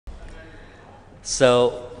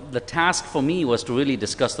So the task for me was to really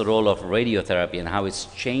discuss the role of radiotherapy and how it's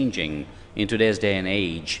changing in today's day and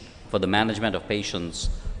age for the management of patients,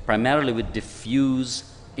 primarily with diffuse,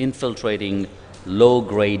 infiltrating,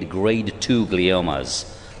 low-grade, grade 2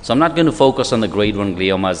 gliomas. So I'm not going to focus on the grade 1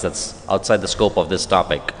 gliomas, that's outside the scope of this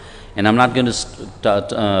topic. And I'm not going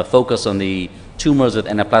to focus on the tumors with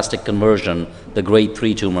anaplastic conversion, the grade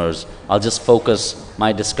 3 tumors. I'll just focus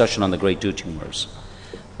my discussion on the grade 2 tumors.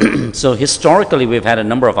 So historically, we've had a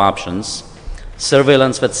number of options.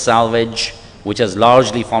 Surveillance with salvage, which has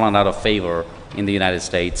largely fallen out of favor in the United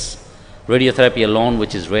States. Radiotherapy alone,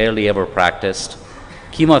 which is rarely ever practiced.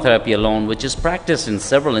 Chemotherapy alone, which is practiced in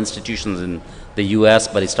several institutions in the US,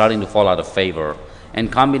 but is starting to fall out of favor.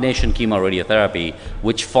 And combination chemoradiotherapy,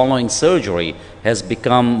 which following surgery has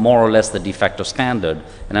become more or less the de facto standard,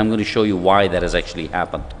 and I'm going to show you why that has actually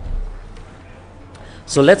happened.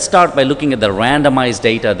 So let's start by looking at the randomized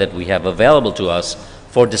data that we have available to us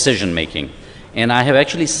for decision making. And I have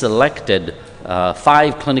actually selected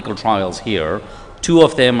 5 clinical trials here. 2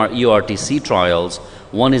 of them are EORTC trials.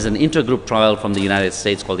 One is an intergroup trial from the United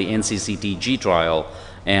States called the NCCTG trial,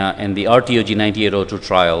 and the RTOG 9802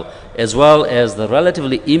 trial, as well as the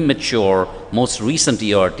relatively immature, most recent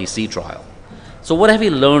EORTC trial. So what have we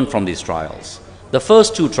learned from these trials? The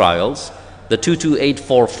first 2 trials, the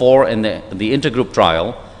 22844 and the intergroup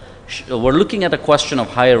trial, we're looking at a question of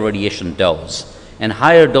higher radiation dose. And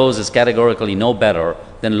higher dose is categorically no better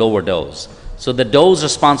than lower dose. So the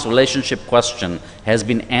dose-response relationship question has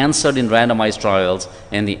been answered in randomized trials,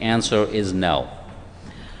 and the answer is no.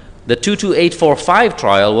 The 22845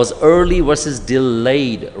 trial was early versus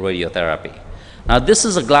delayed radiotherapy. Now this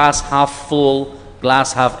is a glass half full,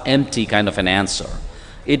 glass half empty kind of an answer.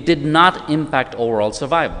 It did not impact overall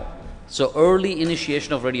survival. So early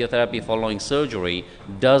initiation of radiotherapy following surgery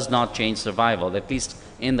does not change survival, at least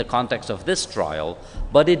in the context of this trial,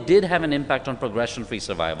 but it did have an impact on progression-free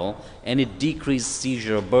survival, and it decreased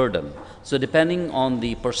seizure burden. So depending on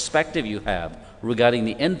the perspective you have regarding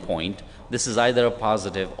the endpoint, this is either a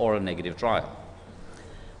positive or a negative trial.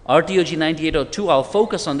 RTOG 9802, I'll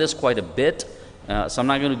focus on this quite a bit, so I'm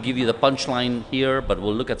not going to give you the punchline here, but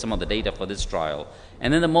we'll look at some of the data for this trial.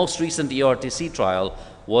 And then the most recent EORTC trial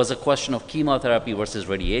was a question of chemotherapy versus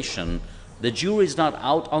radiation. The jury is not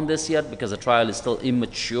out on this yet because the trial is still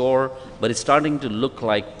immature, but it's starting to look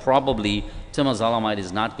like probably temozolomide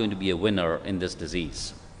is not going to be a winner in this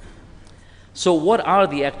disease. So what are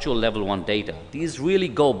the actual level 1 data? These really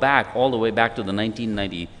go back all the way back to the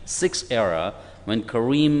 1996 era when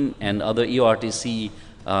Karim and other EORTC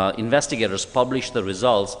investigators published the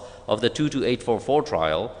results of the 22844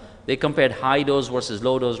 trial. They compared high dose versus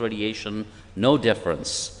low dose radiation, no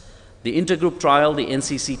difference. The intergroup trial, the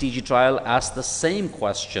NCCTG trial, asked the same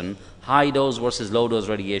question, high dose versus low dose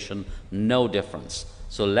radiation, no difference.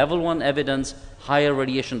 So level 1 evidence, higher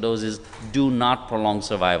radiation doses do not prolong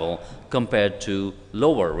survival compared to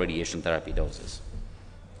lower radiation therapy doses.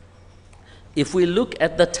 If we look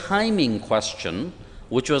at the timing question,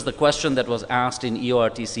 which was the question that was asked in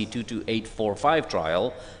EORTC 22845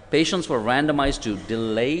 trial, patients were randomized to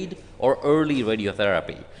delayed or early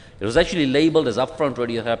radiotherapy. It was actually labeled as upfront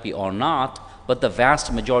radiotherapy or not, but the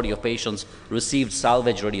vast majority of patients received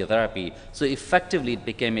salvage radiotherapy, so effectively it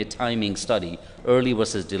became a timing study, early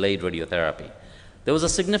versus delayed radiotherapy. There was a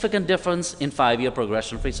significant difference in 5-year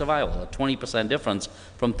progression-free survival, a 20% difference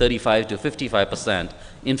from 35 to 55%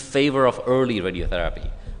 in favor of early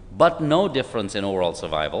radiotherapy, but no difference in overall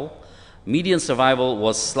survival. Median survival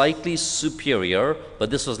was slightly superior,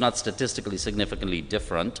 but this was not statistically significantly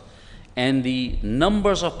different. And the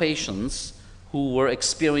numbers of patients who were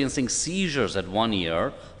experiencing seizures at 1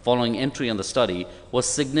 year following entry on the study was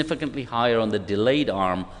significantly higher on the delayed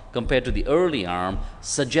arm compared to the early arm,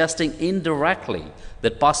 suggesting indirectly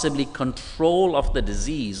that possibly control of the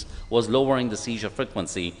disease was lowering the seizure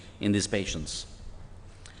frequency in these patients.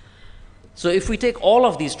 So if we take all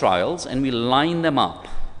of these trials and we line them up,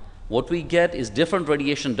 what we get is different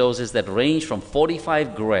radiation doses that range from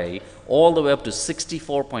 45 gray all the way up to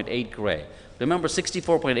 64.8 gray. Remember,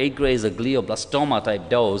 64.8 gray is a glioblastoma type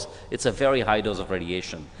dose. It's a very high dose of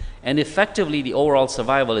radiation. And effectively, the overall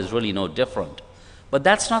survival is really no different. But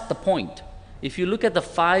that's not the point. If you look at the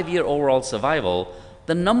 5-year overall survival,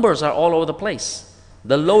 the numbers are all over the place.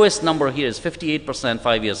 The lowest number here is 58%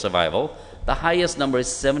 5-year survival. The highest number is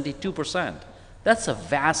 72%. That's a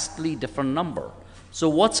vastly different number. So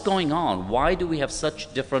what's going on? Why do we have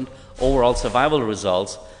such different overall survival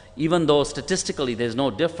results, even though statistically there's no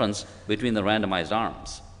difference between the randomized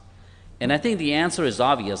arms? And I think the answer is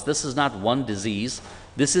obvious. This is not one disease.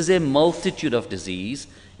 This is a multitude of disease.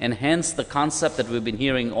 and hence the concept that we've been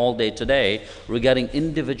hearing all day today regarding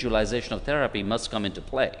individualization of therapy must come into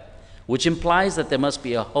play, which implies that there must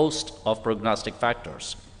be a host of prognostic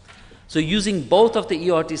factors. So using both of the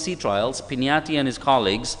EORTC trials, Pignati and his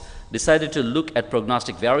colleagues decided to look at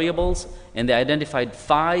prognostic variables, and they identified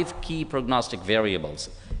 5 key prognostic variables: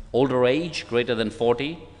 older age, greater than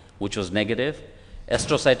 40, which was negative;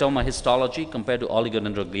 astrocytoma histology compared to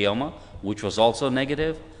oligodendroglioma, which was also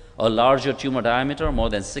negative; a larger tumor diameter, more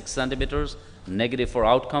than 6 centimeters, negative for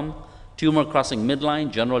outcome; tumor crossing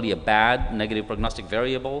midline, generally a bad negative prognostic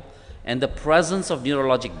variable; and the presence of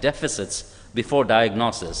neurologic deficits before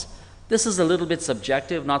diagnosis. This is a little bit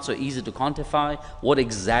subjective, not so easy to quantify. What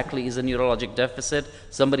exactly is a neurologic deficit?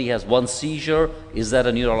 Somebody has one seizure, is that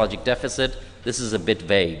a neurologic deficit? This is a bit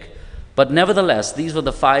vague. But nevertheless, these were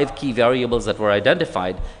the 5 key variables that were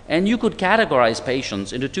identified, and you could categorize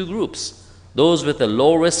patients into 2 groups: those with a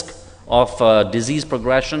low risk of disease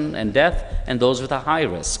progression and death, and those with a high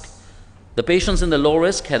risk. The patients in the low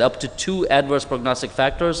risk had up to 2 adverse prognostic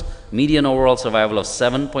factors, median overall survival of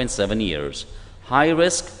 7.7 years. High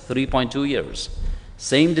risk, 3.2 years.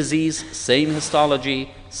 Same disease, same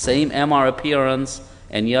histology, same MR appearance,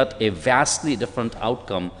 and yet a vastly different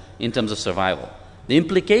outcome in terms of survival. The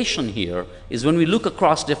implication here is when we look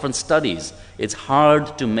across different studies, it's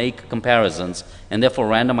hard to make comparisons, and therefore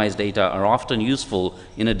randomized data are often useful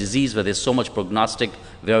in a disease where there's so much prognostic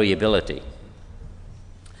variability.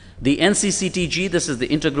 The NCCTG, this is the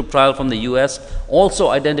intergroup trial from the US, also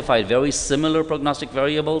identified very similar prognostic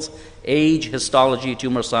variables, age, histology,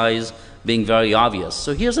 tumor size being very obvious.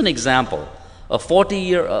 So here's an example.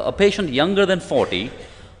 A patient younger than 40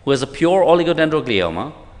 who has a pure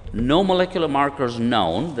oligodendroglioma, no molecular markers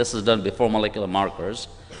known, this is done before molecular markers,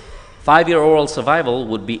 5-year overall survival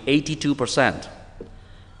would be 82%.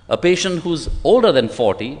 A patient who's older than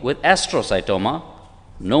 40 with astrocytoma,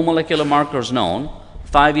 no molecular markers known,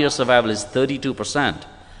 5-year survival is 32%.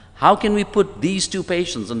 How can we put these 2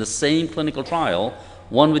 patients in the same clinical trial,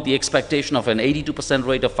 one with the expectation of an 82%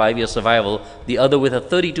 rate of 5-year survival, the other with a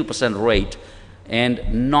 32% rate,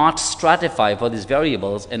 and not stratify for these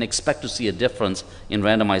variables and expect to see a difference in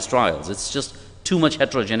randomized trials? It's just too much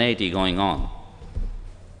heterogeneity going on.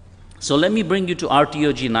 So let me bring you to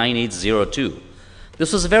RTOG 9802.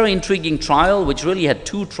 This was a very intriguing trial which really had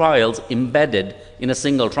 2 trials embedded in a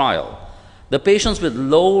single trial. The patients with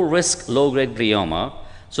low-risk, low-grade glioma,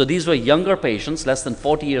 so these were younger patients, less than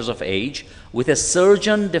 40 years of age, with a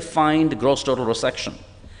surgeon-defined gross total resection.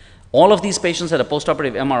 All of these patients had a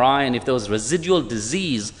postoperative MRI, and if there was residual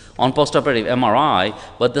disease on postoperative MRI,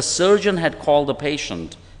 but the surgeon had called the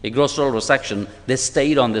patient a gross total resection, they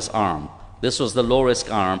stayed on this arm. This was the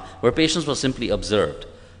low-risk arm, where patients were simply observed.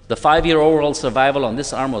 The 5-year overall survival on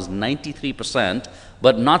this arm was 93%,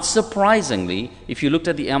 but not surprisingly, if you looked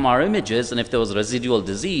at the MR images and if there was residual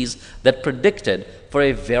disease, that predicted for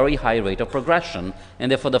a very high rate of progression,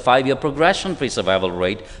 and therefore the 5-year progression-free survival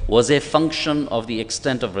rate was a function of the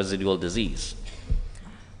extent of residual disease.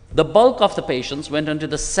 The bulk of the patients went into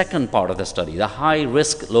the second part of the study, the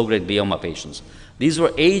high-risk low-grade glioma patients. These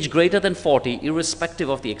were age greater than 40, irrespective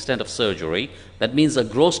of the extent of surgery. That means a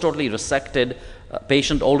gross totally resected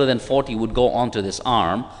patient older than 40 would go onto this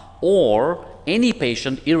arm, or any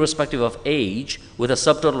patient, irrespective of age, with a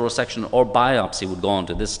subtotal resection or biopsy would go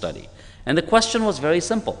onto this study. And the question was very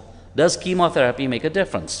simple. Does chemotherapy make a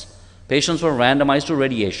difference? Patients were randomized to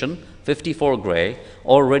radiation, 54 gray,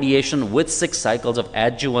 or radiation with 6 cycles of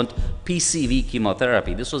adjuvant PCV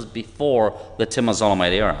chemotherapy. This was before the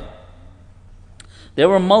temozolomide era. There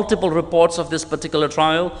were multiple reports of this particular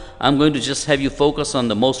trial. I'm going to just have you focus on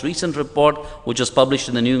the most recent report, which was published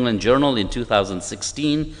in the New England Journal in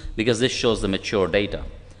 2016, because this shows the mature data.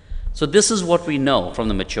 So this is what we know from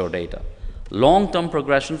the mature data. Long-term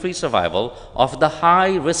progression-free survival of the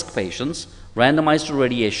high-risk patients randomized to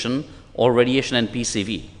radiation or radiation and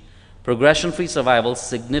PCV. Progression-free survival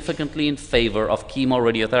significantly in favor of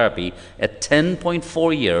chemoradiotherapy at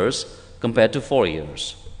 10.4 years compared to 4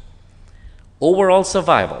 years. Overall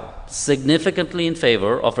survival significantly in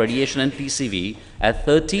favor of radiation and PCV at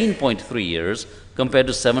 13.3 years compared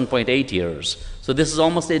to 7.8 years. So this is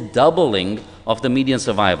almost a doubling of the median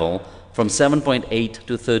survival from 7.8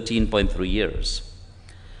 to 13.3 years.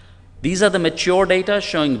 These are the mature data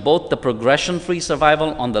showing both the progression-free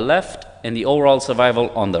survival on the left and the overall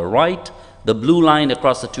survival on the right. The blue line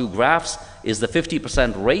across the 2 graphs is the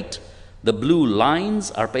 50% rate. The blue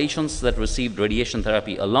lines are patients that received radiation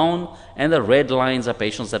therapy alone, and the red lines are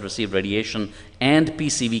patients that received radiation and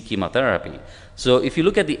PCV chemotherapy. So if you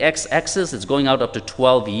look at the x-axis, it's going out up to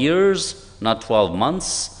 12 years, not 12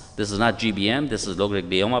 months. This is not GBM, this is low-grade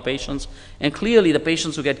glioma patients. And clearly the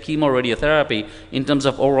patients who get chemoradiotherapy, in terms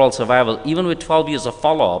of overall survival, even with 12 years of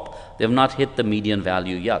follow-up, they have not hit the median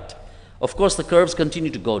value yet. Of course, the curves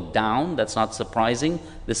continue to go down. That's not surprising.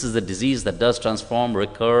 This is a disease that does transform,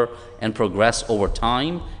 recur, and progress over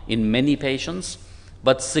time in many patients,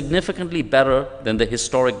 but significantly better than the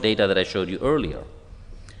historic data that I showed you earlier.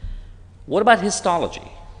 What about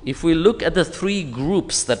histology? If we look at the three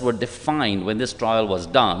groups that were defined when this trial was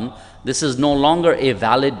done, this is no longer a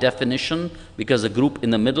valid definition because the group in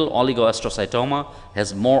the middle, oligoastrocytoma,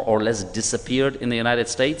 has more or less disappeared in the United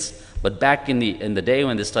States. But back in the day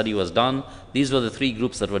when this study was done, these were the three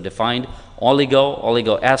groups that were defined: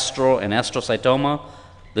 oligoastro, and astrocytoma.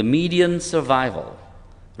 The median survival,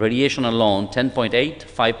 radiation alone, 10.8,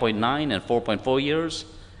 5.9, and 4.4 years.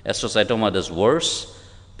 Astrocytoma does worse.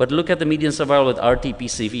 But look at the median survival with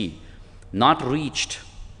RT-PCV, not reached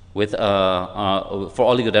with, for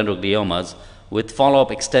oligodendrogliomas, with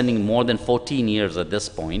follow-up extending more than 14 years at this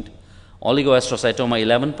point. Oligoastrocytoma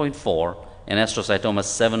 11.4, and astrocytoma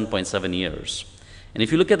 7.7 years. And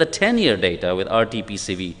if you look at the 10-year data with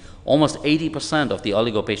RT-PCV, almost 80% of the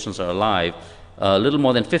oligo patients are alive, a little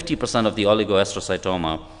more than 50% of the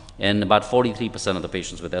oligoastrocytoma, and about 43% of the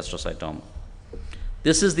patients with astrocytoma.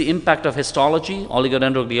 This is the impact of histology,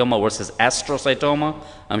 oligodendroglioma versus astrocytoma.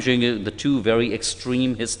 I'm showing you the two very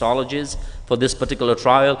extreme histologies for this particular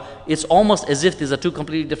trial. It's almost as if these are two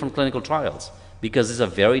completely different clinical trials, because these are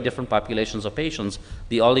very different populations of patients.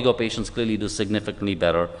 The oligo patients clearly do significantly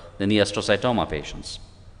better than the astrocytoma patients.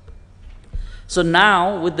 So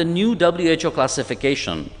now, with the new WHO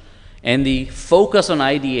classification and the focus on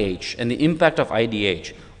IDH and the impact of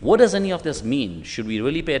IDH, what does any of this mean? Should we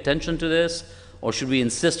really pay attention to this? Or should we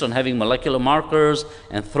insist on having molecular markers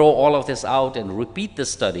and throw all of this out and repeat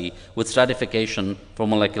this study with stratification for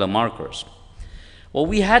molecular markers? Well,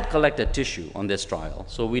 we had collected tissue on this trial.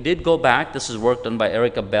 So we did go back. This is work done by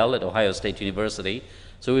Erica Bell at Ohio State University.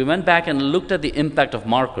 So we went back and looked at the impact of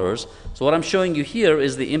markers. So what I'm showing you here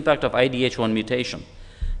is the impact of IDH1 mutation.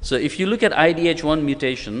 So if you look at IDH1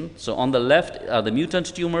 mutation, so on the left are the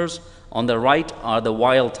mutant tumors, on the right are the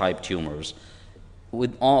wild-type tumors.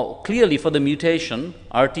 Clearly for the mutation,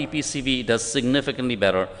 RT-PCV does significantly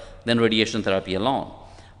better than radiation therapy alone.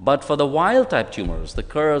 But for the wild-type tumors, the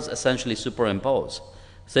curves essentially superimpose.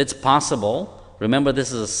 So it's possible, remember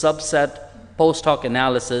this is a subset post-hoc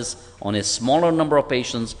analysis on a smaller number of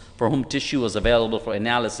patients for whom tissue was available for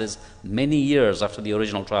analysis many years after the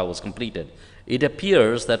original trial was completed. It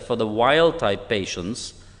appears that for the wild-type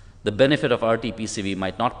patients, the benefit of RT-PCV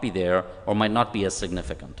might not be there or might not be as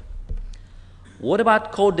significant. What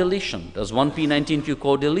about co-deletion? Does 1p19q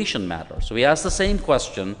co-deletion matter? So we asked the same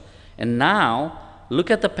question, and now look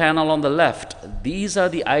at the panel on the left. These are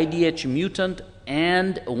the IDH mutant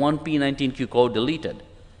and 1p19q co-deleted.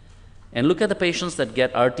 And look at the patients that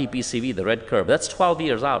get RT-PCV, the red curve. That's 12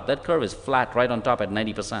 years out. That curve is flat right on top at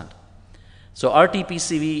 90%. So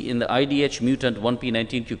RT-PCV in the IDH mutant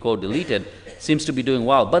 1p19q co-deleted seems to be doing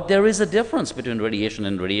well. But there is a difference between radiation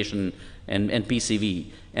and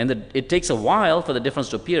PCV. And it takes a while for the difference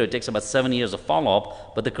to appear. It takes about 7 years of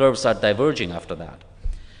follow-up, but the curves start diverging after that.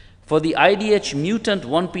 For the IDH mutant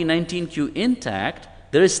 1p19q intact,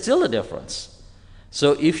 there is still a difference.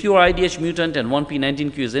 So if your IDH mutant and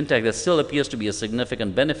 1p19q is intact, there still appears to be a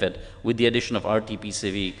significant benefit with the addition of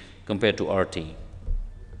RT-PCV compared to RT.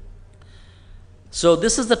 So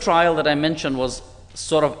this is the trial that I mentioned was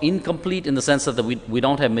sort of incomplete in the sense that we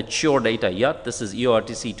don't have mature data yet. This is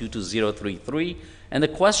EORTC 22033. And the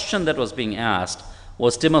question that was being asked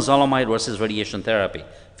was temozolomide versus radiation therapy.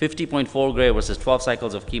 50.4 gray versus 12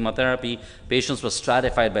 cycles of chemotherapy. Patients were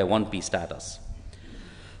stratified by 1p status.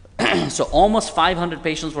 So almost 500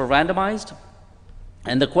 patients were randomized.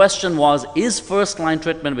 And the question was, is first-line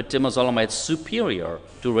treatment with temozolomide superior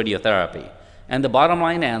to radiotherapy? And the bottom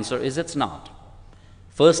line answer is it's not.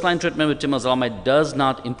 First-line treatment with temozolomide does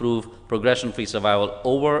not improve progression-free survival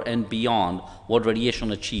over and beyond what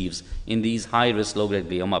radiation achieves in these high-risk low-grade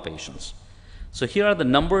glioma patients. So here are the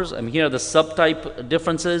numbers, and here are the subtype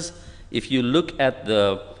differences. If you look at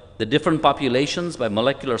the different populations by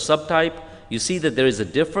molecular subtype, you see that there is a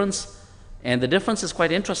difference, and the difference is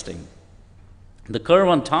quite interesting. The curve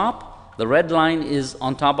on top, the red line is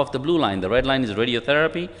on top of the blue line. The red line is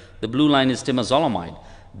radiotherapy, the blue line is temozolomide.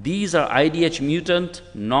 These are IDH mutant,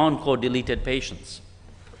 non-co-deleted patients.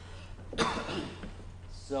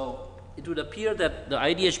 So it would appear that the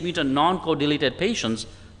IDH mutant, non-co-deleted patients,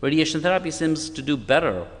 radiation therapy seems to do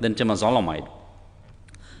better than temozolomide.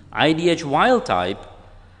 IDH wild type,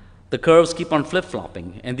 the curves keep on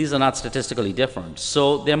flip-flopping, and these are not statistically different.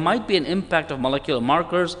 So there might be an impact of molecular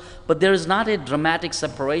markers, but there is not a dramatic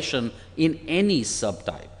separation in any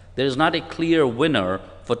subtype. There is not a clear winner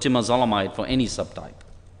for temozolomide for any subtype.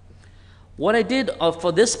 What I did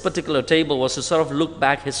for this particular table was to sort of look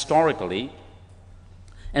back historically,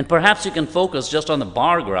 and perhaps you can focus just on the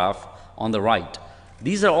bar graph on the right.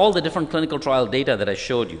 These are all the different clinical trial data that I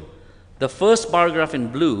showed you. The first bar graph in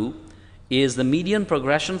blue is the median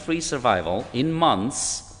progression-free survival in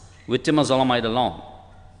months with temozolomide alone.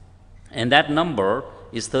 And that number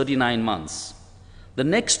is 39 months. The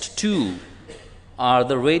next two are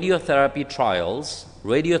the radiotherapy trials,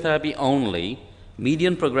 radiotherapy only,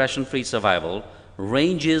 median progression-free survival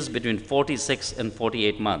ranges between 46 and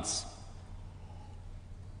 48 months.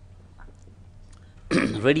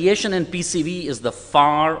 Radiation and PCV is the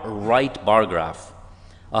far right bar graph,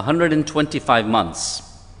 125 months.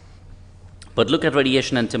 But look at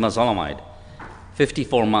radiation and temozolomide,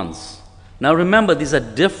 54 months. Now remember, these are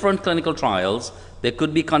different clinical trials. There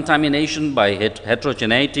could be contamination by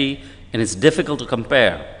heterogeneity, and it's difficult to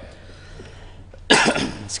compare.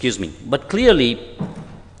 Excuse me. But clearly,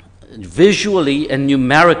 visually and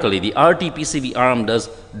numerically, the RT-PCV arm does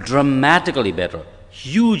dramatically better,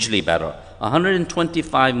 hugely better.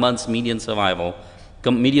 125 months median survival,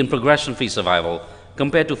 median progression-free survival,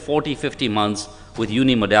 compared to 40-50 months with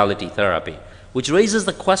unimodality therapy, which raises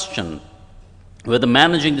the question whether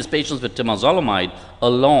managing these patients with temozolomide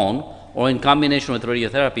alone or in combination with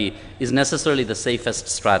radiotherapy is necessarily the safest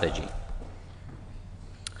strategy.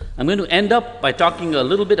 I'm going to end up by talking a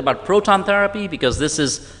little bit about proton therapy, because this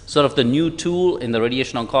is sort of the new tool in the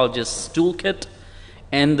radiation oncologist's toolkit.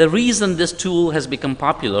 And the reason this tool has become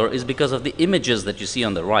popular is because of the images that you see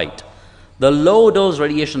on the right. The low-dose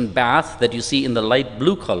radiation bath that you see in the light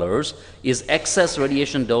blue colors is excess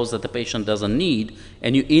radiation dose that the patient doesn't need,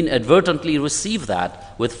 and you inadvertently receive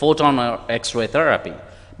that with photon or X-ray therapy.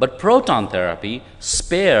 But proton therapy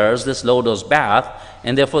spares this low-dose bath,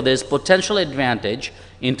 and therefore there's potential advantage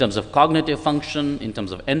in terms of cognitive function, in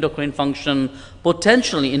terms of endocrine function,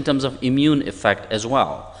 potentially in terms of immune effect as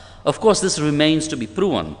well. Of course, this remains to be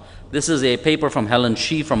proven. This is a paper from Helen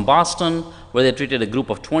Shee from Boston, where they treated a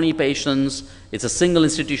group of 20 patients. It's a single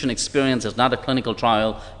institution experience. It's not a clinical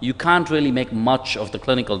trial. You can't really make much of the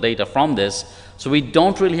clinical data from this. So we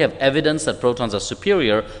don't really have evidence that protons are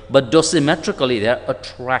superior, but dosimetrically they're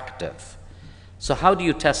attractive. So how do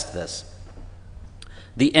you test this?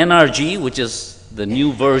 The NRG, which is the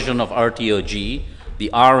new version of RTOG,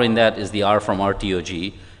 the R in that is the R from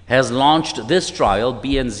RTOG, has launched this trial,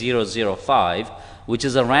 BN005, which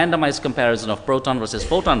is a randomized comparison of proton versus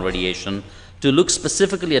photon radiation to look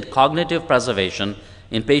specifically at cognitive preservation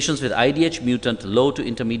in patients with IDH mutant low to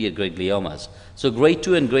intermediate grade gliomas. So grade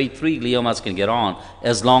 2 and grade 3 gliomas can get on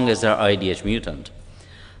as long as they're IDH mutant.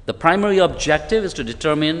 The primary objective is to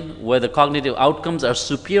determine whether cognitive outcomes are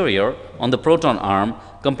superior on the proton arm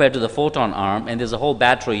compared to the photon arm, and there's a whole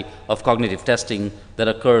battery of cognitive testing that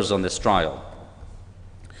occurs on this trial.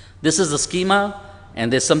 This is the schema,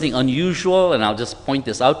 and there's something unusual, and I'll just point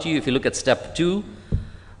this out to you. If you look at step 2,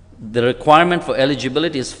 the requirement for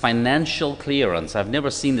eligibility is financial clearance. I've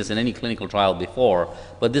never seen this in any clinical trial before,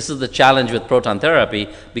 but this is the challenge with proton therapy,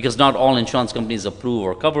 because not all insurance companies approve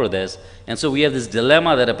or cover this. And so we have this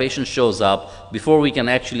dilemma that a patient shows up, before we can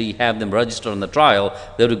actually have them register on the trial,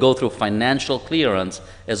 they have to go through financial clearance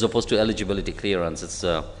as opposed to eligibility clearance. It's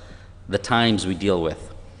the times we deal with.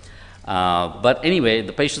 But anyway,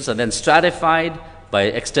 the patients are then stratified by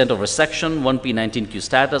extent of resection, 1p19q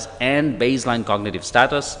status, and baseline cognitive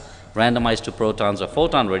status, randomized to protons or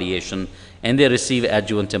photon radiation, and they receive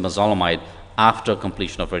adjuvant temozolomide after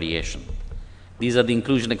completion of radiation. These are the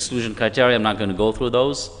inclusion-exclusion criteria. I'm not going to go through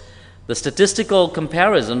those. The statistical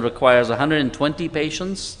comparison requires 120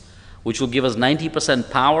 patients, which will give us 90%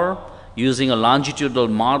 power, using a longitudinal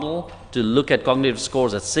model to look at cognitive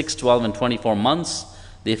scores at 6, 12, and 24 months.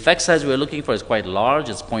 The effect size we're looking for is quite large.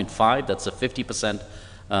 It's 0.5. That's a 50%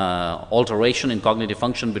 alteration in cognitive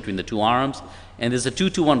function between the two arms. And there's a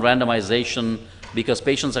 2-to-1 randomization, because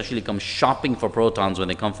patients actually come shopping for protons when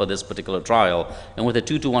they come for this particular trial. And with a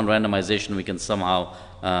 2-to-1 randomization, we can somehow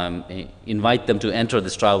invite them to enter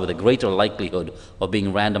this trial with a greater likelihood of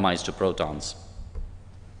being randomized to protons.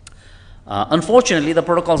 Unfortunately, the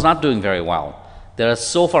protocol is not doing very well. There are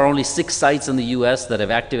so far only 6 sites in the US that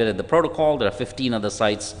have activated the protocol. There are 15 other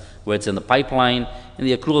sites where it's in the pipeline, and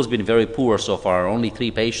the accrual has been very poor so far, only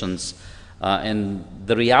 3 patients. And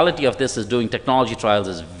the reality of this is doing technology trials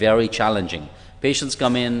is very challenging. Patients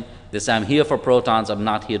come in, They say, I'm here for protons, I'm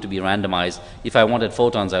not here to be randomized. If I wanted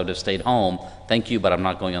photons, I would have stayed home. Thank you, but I'm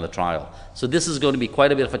not going on the trial. So this is going to be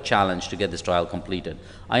quite a bit of a challenge to get this trial completed.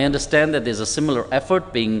 I understand that there's a similar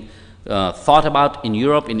effort being thought about in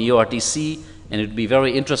Europe, in EORTC, and it would be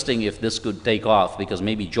very interesting if this could take off, because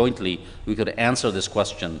maybe jointly we could answer this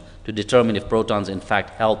question to determine if protons in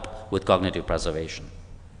fact help with cognitive preservation.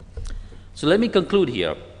 So let me conclude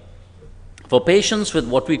here. For patients with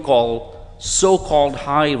what we call so-called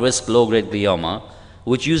high-risk low-grade glioma,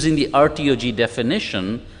 which using the RTOG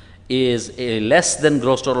definition is a less than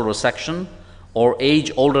gross total resection or age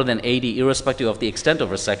older than 80, irrespective of the extent of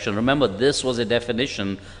resection. Remember, this was a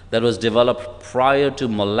definition that was developed prior to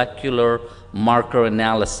molecular marker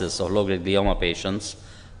analysis of low-grade glioma patients.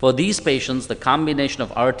 For these patients, the combination of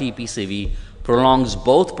RT-PCV prolongs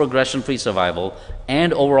both progression-free survival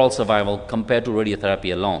and overall survival compared to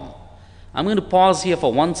radiotherapy alone. I'm going to pause here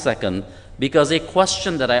for 1 second, because a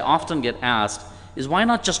question that I often get asked is, why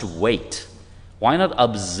not just wait? Why not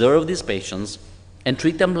observe these patients and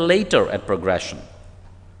treat them later at progression?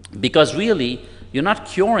 Because really, you're not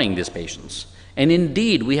curing these patients. And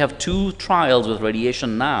indeed, we have 2 trials with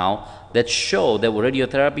radiation now that show that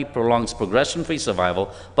radiotherapy prolongs progression-free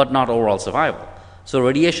survival, but not overall survival. So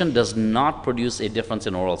radiation does not produce a difference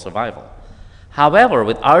in overall survival. However,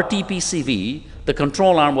 with RT-PCV, the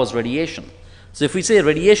control arm was radiation. So if we say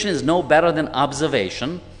radiation is no better than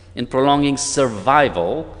observation in prolonging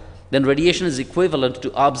survival, then radiation is equivalent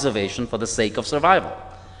to observation for the sake of survival.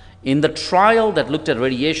 In the trial that looked at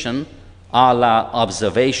radiation a la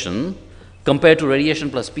observation compared to radiation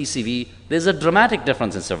plus PCV, there's a dramatic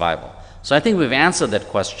difference in survival. So I think we've answered that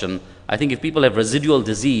question. I think if people have residual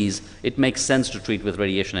disease, it makes sense to treat with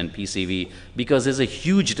radiation and PCV, because there's a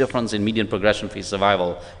huge difference in median progression-free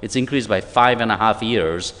survival. It's increased by 5.5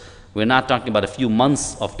 years. We're not talking about a few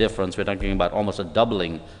months of difference. We're talking about almost a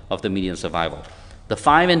doubling of the median survival. The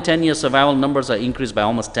 5 and 10-year survival numbers are increased by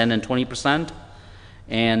almost 10 and 20%.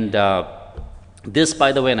 And this,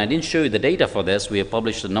 by the way, and I didn't show you the data for this, we have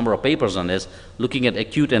published a number of papers on this, looking at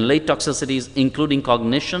acute and late toxicities, including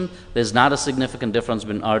cognition. There's not a significant difference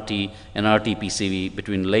between RT and RT-PCV,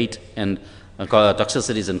 between late and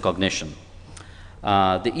toxicities and cognition.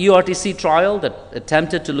 The EORTC trial that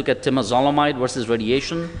attempted to look at temozolomide versus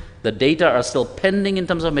radiation, the data are still pending in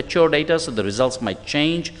terms of mature data, so the results might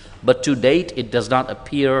change, but to date, it does not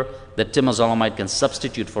appear that temozolomide can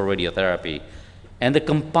substitute for radiotherapy. And the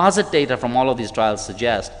composite data from all of these trials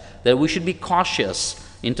suggest that we should be cautious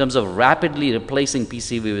in terms of rapidly replacing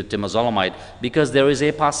PCV with temozolomide, because there is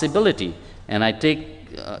a possibility, and I take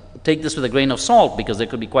this with a grain of salt, because there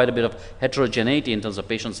could be quite a bit of heterogeneity in terms of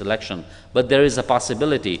patient selection, but there is a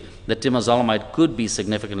possibility that temozolomide could be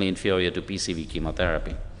significantly inferior to PCV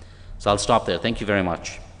chemotherapy. So I'll stop there. Thank you very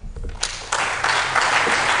much.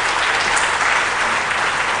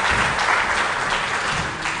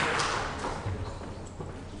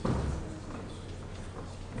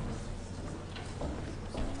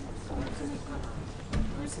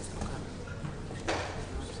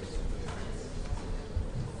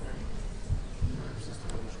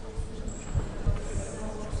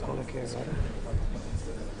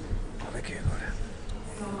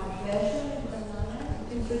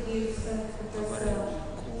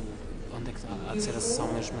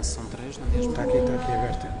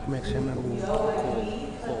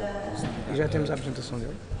 E já temos a apresentação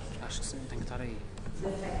dele? Acho que sim, tem que estar aí.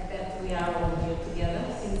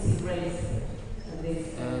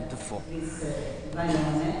 Duffau.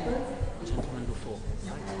 Gentleman Duffau.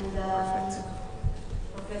 Perfect.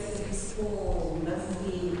 Professor Lisbon doesn't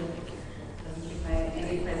need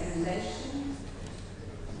any presentation.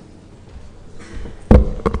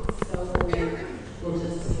 So we'll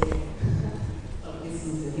just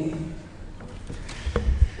listen to him.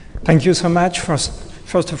 Thank you so much.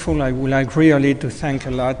 First of all, I would like really to thank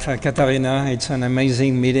a lot Katarina. It's an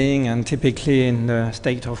amazing meeting, and typically in the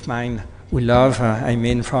state of mind we love, I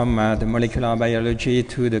mean from the molecular biology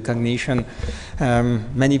to the cognition.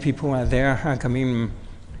 Many people are there coming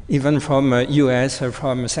even from US,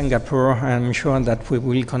 from Singapore. I'm sure that we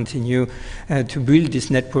will continue to build this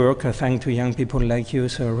network thanks to young people like you.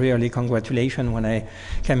 So really congratulations. When I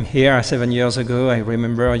came here 7 years ago, I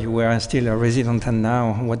remember you were still a resident, and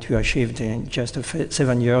now what you achieved in just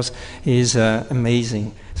 7 years is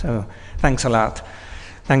amazing. So thanks a lot.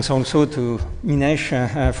 Thanks also to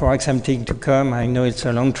Minesh for accepting to come. I know it's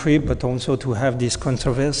a long trip, but also to have these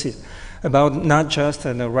controversies about not just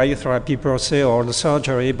the radiotherapy per se or the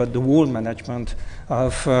surgery, but the whole management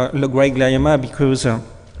of low-grade glioma, because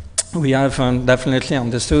we have definitely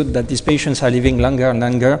understood that these patients are living longer and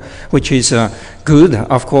longer, which is good,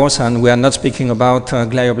 of course, and we are not speaking about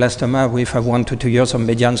glioblastoma with 1 to 2 years of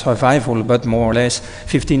median survival, but more or less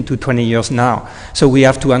 15 to 20 years now. So we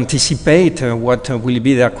have to anticipate what will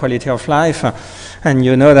be their quality of life. And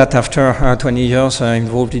you know that after 20 years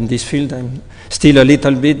involved in this field, I'm still a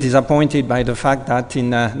little bit disappointed by the fact that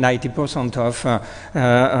in 90%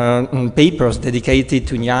 of papers dedicated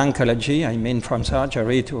to neuro-oncology, I mean from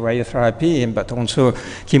surgery to radiotherapy, but also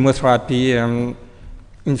chemotherapy,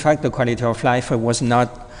 in fact, the quality of life was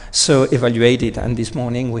not so evaluated. And this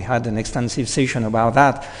morning we had an extensive session about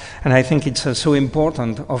that. And I think it's so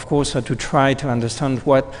important, of course, to try to understand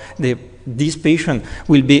what this patient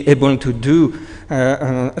will be able to do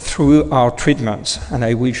through our treatments. And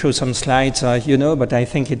I will show some slides, but I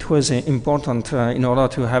think it was important in order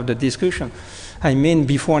to have the discussion. I mean,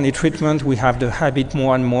 before any treatment, we have the habit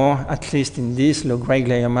more and more, at least in this low-grade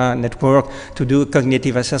glioma network, to do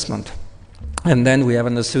cognitive assessment. And then we have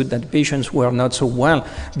understood that patients were not so well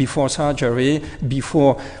before surgery,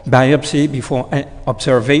 before biopsy, before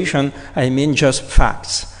observation, I mean just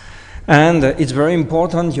facts. And it's very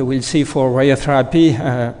important, you will see for radiotherapy,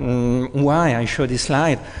 why I show this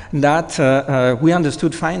slide, that we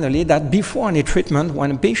understood finally that before any treatment,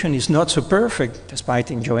 when a patient is not so perfect, despite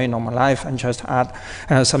enjoying normal life and just had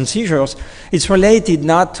some seizures, it's related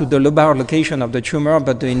not to the lobar location of the tumor,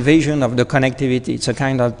 but the invasion of the connectivity. It's a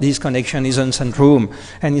kind of disconnection syndrome.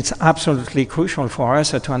 And it's absolutely crucial for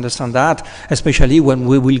us to understand that, especially when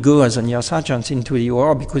we will go as a neurosurgeons into the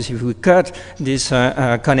OR, because if we cut this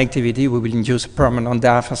connectivity, we will induce permanent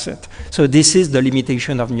deficit. So this is the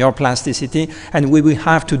limitation of neuroplasticity, and we will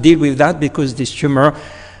have to deal with that because this tumor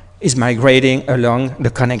is migrating along the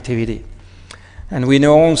connectivity. And we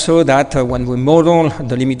know also that when we model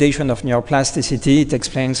the limitation of neuroplasticity, it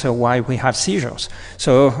explains why we have seizures.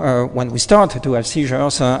 So when we start to have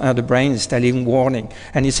seizures, the brain is telling warning.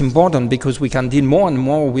 And it's important because we can deal more and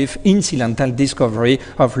more with incidental discovery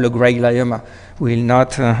of low-grade glioma. We will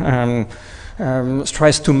not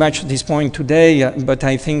stress too much this point today, but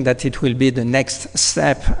I think that it will be the next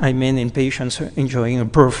step, in patients enjoying a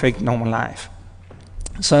perfect normal life.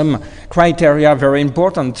 Some criteria are very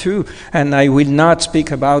important too, and I will not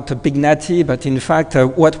speak about Epigenetic, but in fact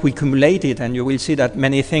what we cumulated, and you will see that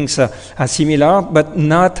many things are similar, but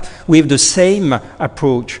not with the same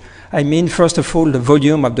approach. First of all, the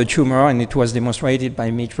volume of the tumor, and it was demonstrated by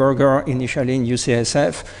Mitberger initially in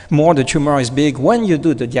UCSF. More the tumor is big, when you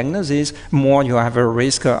do the diagnosis, more you have a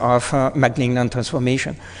risk of malignant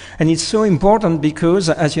transformation. And it's so important because,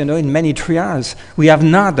 as you know, in many trials, we have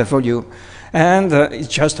not the volume. And it's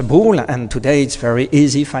just a ball, and today it's very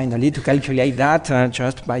easy, finally, to calculate that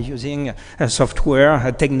just by using software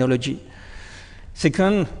technology.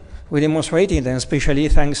 Second, we demonstrated, and especially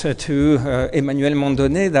thanks to Emmanuel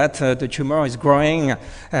Mondonnet, that the tumor is growing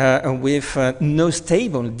with no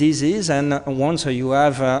stable disease. And once you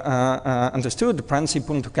have understood the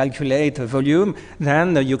principle to calculate volume,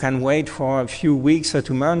 then you can wait for a few weeks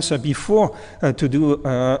to months before to do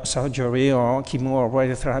surgery or chemo or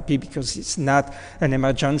radiotherapy, because it's not an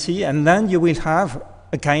emergency. And then you will have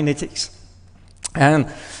a kinetics. And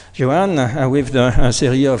Johan, with the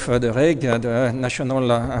series of the REG, the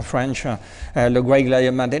National French Low-Grade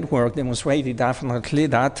Glioma Network, demonstrated definitely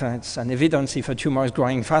that it's an evidence if a tumor is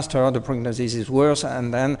growing faster, the prognosis is worse,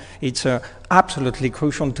 and then it's absolutely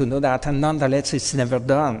crucial to know that, and nonetheless it's never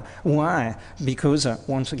done. Why? Because,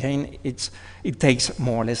 once again, it takes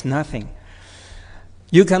more or less nothing.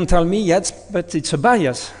 You can tell me, yes, but it's a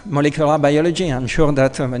bias, molecular biology. I'm sure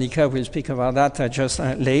that Monika will speak about that just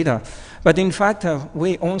later. But in fact,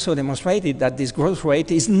 we also demonstrated that this growth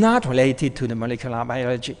rate is not related to the molecular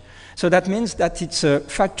biology. So that means that it's a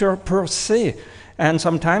factor per se. And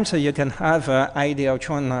sometimes you can have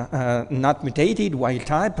IDH1 not mutated, wild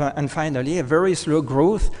type, and finally a very slow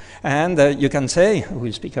growth. And you can say,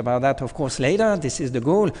 we'll speak about that of course later, this is the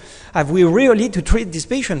goal, have we really to treat this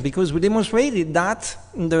patient? Because we demonstrated that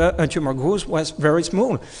the tumor growth was very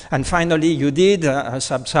small. And finally you did a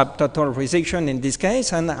subtotal resection in this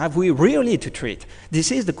case, and have we really to treat?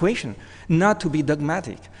 This is the question, not to be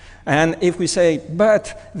dogmatic. And if we say,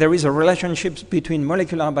 but there is a relationship between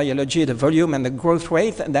molecular biology, the volume, and the growth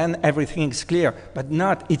rate, then everything is clear. But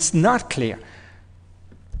it's not clear.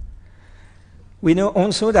 We know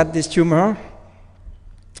also that this tumor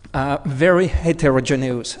are very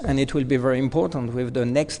heterogeneous, and it will be very important with the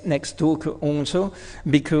next talk also,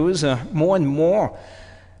 because more and more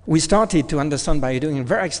we started to understand by doing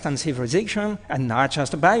very extensive resection and not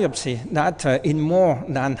just a biopsy, that in more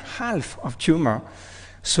than half of tumor,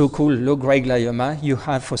 so-called low-grade glioma, you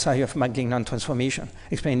have foci of malignant transformation,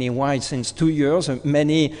 explaining why since 2 years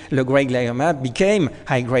many low-grade glioma became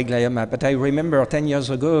high-grade glioma. But I remember 10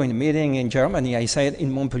 years ago in a meeting in Germany, I said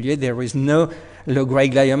in Montpellier there is no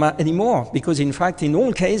low-grade glioma anymore, because in fact in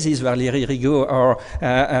all cases Valérie Rigaud or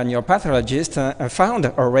a neuropathologist found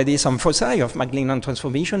already some foci of malignant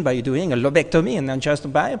transformation by doing a lobectomy and not just a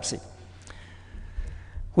biopsy.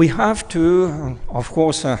 We have to, of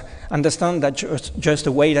course, understand that just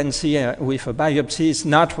a wait and see with a biopsy is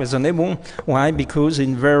not reasonable. Why? Because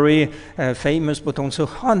in very famous but also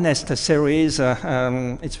honest series,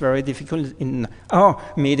 it's very difficult in our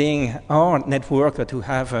meeting, our network, to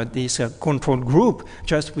have this control group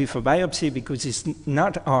just with a biopsy, because it's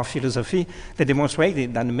not our philosophy. They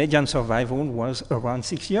demonstrated that the median survival was around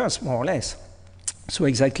 6 years, more or less. So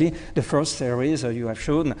exactly the first series you have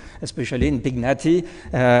shown, especially in Pignati,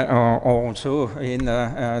 or also in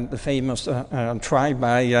the famous trial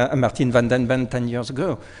by Martin van den Ven 10 years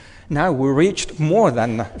ago. Now we reached more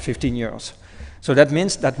than 15 years. So that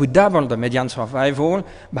means that we doubled the median survival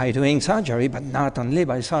by doing surgery, but not only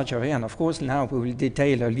by surgery. And of course, now we will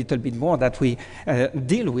detail a little bit more that we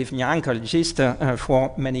deal with neuro-oncologists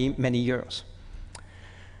for many, many years.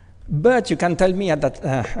 But you can tell me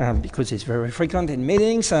that, because it's very frequent in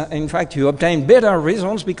meetings, in fact, you obtain better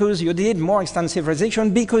results because you did more extensive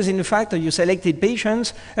resection, because in fact, you selected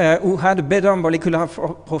patients who had a better molecular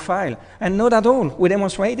profile. And not at all. We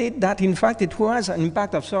demonstrated that, in fact, it was an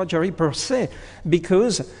impact of surgery per se,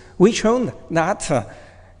 because we showed that,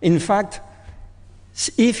 in fact,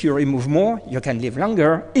 if you remove more, you can live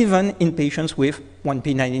longer, even in patients with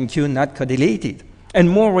 1p19q not codelated. And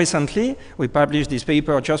more recently, we published this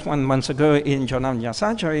paper just 1 month ago in Journal of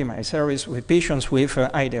Neurosurgery, my series with patients with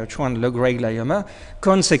IDH1 low-grade glioma,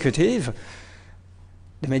 consecutive.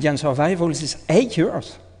 The median survival is 8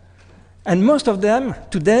 years. And most of them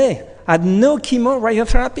today had no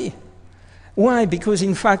chemo-radiotherapy. Why? Because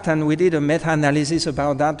in fact, and we did a meta-analysis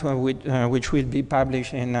about that, which will be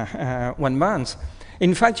published in 1 month.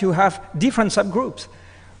 In fact, you have different subgroups.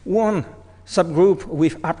 One subgroup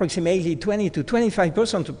with approximately 20 to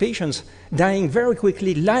 25% of patients dying very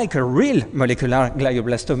quickly, like a real molecular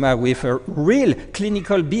glioblastoma with a real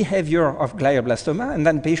clinical behavior of glioblastoma, and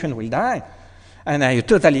then patient will die. And I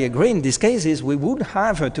totally agree, in these cases, we would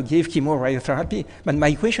have to give chemoradiotherapy. But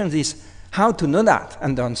my question is, how to know that?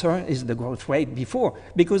 And the answer is the growth rate before,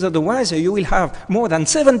 because otherwise you will have more than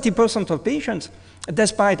 70% of patients,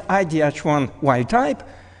 despite IDH1 wild type,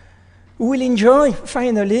 will enjoy,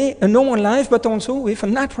 finally, a normal life, but also with a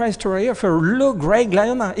natural history of a low-grade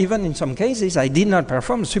glioma. Even in some cases, I did not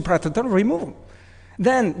perform supratotal removal.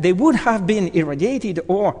 Then they would have been irradiated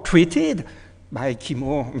or treated by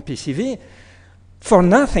chemo and PCV for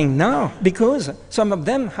nothing now, because some of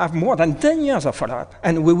them have more than 10 years of follow-up.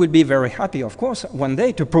 And we will be very happy, of course, one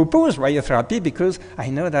day to propose radiotherapy, because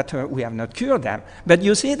I know that we have not cured them. But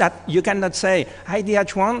you see that you cannot say,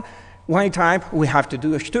 IDH1, wild type, we have to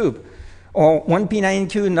do a tube. Or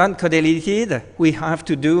 1p19q non-codelated, we have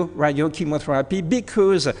to do radiochemotherapy,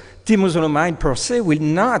 because temozolomide per se will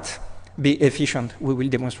not be efficient. We will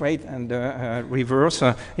demonstrate and reverse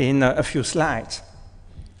in a few slides.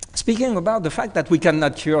 Speaking about the fact that we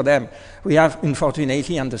cannot cure them, we have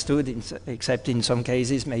unfortunately understood, except in some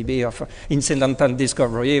cases maybe of incidental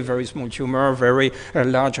discovery, very small tumor, very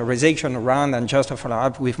large resection around, and just a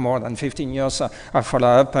follow-up with more than 15 years of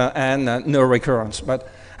follow-up and no recurrence. But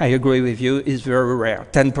I agree with you, it's very rare,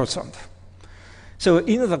 10%. So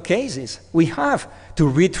in other cases, we have to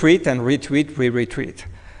retreat and retreat, re-retreat.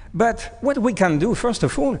 But what we can do, first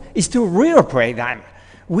of all, is to reoperate them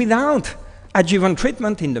without adjuvant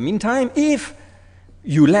treatment in the meantime. If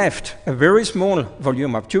you left a very small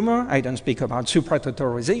volume of tumor, I don't speak about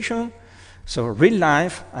supratotorization, so real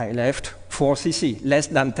life, I left 4 cc, less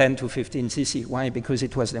than 10 to 15 cc. Why? Because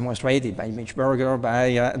it was demonstrated by Mitch Berger,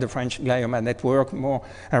 by the French glioma network, more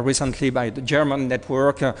recently by the German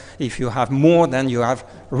network. If you have more, then you have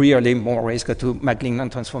really more risk to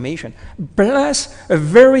malignant transformation. Plus a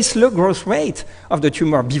very slow growth rate of the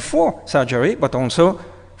tumor before surgery, but also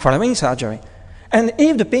following surgery. And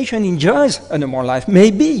if the patient enjoys a normal life,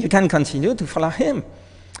 maybe you can continue to follow him.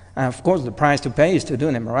 And of course, the price to pay is to do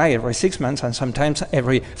an MRI every 6 months and sometimes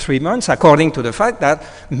every 3 months, according to the fact that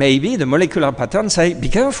maybe the molecular patterns say, be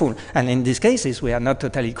careful. And in these cases, we are not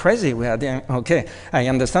totally crazy. We are there, okay, I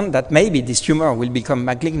understand that maybe this tumor will become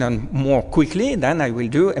malignant more quickly, then I will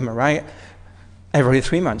do MRI every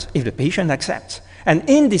 3 months, if the patient accepts. And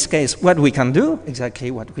in this case, what we can do,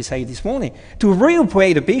 exactly what we said this morning, to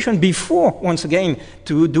reoperate the patient before, once again,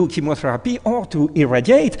 to do chemotherapy or to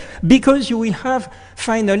irradiate, because you will have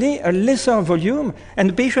finally a lesser volume and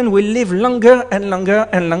the patient will live longer and longer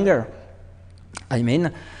and longer. I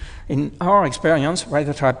mean, in our experience,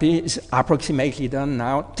 radiotherapy is approximately done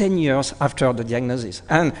now 10 years after the diagnosis.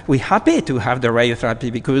 And we're happy to have the radiotherapy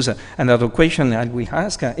because another question that we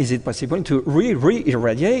ask, is it possible to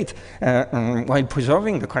re-irradiate while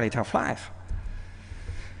preserving the quality of life?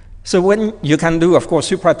 So when you can do, of course,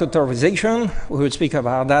 supratutorization, we will speak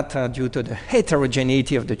about that due to the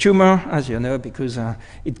heterogeneity of the tumor, as you know, because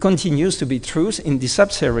it continues to be true. In the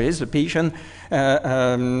subseries, the patient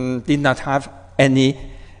did not have any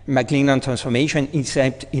malignant transformation,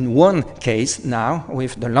 except in one case now,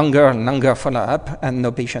 with the longer and longer follow-up, and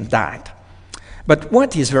no patient died. But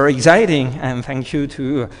what is very exciting, and thank you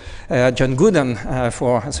to John Goodden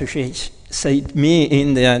for associating me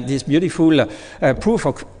in this beautiful proof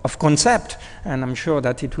of concept, and I'm sure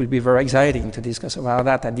that it will be very exciting to discuss about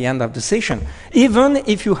that at the end of the session. Even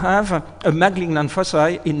if you have a malignant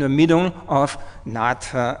foci in the middle of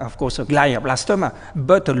not, of course, a glioblastoma,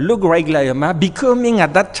 but a low-grade glioma becoming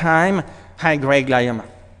at that time high-grade glioma.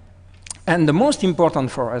 And the most important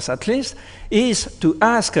for us, at least, is to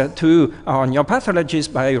ask to our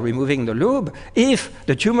neuropathologist by removing the lobe if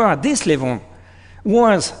the tumor at this level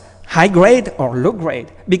was high grade or low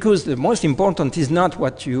grade, because the most important is not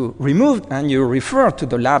what you removed and you refer to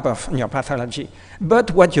the lab of neuropathology,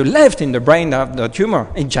 but what you left in the brain of the tumor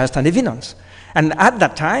is just an evidence. And at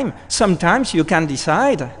that time, sometimes you can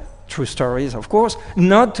decide, true stories of course,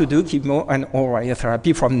 not to do chemo and or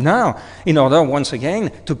radiotherapy from now, in order once again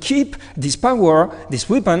to keep this power, these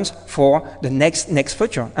weapons for the next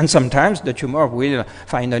future. And sometimes the tumor will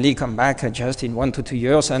finally come back just in 1 to 2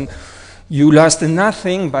 years, and you lost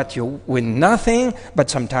nothing, but you win nothing. But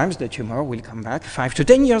sometimes the tumor will come back 5 to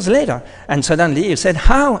 10 years later. And suddenly you said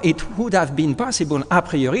how it would have been possible a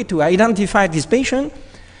priori to identify this patient,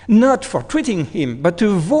 not for treating him, but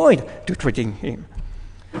to avoid treating him.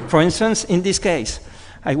 For instance, in this case,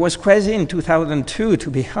 I was crazy in 2002, to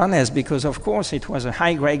be honest, because of course it was a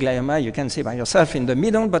high-grade glioma, you can see by yourself in the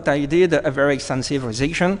middle, but I did a very extensive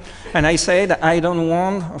resection, and I said I don't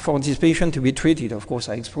want for this patient to be treated. Of course,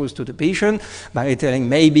 I exposed to the patient by telling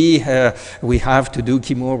maybe we have to do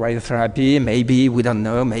chemo radiotherapy, maybe we don't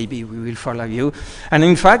know, maybe we will follow you. And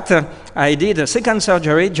in fact, I did a second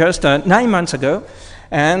surgery just 9 months ago.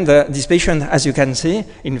 And this patient, as you can see,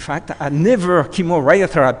 in fact, had never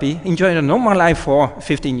chemoradiotherapy, enjoyed a normal life for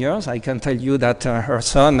 15 years. I can tell you that her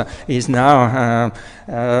son is now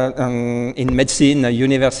in medicine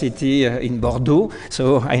university in Bordeaux.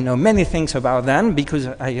 So I know many things about them because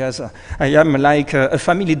I am like a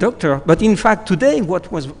family doctor. But in fact, today,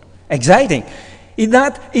 what was exciting is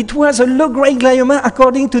that it was a low-grade glioma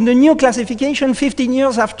according to the new classification 15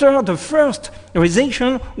 years after the first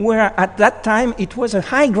resection, where at that time it was a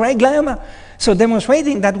high-grade glioma. So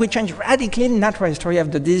demonstrating that we change radically the natural history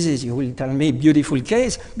of the disease. You will tell me, beautiful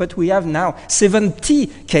case, but we have now 70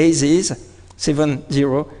 cases,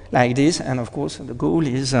 7-0, like this, and of course the goal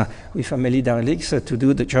is with family dialytics to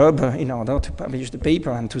do the job in order to publish the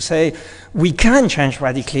paper and to say we can change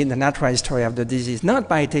radically the natural history of the disease, not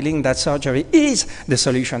by telling that surgery is the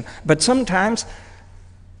solution, but sometimes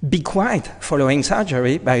be quiet following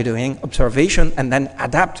surgery by doing observation and then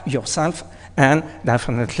adapt yourself. And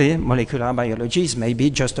definitely molecular biology is maybe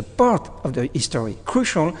just a part of the history,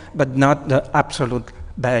 crucial but not the absolute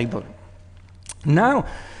Bible. Now,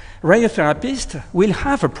 radiotherapists will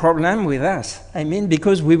have a problem with us. I mean,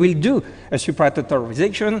 because we will do a supratotal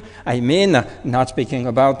resection. I mean, not speaking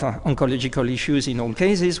about oncological issues in all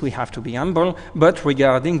cases, we have to be humble, but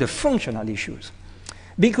regarding the functional issues.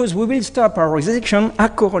 Because we will stop our resection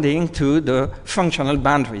according to the functional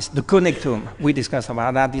boundaries, the connectome. We discussed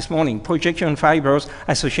about that this morning, projection fibers,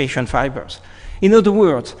 association fibers. In other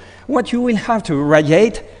words, what you will have to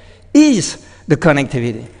irradiate is the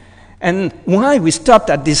connectivity. And why we stopped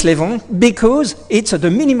at this level? Because it's the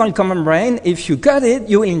minimal common brain. If you cut it,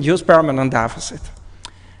 you induce permanent deficit.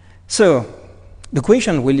 So the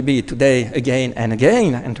question will be today again and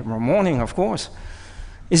again, and tomorrow morning, of course,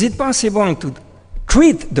 is it possible to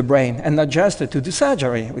treat the brain and not just to do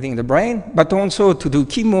surgery within the brain, but also to do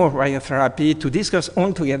chemoradiotherapy, to discuss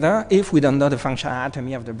all together if we don't know the functional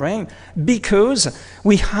anatomy of the brain, because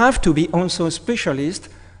we have to be also specialists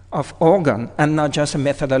of organ and not just a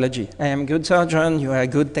methodology. I am a good surgeon, you are a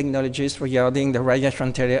good technologist regarding the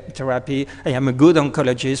radiation therapy, I am a good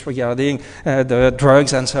oncologist regarding the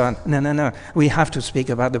drugs and so on. No. We have to speak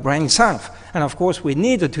about the brain itself. And of course, we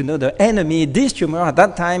needed to know the enemy, this tumor at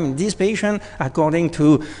that time, in this patient, according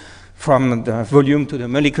to from the volume to the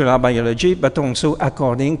molecular biology, but also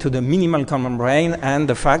according to the minimal common brain and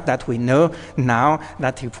the fact that we know now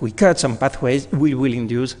that if we cut some pathways, we will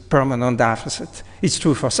induce permanent deficit. It's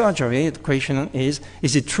true for surgery. The question is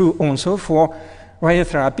it true also for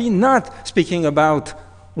radiotherapy? Not speaking about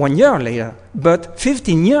 1 year later, but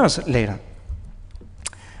 15 years later.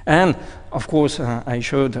 And of course, I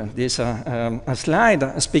showed this a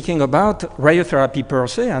slide speaking about radiotherapy per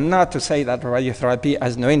se, and not to say that radiotherapy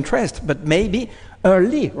has no interest, but maybe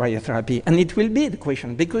early radiotherapy. And it will be the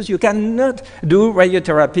question, because you cannot do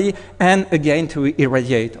radiotherapy and again to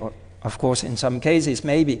irradiate. Of course, in some cases,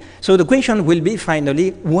 maybe. So the question will be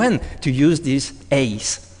finally when to use this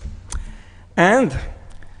ACE. And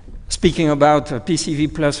speaking about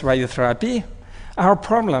PCV plus radiotherapy, our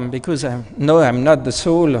problem, because no, I'm not the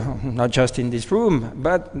sole, not just in this room,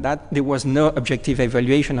 but that there was no objective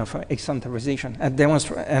evaluation of excentralization.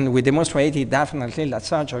 And we demonstrated definitely that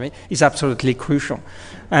surgery is absolutely crucial.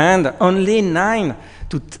 And only 9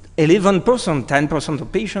 to 11%, 10%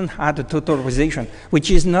 of patients had a totalization,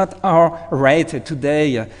 which is not our rate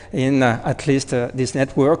today in at least this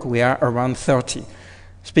network. We are around 30.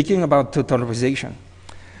 Speaking about totalization.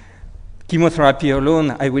 Chemotherapy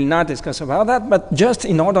alone, I will not discuss about that, but just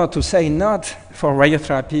in order to say not for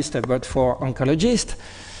radiotherapists, but for oncologists,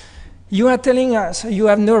 you are telling us you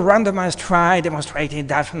have no randomized trial demonstrated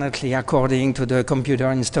definitely according to the computer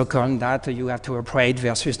in Stockholm that you have to operate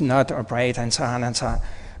versus not operate and so on and so on.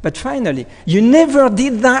 But finally, you never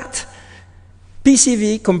did that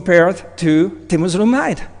PCV compared to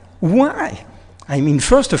temozolomide. Why? I mean,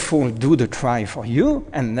 first of all, do the trial for you,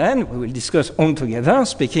 and then we will discuss all together,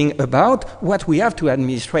 speaking about what we have to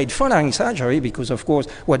administrate following surgery, because, of course,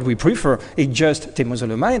 what we prefer is just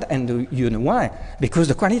temozolomide, and you know why? Because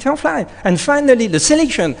the quality of life. And finally, the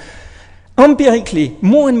selection. Empirically,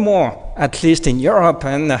 more and more, at least in Europe,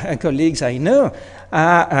 and colleagues I know,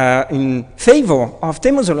 are in favor of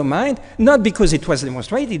temozolomide, not because it was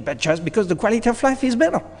demonstrated, but just because the quality of life is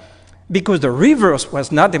better. Because the reverse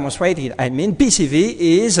was not demonstrated. I mean, PCV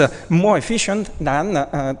is more efficient than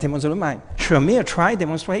temozolomide. Show me a trial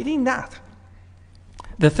demonstrating that.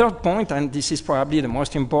 The third point, and this is probably the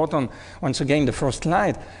most important, once again, the first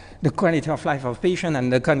slide, the quality of life of patient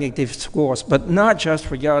and the cognitive scores, but not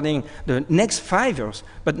just regarding the next 5 years,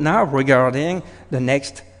 but now regarding the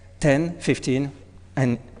next 10, 15,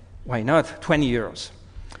 and why not 20 years.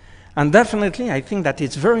 And definitely, I think that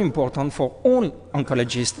it's very important for all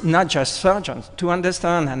oncologists, not just surgeons, to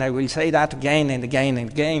understand, and I will say that again and again and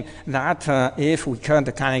again, that if we cut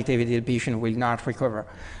the connectivity, the patient will not recover.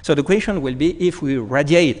 So the question will be if we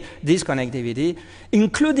radiate this connectivity,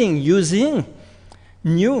 including using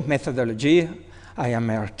new methodology,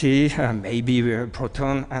 IMRT, maybe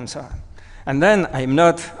proton, and so on. And then I'm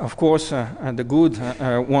not, of course, the good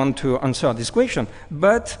one to answer this question,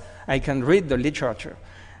 but I can read the literature.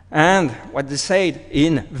 And what they said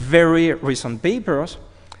in very recent papers,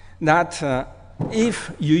 that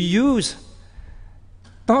if you use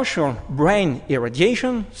partial brain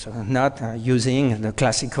irradiation, so not using the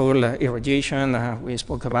classical irradiation we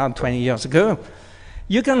spoke about 20 years ago,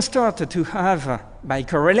 you can start to have, by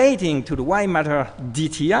correlating to the white matter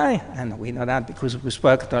DTI, and we know that because we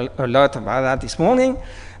spoke a lot about that this morning,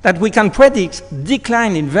 that we can predict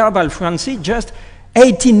decline in verbal fluency just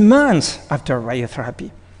 18 months after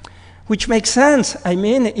radiotherapy. Which makes sense, I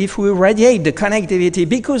mean, if we radiate the connectivity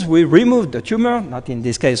because we remove the tumor, not in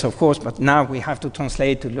this case, of course, but now we have to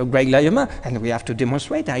translate to low-grade glioma, and we have to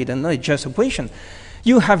demonstrate, I don't know, it's just a question.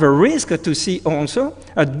 You have a risk to see also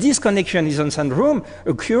a disconnection syndrome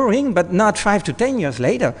occurring, but not 5 to 10 years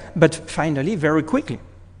later, but finally very quickly.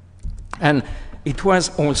 And it was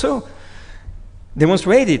also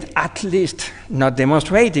demonstrated, at least not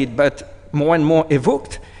demonstrated, but more and more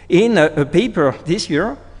evoked in a paper this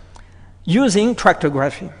year, using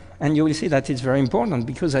tractography. And you will see that it's very important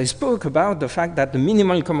because I spoke about the fact that the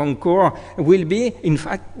minimal common core will be, in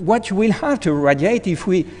fact, what you will have to radiate if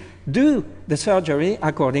we do the surgery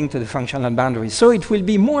according to the functional boundaries. So it will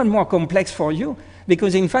be more and more complex for you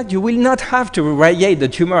because, in fact, you will not have to radiate the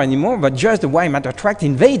tumor anymore, but just the white matter tract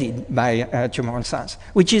invaded by tumoral cells,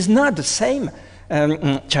 which is not the same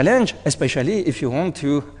challenge, especially if you want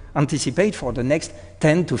to anticipate for the next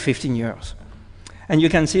 10 to 15 years. And you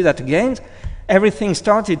can see that again, everything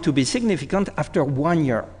started to be significant after 1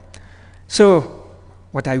 year. So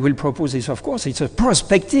what I will propose is, of course, it's a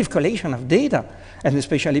prospective collection of data, and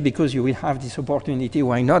especially because you will have this opportunity,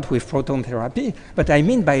 why not, with proton therapy. But I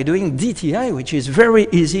mean by doing DTI, which is very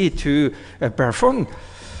easy to perform,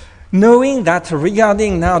 knowing that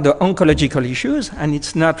regarding now the oncological issues, and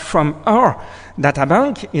it's not from our data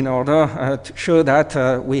bank in order to show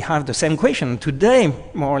that we have the same question today,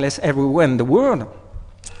 more or less everywhere in the world.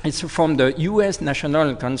 It's from the US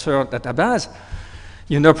National Cancer Database.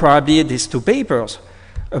 You know probably these two papers,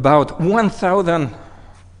 about 1,000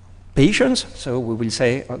 patients, so we will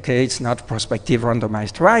say, okay, it's not prospective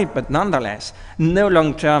randomized trial, but nonetheless, no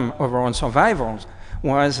long-term overall survival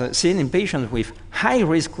was seen in patients with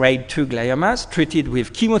high-risk grade 2 gliomas treated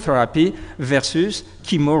with chemotherapy versus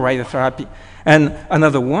chemo-radiotherapy. And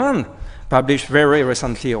another one, published very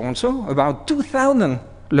recently also, about 2,000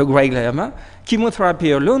 low-grade glioma,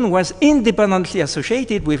 chemotherapy alone was independently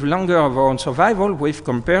associated with longer overall survival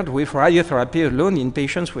compared with radiotherapy alone in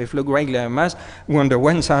patients with low-grade gliomas who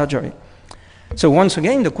underwent surgery. So once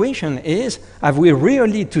again, the question is, have we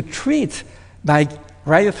really to treat by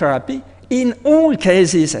radiotherapy in all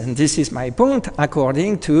cases, and this is my point,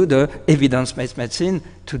 according to the evidence-based medicine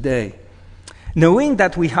today? Knowing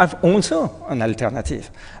that we have also an alternative.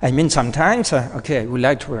 I mean, sometimes, okay, we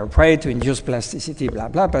like to operate to induce plasticity, blah,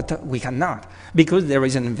 blah, but we cannot, because there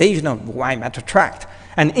is an invasion of white matter tract.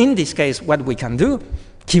 And in this case, what we can do,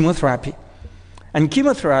 chemotherapy. And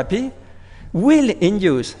chemotherapy will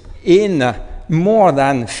induce in more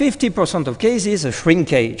than 50% of cases a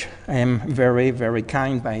shrinkage. I am very, very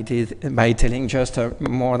kind by telling just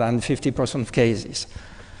more than 50% of cases.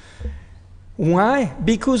 Why?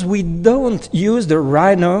 Because we don't use the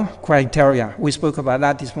Rhino criteria. We spoke about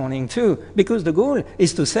that this morning too. Because the goal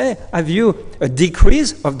is to say, have you a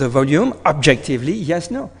decrease of the volume objectively?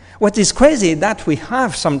 Yes, no. What is crazy is that we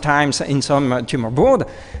have sometimes in some tumor board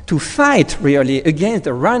to fight really against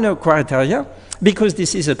the Rhino criteria, because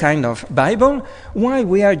this is a kind of Bible, why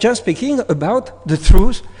we are just speaking about the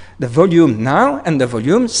truth, the volume now and the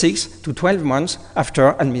volume 6 to 12 months after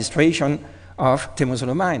administration of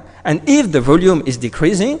temozolomide. And if the volume is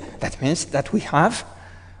decreasing, that means that we have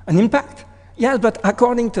an impact. Yes, but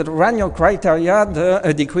according to the Rhino criteria,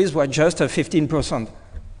 the decrease was just 15%.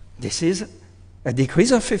 This is a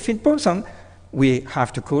decrease of 15%. We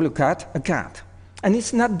have to call a cat a cat. And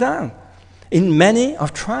it's not done in many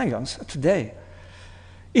of trials today.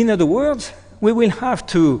 In other words, we will have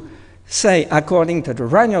to say, according to the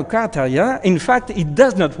Rhino criteria, in fact, it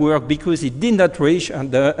does not work because it did not reach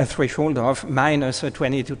the threshold of minus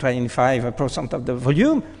 20 to 25% of the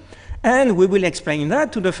volume. And we will explain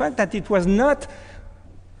that to the fact that it was not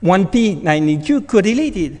 1p92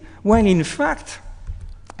 co-deleted, when in fact,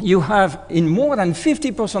 you have in more than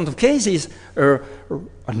 50% of cases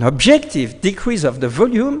an objective decrease of the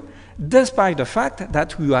volume, despite the fact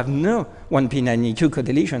that we have no 1p92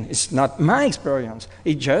 co-deletion. It's not my experience.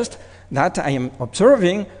 It's just that I am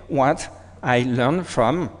observing what I learned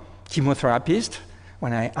from chemotherapists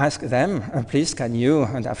when I ask them, please, can you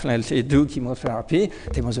definitely do chemotherapy,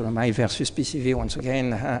 temozolomide versus PCV? Once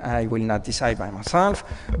again, I will not decide by myself,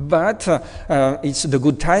 but it's the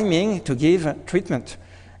good timing to give treatment.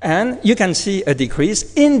 And you can see a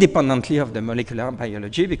decrease independently of the molecular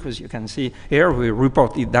biology, because you can see here we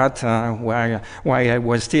reported that while I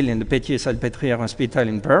was still in the Petit-Salpêtrière Hospital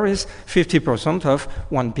in Paris, 50% of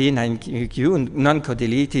 1p9q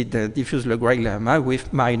non-co-deleted diffuse low-grade glioma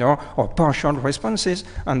with minor or partial responses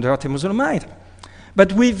under temozolomide,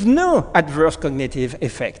 but with no adverse cognitive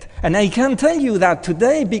effect. And I can tell you that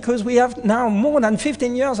today because we have now more than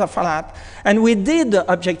 15 years of follow-up, and we did the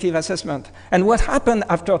objective assessment. And what happened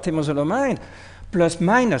after temozolomide, plus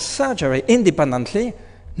minus surgery independently,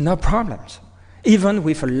 no problems, even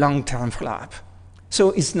with a long-term follow-up.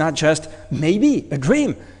 So it's not just maybe a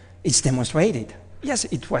dream, it's demonstrated. Yes,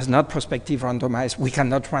 it was not prospective randomized. We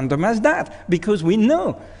cannot randomize that because we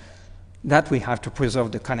know that we have to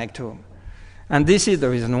preserve the connectome. And this is the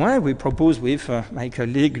reason why we propose with my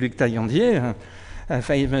colleague Luc Taillandier, a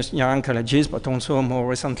famous neuro-oncologist, but also more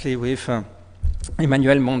recently with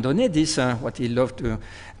Emmanuel Mondonnet, this what he loved to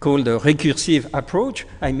call the recursive approach.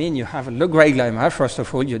 I mean, you have a low-grade glioma. First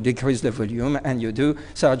of all, you decrease the volume and you do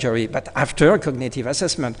surgery. But after cognitive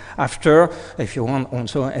assessment, after, if you want,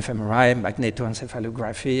 also fMRI,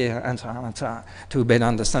 magnetoencephalography, and so on, to better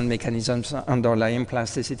understand mechanisms underlying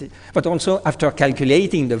plasticity. But also after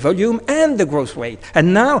calculating the volume and the growth rate.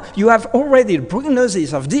 And now you have already the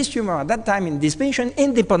prognosis of this tumor at that time in this patient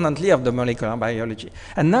independently of the molecular biology.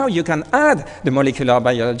 And now you can add the the molecular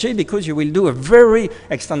biology, because you will do a very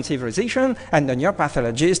extensive resection, and the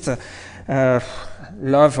neuropathologist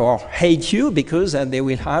love or hate you because they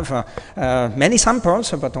will have many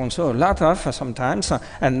samples, but also a lot of sometimes,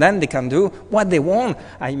 and then they can do what they want,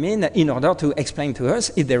 I mean, in order to explain to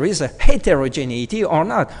us if there is a heterogeneity or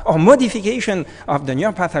not, or modification of the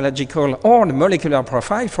neuropathological or the molecular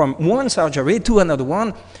profile from one surgery to another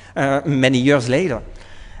one many years later.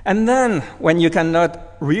 And then, when you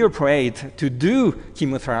cannot reoperate to do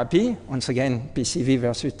chemotherapy, once again, PCV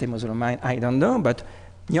versus temozolomide, I don't know, but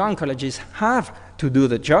neuro-oncologists have to do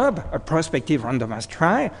the job, a prospective randomized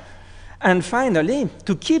trial. And finally,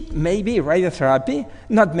 to keep maybe radiotherapy,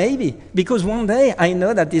 not maybe, because one day I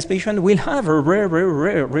know that this patient will have a rare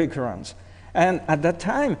recurrence. And at that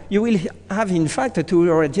time, you will have, in fact, to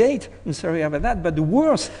irradiate, I'm sorry about that, but the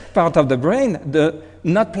worst part of the brain,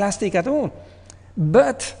 not plastic at all.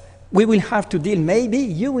 But we will have to deal, maybe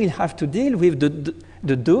you will have to deal with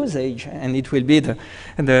the dosage, and it will be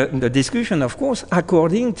the discussion, of course,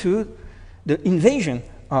 according to the invasion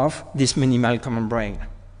of this minimal common brain.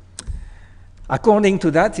 According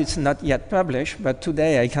to that, it's not yet published, but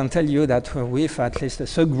today I can tell you that with at least a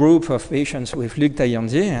subgroup of patients with Luc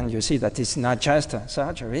Taillandier, and you see that it's not just a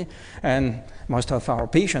surgery, and most of our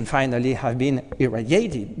patients finally have been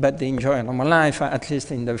irradiated, but they enjoy a normal life, at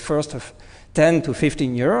least in the first 10 to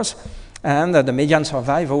 15 years, and the median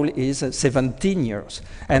survival is 17 years.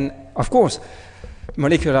 And of course,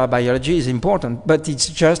 molecular biology is important, but it's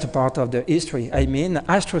just a part of the history. I mean,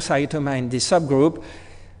 astrocytoma in this subgroup,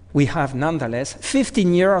 we have nonetheless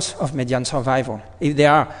 15 years of median survival. If they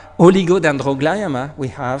are oligodendroglioma, we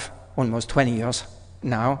have almost 20 years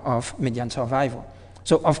now of median survival.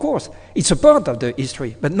 So, of course, it's a part of the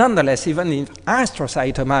history, but nonetheless, even in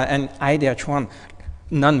astrocytoma and IDH1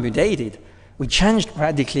 non-mutated, we changed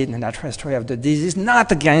radically the natural history of the disease,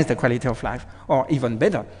 not against the quality of life, or even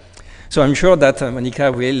better. So I'm sure that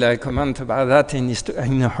Monika will comment about that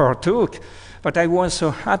in her talk. But I was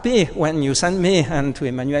so happy when you sent me, and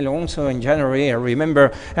to Manuel also in January, I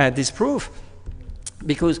remember this proof,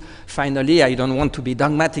 because finally I don't want to be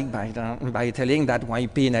dogmatic by telling that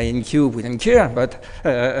YP and INQ wouldn't cure, but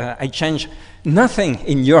I changed nothing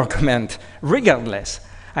in your comment, regardless.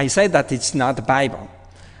 I said that it's not the Bible.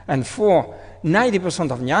 And for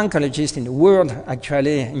 90% of neuro-oncologists in the world,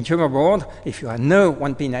 actually, in tumor board, if you have no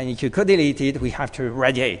 1p9EQ co-deleted, we have to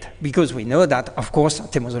radiate, because we know that, of course,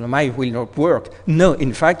 temozolomide will not work. No,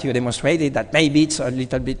 in fact, you demonstrated that maybe it's a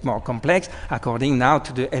little bit more complex, according now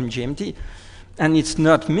to the MGMT. And it's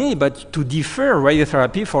not me, but to defer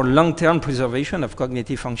radiotherapy for long-term preservation of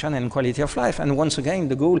cognitive function and quality of life. And once again,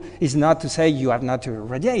 the goal is not to say you have not to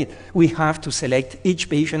irradiate. We have to select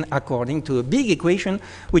each patient according to a big equation,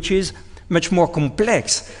 which is much more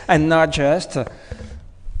complex, and not just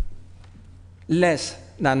less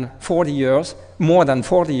than 40 years, more than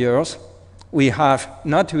 40 years. We have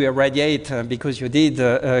not to irradiate because you did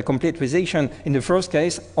complete resection in the first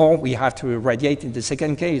case, or we have to irradiate in the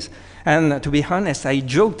second case. And to be honest, I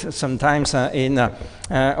joked sometimes in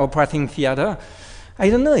operating theater. I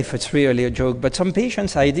don't know if it's really a joke, but some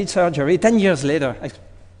patients, I did surgery 10 years later,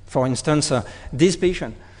 for instance, this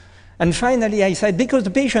patient. And finally, I said, because the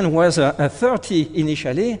patient was 30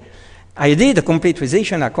 initially, I did a complete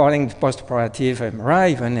resection according to post-operative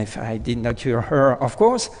MRI, even if I did not cure her, of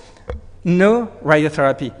course. No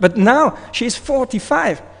radiotherapy. But now she's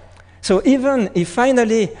 45. So even if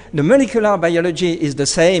finally the molecular biology is the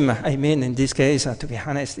same, I mean, in this case, to be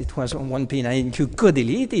honest, it was on 1p9EQ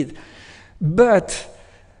co-deleted, but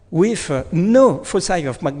with no foci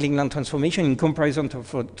of malignant transformation in comparison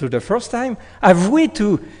to the first time, have we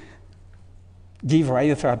to give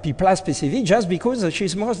radiotherapy plus PCV just because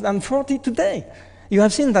she's more than 40 today? You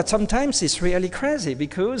have seen that sometimes it's really crazy,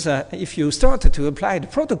 because if you start to apply the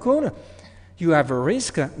protocol, you have a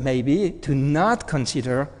risk maybe to not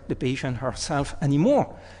consider the patient herself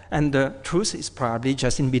anymore. And the truth is probably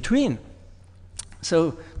just in between.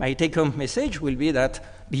 So my take-home message will be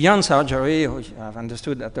that beyond surgery, I've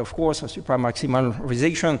understood that, of course, a supramaximal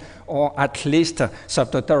resection, or at least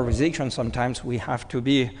subtotal resection, sometimes we have to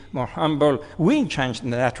be more humble. We change the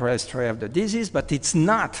natural history of the disease, but it's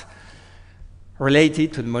not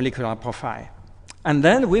related to the molecular profile. And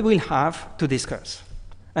then we will have to discuss.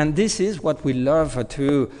 And this is what we love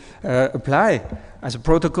to apply as a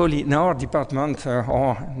protocol in our department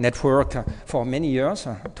or network for many years,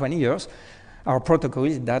 20 years. Our protocol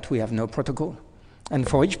is that we have no protocol. And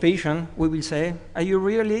for each patient, we will say, are you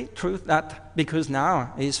really true that because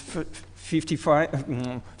now is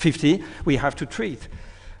 50, we have to treat?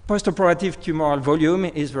 Postoperative tumoral volume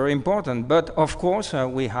is very important, but of course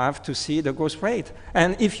we have to see the growth rate.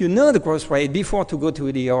 And if you know the growth rate before to go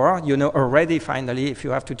to the OR, you know already finally if you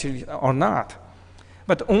have to treat or not.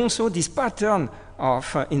 But also this pattern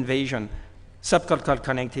of invasion, subcortical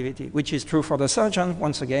connectivity, which is true for the surgeon,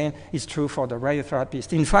 once again, is true for the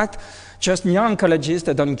radiotherapist. In fact, just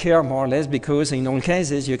neuro-oncologists don't care more or less because in all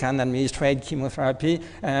cases you can administrate chemotherapy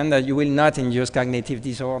and you will not induce cognitive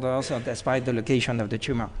disorders despite the location of the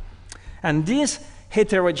tumor. And this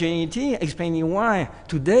heterogeneity explaining why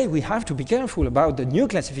today we have to be careful about the new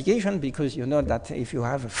classification, because you know that if you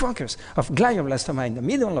have a focus of glioblastoma in the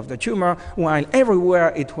middle of the tumor, while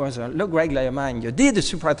everywhere it was a low-grade glioma and you did a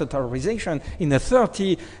supratotarization in a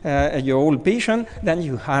 30-year-old patient, then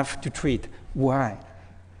you have to treat. Why?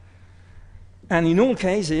 And in all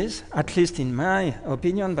cases, at least in my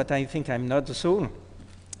opinion, but I think I'm not the sole,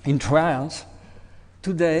 in trials,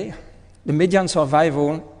 today the median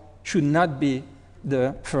survival should not be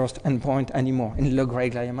the first endpoint anymore, in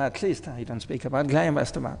low-grade glioma at least. I don't speak about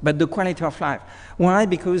glioblastoma, but the quality of life. Why?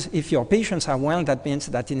 Because if your patients are well, that means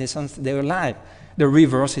that in essence they're alive. The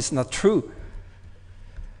reverse is not true.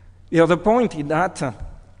 The other point is that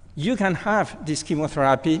you can have this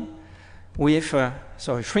chemotherapy with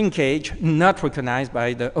so shrinkage not recognized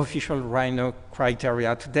by the official RHINO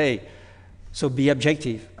criteria today. So be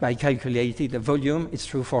objective by calculating the volume. It's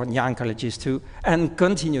true for neuro-oncologists too, and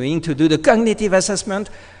continuing to do the cognitive assessment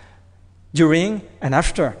during and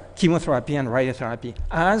after chemotherapy and radiotherapy,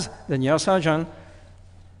 as the neurosurgeon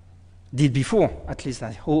did before, at least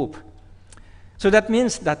I hope. So that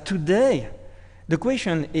means that today the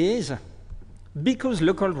question is, because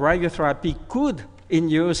local radiotherapy could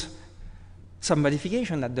induce some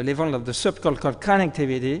modification at the level of the subcortical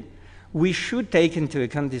connectivity, we should take into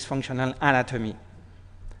account this functional anatomy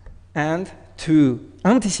and to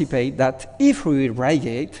anticipate that if we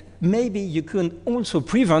irradiate, maybe you can also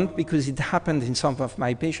prevent, because it happened in some of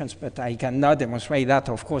my patients, but I cannot demonstrate that,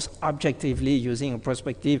 of course, objectively using a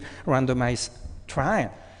prospective randomized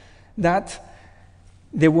trial, that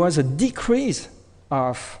there was a decrease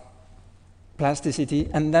of plasticity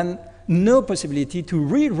and then no possibility to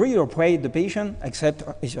re-operate the patient, except,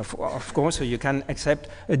 of course, you can accept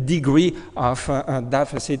a degree of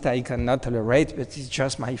deficit I cannot tolerate, but it's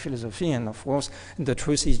just my philosophy, and of course, the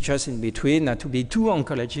truth is just in between, to be too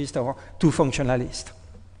oncologist or too functionalist.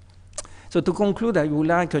 So to conclude, I would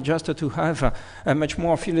like just to have a much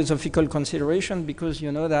more philosophical consideration, because you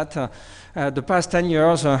know that the past 10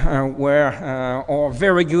 years were or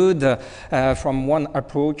very good from one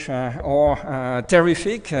approach or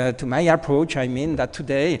terrific to my approach. I mean that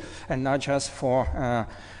today, and not just for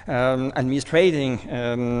administrating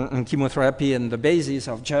chemotherapy on the basis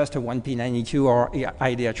of just a 1p92 or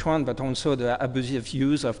IDH1, but also the abusive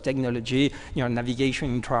use of technology,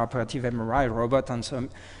 navigation, intraoperative MRI, robot, and so on.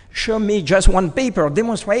 Show me just one paper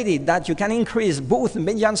demonstrated that you can increase both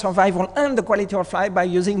median survival and the quality of life by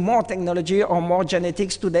using more technology or more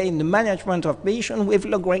genetics today in the management of patients with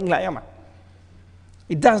low-grade glioma.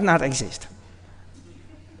 It does not exist.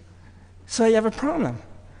 So you have a problem,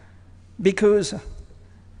 because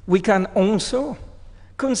we can also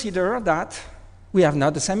consider that we have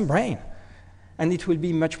not the same brain, and it will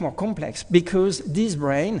be much more complex, because this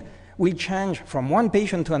brain will change from one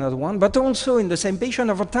patient to another one, but also in the same patient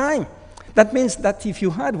over time. That means that if you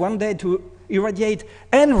had one day to irradiate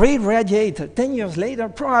and re-irradiate 10 years later,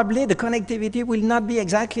 probably the connectivity will not be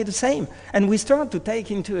exactly the same. And we start to take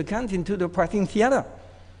into account into the operating theater.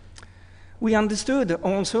 We understood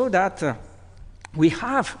also that we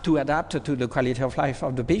have to adapt to the quality of life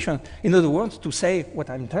of the patient. In other words, to say what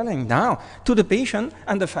I'm telling now to the patient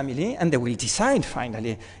and the family, and they will decide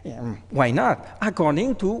finally, why not,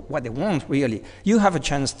 according to what they want really. You have a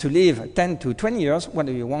chance to live 10 to 20 years, what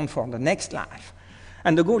do you want for the next life?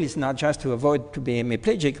 And the goal is not just to avoid to be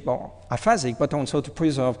hemiplegic or aphasic, but also to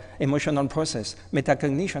preserve emotional process,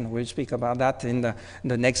 metacognition. We'll speak about that in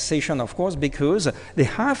the next session, of course, because they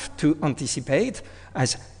have to anticipate,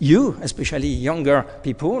 as you, especially younger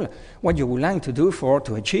people, what you would like to do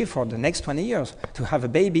to achieve for the next 20 years, to have a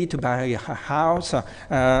baby, to buy a house,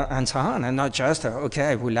 and so on, and not just, okay,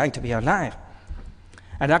 I would like to be alive.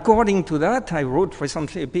 And according to that, I wrote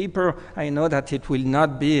recently a paper. I know that it will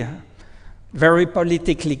not be very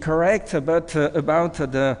politically correct, but about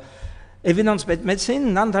the evidence-based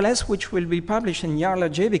medicine, nonetheless, which will be published in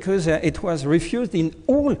Neuro-Oncology, because it was refused in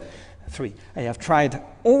all three. I have tried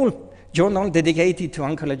all journals dedicated to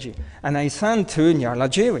oncology, and I sent to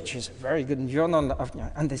Neuro-Oncology, which is a very good journal,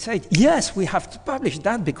 and they said, yes, we have to publish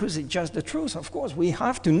that because it's just the truth. Of course, we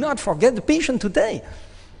have to not forget the patient today.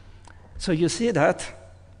 So you see that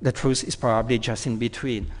the truth is probably just in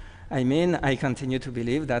between. I mean, I continue to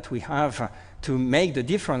believe that we have to make the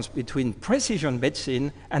difference between precision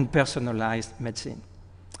medicine and personalized medicine,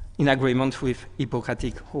 in agreement with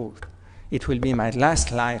Hippocratic oath. It will be my last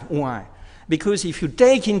slide. Why? Because if you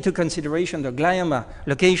take into consideration the glioma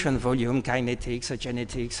location, volume, kinetics,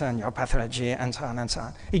 genetics, and your pathology, and so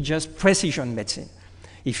on, it's just precision medicine.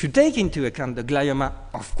 If you take into account the glioma,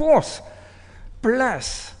 of course,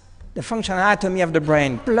 plus the functional anatomy of the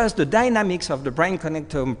brain, plus the dynamics of the brain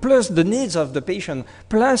connectome, plus the needs of the patient,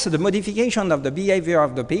 plus the modification of the behavior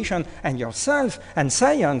of the patient and yourself and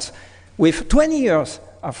science, with 20 years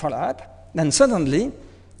of follow-up, then suddenly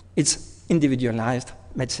it's individualized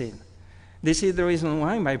medicine. This is the reason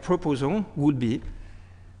why my proposal would be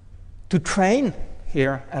to train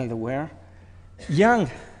here elsewhere young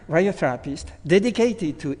radiotherapists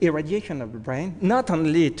dedicated to irradiation of the brain, not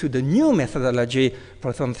only to the new methodology,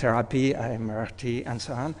 proton therapy, MRT, and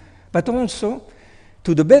so on, but also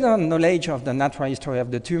to the better knowledge of the natural history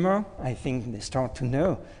of the tumor. I think they start to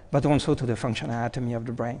know, but also to the functional anatomy of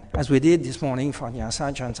the brain, as we did this morning for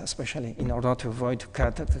neurosurgeons, especially in order to avoid to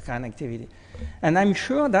cut the connectivity. And I'm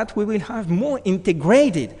sure that we will have more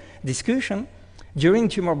integrated discussion during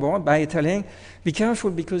tumor board by telling, be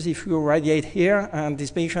careful, because if you radiate here and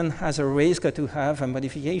this patient has a risk to have a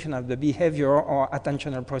modification of the behavior or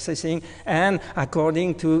attentional processing, and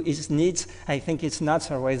according to his needs, I think it's not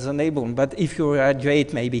so reasonable. But if you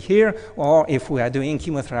radiate maybe here, or if we are doing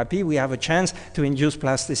chemotherapy, we have a chance to induce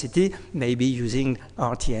plasticity, maybe using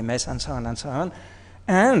RTMS and so on,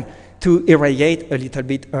 and to irradiate a little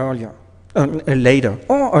bit earlier. Later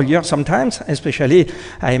or earlier sometimes, especially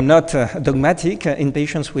I am not dogmatic in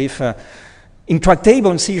patients with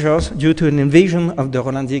intractable seizures due to an invasion of the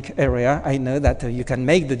Rolandic area. I know that you can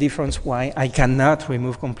make the difference why I cannot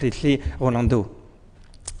remove completely Rolando.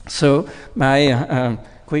 So my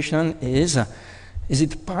question is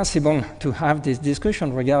it possible to have this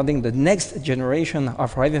discussion regarding the next generation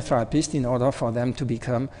of radiotherapists in order for them to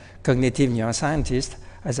become cognitive neuroscientists,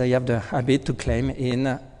 as I have the habit to claim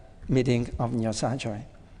in meeting of neurosurgery?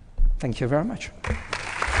 Thank you very much.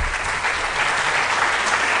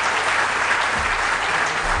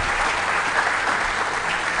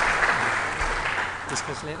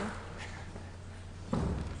 Discuss later.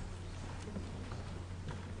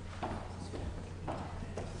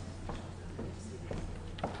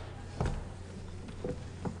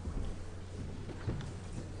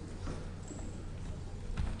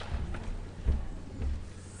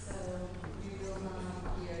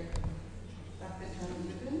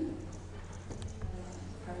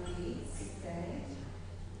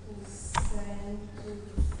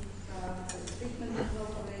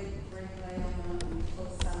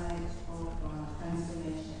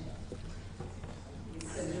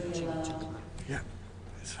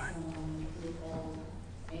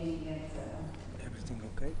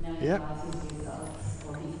 Yep.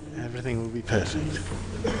 Everything will be perfect.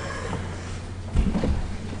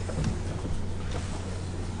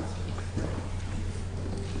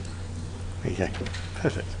 There you go.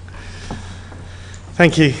 Perfect.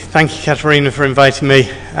 Thank you, Katerina, for inviting me.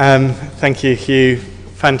 Thank you, Hugh.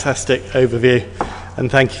 Fantastic overview.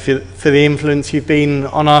 And thank you for the influence you've been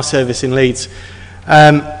on our service in Leeds.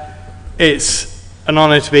 It's an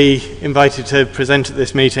honour to be invited to present at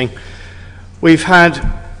this meeting. We've had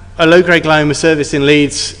a low-grade glioma service in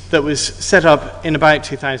Leeds that was set up in about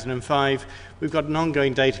 2005. We've got an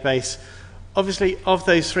ongoing database. Obviously, of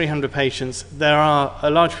those 300 patients, there are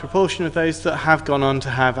a large proportion of those that have gone on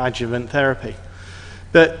to have adjuvant therapy.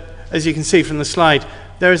 But as you can see from the slide,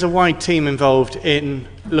 there is a wide team involved in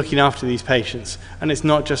looking after these patients. And it's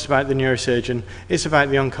not just about the neurosurgeon, it's about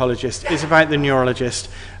the oncologist, it's about the neurologist,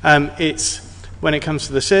 when it comes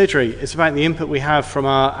to the surgery, it's about the input we have from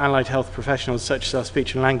our allied health professionals, such as our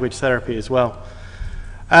speech and language therapy as well.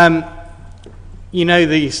 You know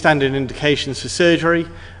the standard indications for surgery.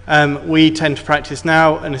 We tend to practice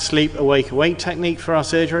now an asleep, awake, awake technique for our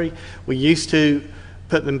surgery. We used to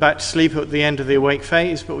put them back to sleep at the end of the awake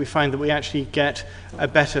phase, but we find that we actually get a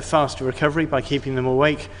better, faster recovery by keeping them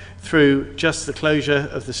awake through just the closure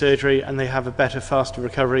of the surgery, and they have a better, faster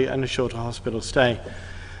recovery and a shorter hospital stay.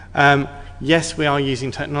 Yes, we are using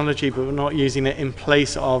technology, but we're not using it in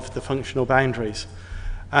place of the functional boundaries.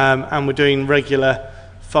 And we're doing regular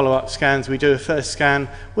follow-up scans. We do a first scan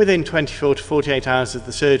within 24 to 48 hours of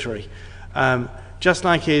the surgery. Just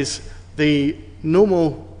like is the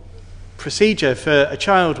normal procedure for a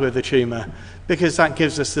child with a tumour, because that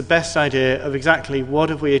gives us the best idea of exactly what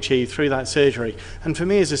have we achieved through that surgery. And for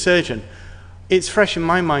me as a surgeon, it's fresh in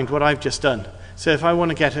my mind what I've just done. So if I want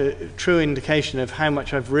to get a true indication of how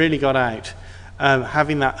much I've really got out,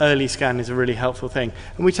 having that early scan is a really helpful thing.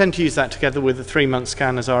 And we tend to use that together with the 3-month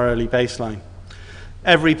scan as our early baseline.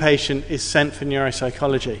 Every patient is sent for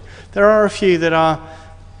neuropsychology. There are a few that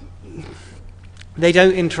they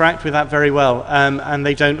don't interact with that very well, and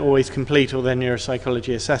they don't always complete all their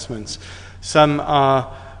neuropsychology assessments. Some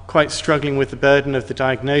are quite struggling with the burden of the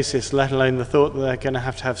diagnosis, let alone the thought that they're going to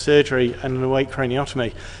have surgery and an awake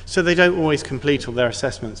craniotomy. So they don't always complete all their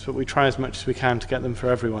assessments, but we try as much as we can to get them for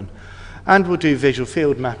everyone. And we'll do visual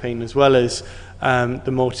field mapping as well as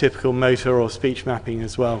the more typical motor or speech mapping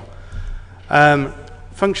as well.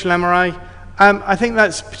 Functional MRI, I think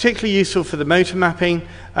that's particularly useful for the motor mapping.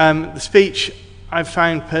 The speech I've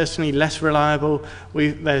found personally less reliable.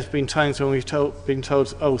 There's been times when we've been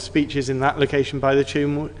told, oh, speech is in that location by the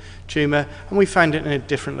tumour, and we found it in a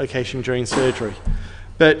different location during surgery.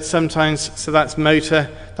 But sometimes, so that's motor,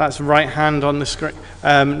 that's right hand on the screen,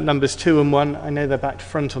 numbers 2 and 1. I know they're back to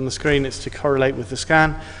front on the screen, it's to correlate with the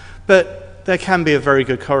scan, but there can be a very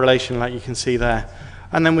good correlation like you can see there.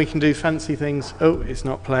 And then we can do fancy things, oh, it's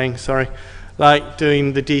not playing, sorry, like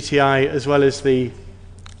doing the DTI as well as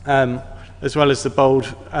the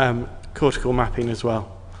bold cortical mapping as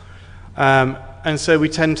well. And so we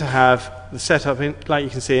tend to have the setup, like you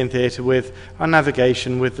can see in theatre, with our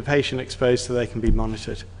navigation with the patient exposed so they can be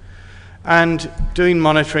monitored. And doing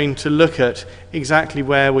monitoring to look at exactly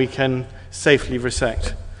where we can safely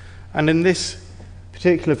resect. And in this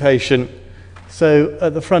particular patient, so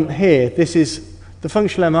at the front here, this is, the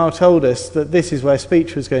functional MR told us that this is where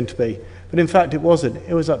speech was going to be. But in fact it wasn't,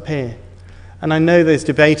 it was up here. And I know there's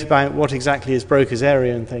debate about what exactly is Broca's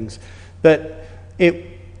area and things, but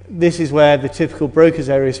this is where the typical Broca's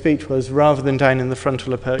area speech was, rather than down in the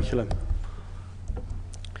frontal operculum.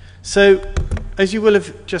 So, as you will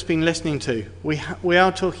have just been listening to, we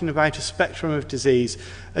are talking about a spectrum of disease,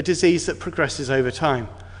 a disease that progresses over time.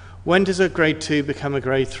 When does a grade 2 become a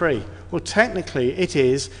grade 3? Well, technically it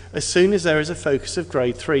is, as soon as there is a focus of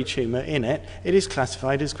grade 3 tumour in it, it is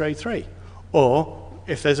classified as grade 3. Or,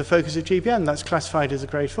 if there's a focus of GBM, that's classified as a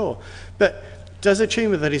grade 4. But does a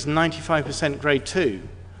tumour that is 95% grade 2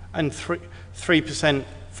 and 3%,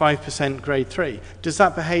 5% grade 3, does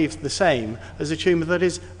that behave the same as a tumour that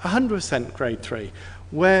is 100% grade 3?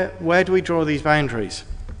 Where do we draw these boundaries?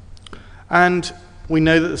 And we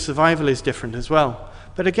know that the survival is different as well.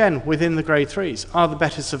 But again, within the grade 3s, are the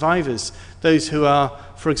better survivors those who are,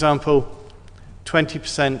 for example,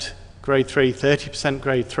 20% grade 3, 30%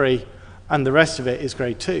 grade 3, and the rest of it is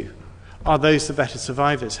grade 2? Are those the better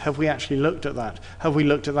survivors? Have we actually looked at that? Have we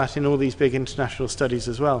looked at that in all these big international studies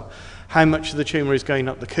as well? How much of the tumour is going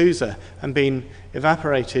up the CUSA and being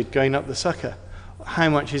evaporated, going up the sucker? How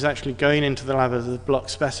much is actually going into the lab as a block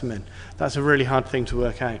specimen? That's a really hard thing to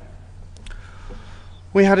work out.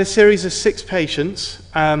 We had a series of 6 patients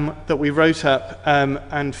that we wrote up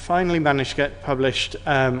and finally managed to get published,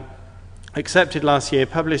 accepted last year,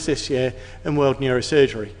 published this year in World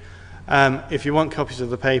Neurosurgery. If you want copies of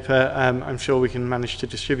the paper, I'm sure we can manage to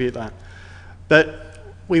distribute that. But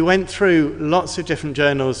we went through lots of different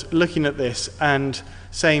journals looking at this and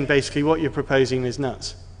saying basically what you're proposing is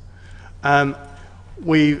nuts.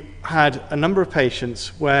 We had a number of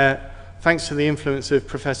patients where, thanks to the influence of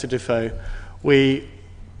Professor Duffau, we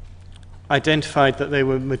identified that they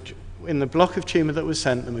were in the block of tumour that was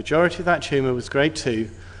sent, the majority of that tumour was grade 2,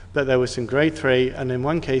 but there was some grade 3, and in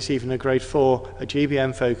one case even a grade 4, a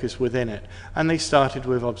GBM focus within it. And they started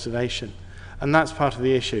with observation. And that's part of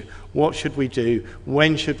the issue. What should we do?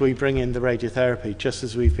 When should we bring in the radiotherapy, just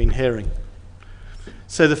as we've been hearing?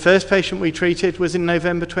 So the first patient we treated was in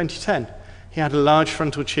November 2010. He had a large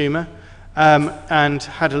frontal tumour and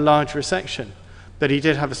had a large resection. But he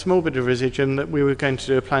did have a small bit of residuum that we were going to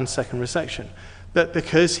do a planned second resection. But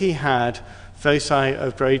because he had foci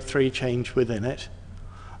of grade 3 change within it,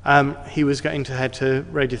 he was going to head to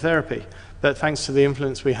radiotherapy. But thanks to the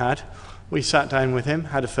influence we had, we sat down with him,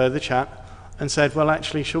 had a further chat, and said, well,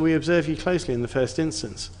 actually, shall we observe you closely in the first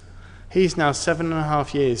instance? He's now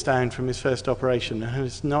 7.5 years down from his first operation and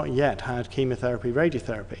has not yet had chemotherapy,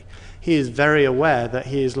 radiotherapy. He is very aware that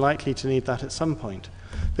he is likely to need that at some point.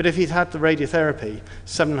 But if he'd had the radiotherapy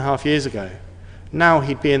 7.5 years ago, now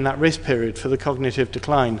he'd be in that risk period for the cognitive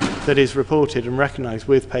decline that is reported and recognised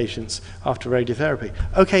with patients after radiotherapy.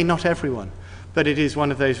 Okay, not everyone, but it is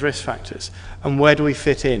one of those risk factors. And where do we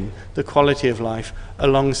fit in the quality of life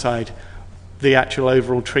alongside the actual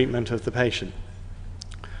overall treatment of the patient?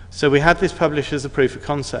 So we had this published as a proof of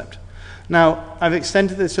concept. Now, I've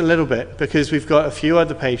extended this a little bit because we've got a few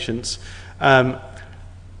other patients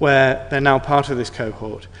where they're now part of this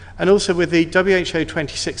cohort. And also with the WHO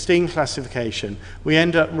 2016 classification, we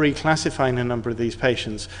end up reclassifying a number of these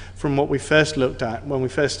patients from what we first looked at when we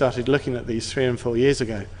first started looking at these 3 and 4 years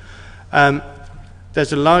ago.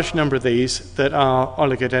 There's a large number of these that are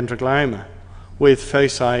oligodendroglioma with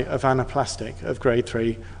foci of anaplastic, of grade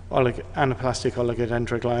 3 anaplastic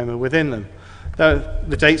oligodendroglioma within them.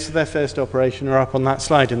 The dates of their first operation are up on that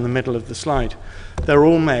slide in the middle of the slide. They're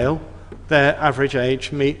all male. Their average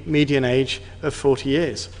age, median age of 40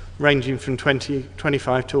 years, ranging from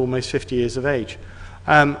 25 to almost 50 years of age.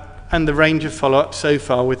 And the range of follow-up so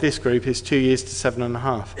far with this group is 2 years to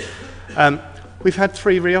 7.5. We've had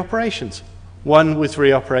 3 reoperations. One was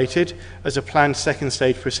reoperated as a planned second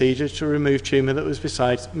stage procedure to remove tumour that was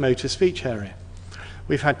beside motor speech area.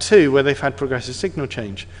 We've had 2 where they've had progressive signal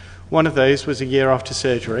change. One of those was a year after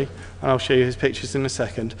surgery, and I'll show you his pictures in a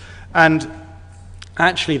second. And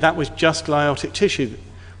actually, that was just gliotic tissue.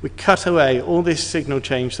 We cut away all this signal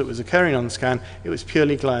change that was occurring on the scan. It was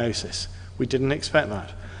purely gliosis. We didn't expect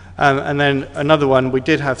that. And then another one, we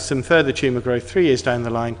did have some further tumour growth 3 years down the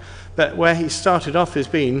line, but where he started off as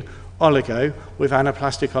being oligo with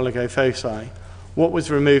anaplastic oligofoci, what was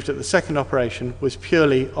removed at the second operation was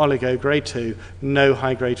purely oligo grade 2, no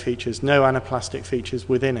high-grade features, no anaplastic features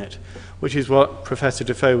within it, which is what Professor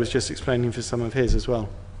Duffau was just explaining for some of his as well.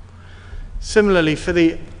 Similarly, for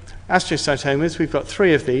the astrocytomas, we've got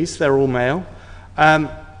 3 of these. They're all male. The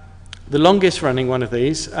longest running one of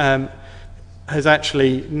these has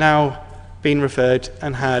actually now been referred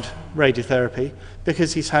and had radiotherapy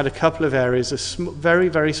because he's had a couple of areas of very,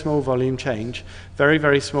 very small volume change, very,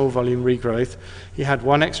 very small volume regrowth. He had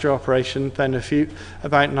 1 extra operation, then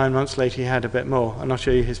about 9 months later he had a bit more, and I'll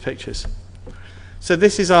show you his pictures. So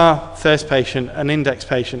this is our first patient, an index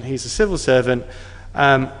patient. He's a civil servant,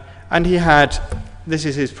 and he had, this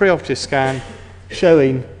is his preoperative scan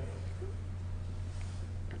showing,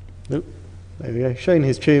 there we go, showing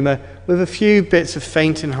his tumour with a few bits of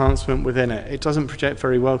faint enhancement within it. It doesn't project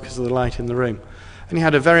very well because of the light in the room. And he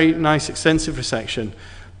had a very nice extensive resection,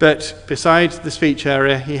 but besides the speech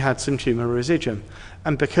area, he had some tumour residuum.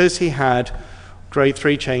 And because he had grade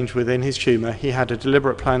 3 change within his tumour, he had a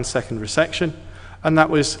deliberate planned second resection, and that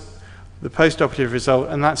was the post-operative result,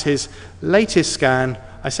 and that's his latest scan.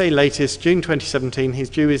 I say latest, June 2017, he's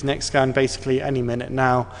due his next scan basically any minute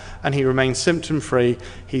now, and he remains symptom-free.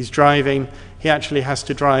 He's driving. He actually has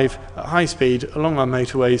to drive at high speed along our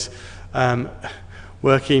motorways,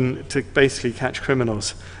 working to basically catch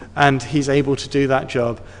criminals. And he's able to do that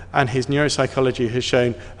job, and his neuropsychology has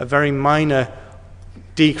shown a very minor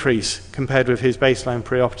decrease compared with his baseline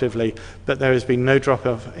preoperatively, but there has been no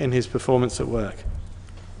drop-off in his performance at work.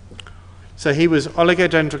 So he was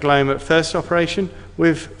oligodendroglioma at first operation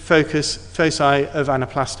with foci of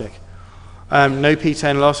anaplastic. No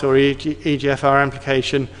P10 loss or EGFR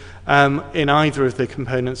amplification in either of the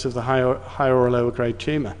components of the higher or lower grade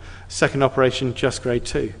tumour. Second operation, just grade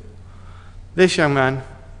 2. This young man,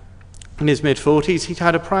 in his mid-40s, he'd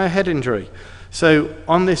had a prior head injury. So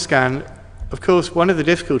on this scan, of course, one of the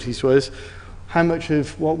difficulties was how much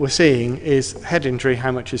of what we're seeing is head injury,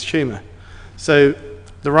 how much is tumour. So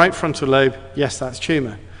the right frontal lobe, yes, that's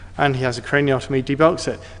tumour, and he has a craniotomy, debulks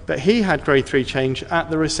it. But he had grade 3 change at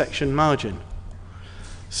the resection margin.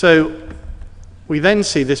 So we then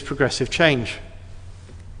see this progressive change.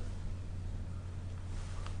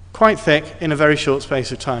 Quite thick in a very short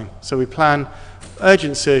space of time. So we plan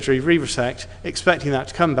urgent surgery, re-resect, expecting that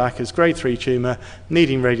to come back as grade 3 tumour,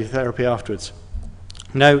 needing radiotherapy afterwards.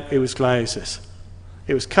 No, it was gliosis.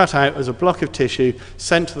 It was cut out as a block of tissue,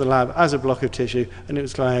 sent to the lab as a block of tissue, and it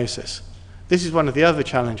was gliosis. This is one of the other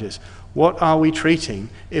challenges. What are we treating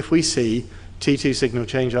if we see T2 signal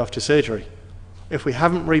change after surgery? If we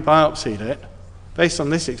haven't rebiopsied it, based on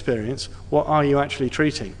this experience, what are you actually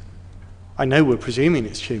treating? I know we're presuming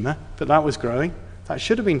it's tumour, but that was growing. That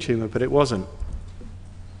should have been tumour, but it wasn't.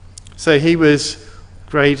 So he was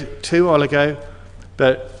grade 2 oligo,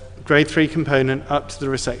 but grade 3 component up to the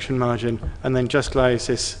resection margin, and then just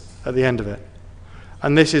gliosis at the end of it.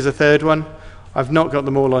 And this is a third one. I've not got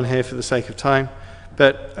them all on here for the sake of time,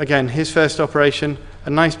 but again, his first operation, a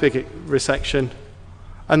nice big resection,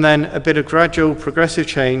 and then a bit of gradual progressive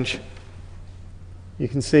change. You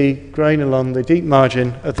can see growing along the deep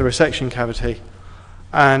margin of the resection cavity,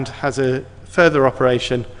 and has a further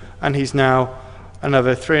operation, and he's now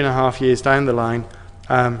another 3.5 years down the line,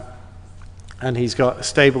 and he's got a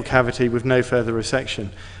stable cavity with no further resection.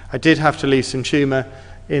 I did have to leave some tumour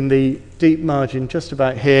in the deep margin just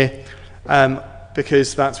about here,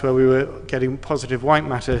 because that's where we were getting positive white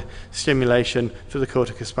matter stimulation for the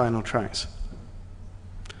corticospinal tracts.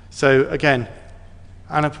 So again,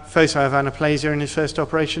 foci of anaplasia in his first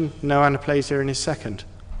operation, no anaplasia in his second.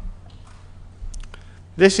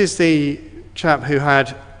 This is the chap who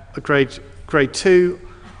had a grade 2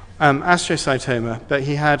 astrocytoma, but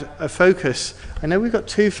he had a focus. I know we've got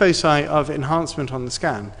 2 foci of enhancement on the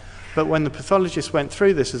scan, but when the pathologist went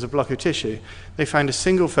through this as a block of tissue, they found a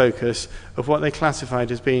single focus of what they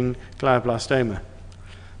classified as being glioblastoma.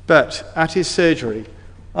 But at his surgery,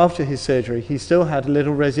 after his surgery, he still had a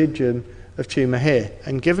little residuum of tumour here,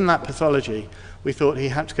 and given that pathology, we thought he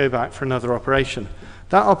had to go back for another operation.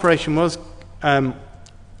 That operation was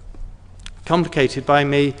complicated by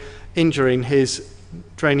me injuring his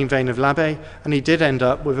draining vein of Labbé, and he did end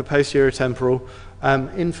up with a posterior temporal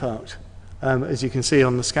infarct, as you can see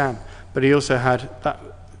on the scan. But he also had that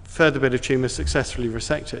further bit of tumour successfully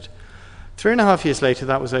resected. 3.5 years later,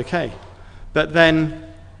 that was okay. But then,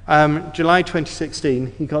 July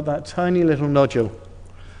 2016, he got that tiny little nodule.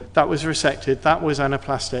 That was resected. That was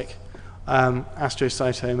anaplastic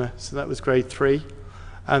astrocytoma, so that was grade 3.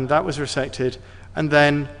 And that was resected. And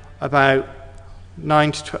then about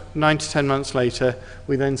 9 to 10 months later,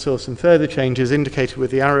 we then saw some further changes indicated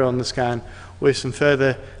with the arrow on the scan with some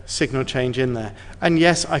further signal change in there. And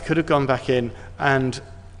yes, I could have gone back in and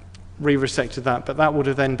re-resected that, but that would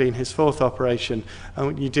have then been his 4th operation.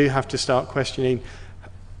 And you do have to start questioning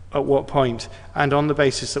at what point. And on the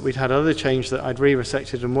basis that we'd had other change that I'd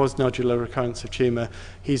re-resected and was nodular recurrence of tumour,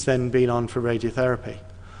 he's then been on for radiotherapy,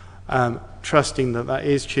 trusting that that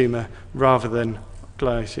is tumour rather than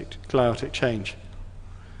gliotic change.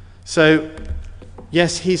 So,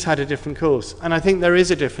 yes, he's had a different course. And I think there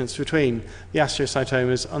is a difference between the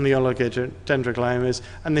astrocytomas and the oligodendrogliomas,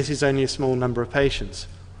 and this is only a small number of patients.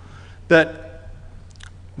 But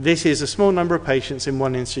this is a small number of patients in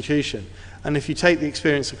one institution. And if you take the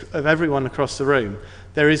experience of everyone across the room,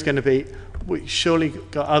 there is going to be, we surely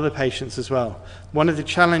got other patients as well. One of the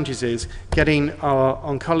challenges is getting our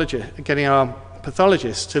oncologist, getting our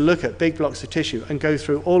pathologists to look at big blocks of tissue and go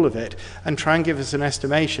through all of it and try and give us an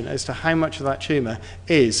estimation as to how much of that tumour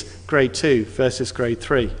is grade 2 versus grade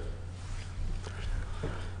 3.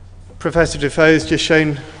 Professor Duffau has just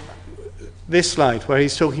shown this slide where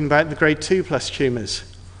he's talking about the grade 2 plus tumours,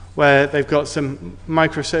 where they've got some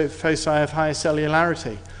microfoci of higher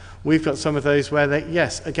cellularity. We've got some of those where they,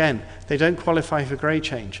 yes, again, they don't qualify for grade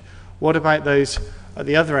change. What about those at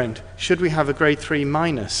the other end? Should we have a grade 3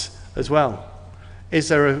 minus as well? Is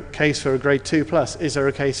there a case for a grade 2 plus? Is there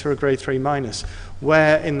a case for a grade 3 minus?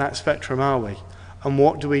 Where in that spectrum are we? And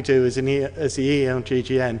what do we do as the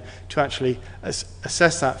ELGGN to actually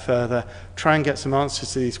assess that further, try and get some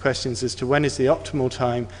answers to these questions as to when is the optimal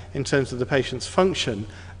time in terms of the patient's function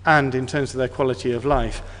and in terms of their quality of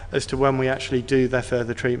life as to when we actually do their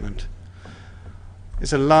further treatment.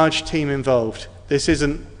 It's a large team involved. This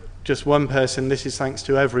isn't just one person, this is thanks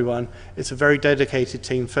to everyone. It's a very dedicated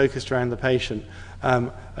team focused around the patient.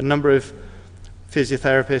 A number of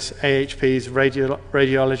physiotherapists, AHPs,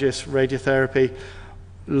 radiologists, radiotherapy,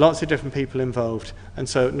 lots of different people involved. And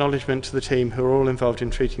so acknowledgement to the team who are all involved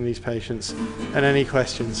in treating these patients. And any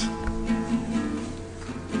questions?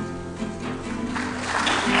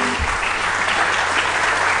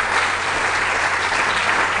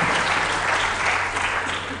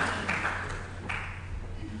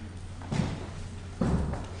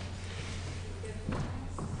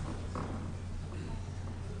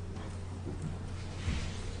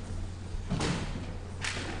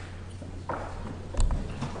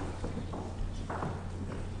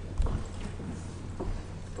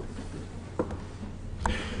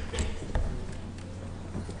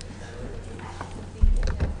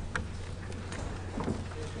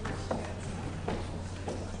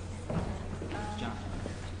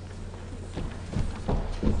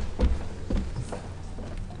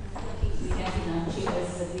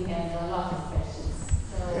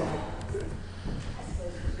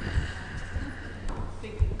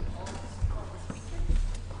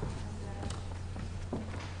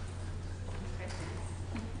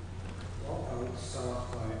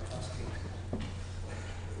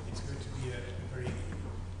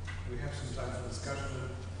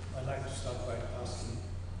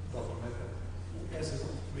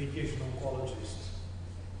 Radiation oncologist,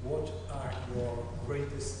 what are your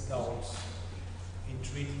greatest doubts in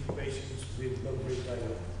treating patients with low-grade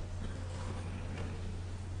glioma?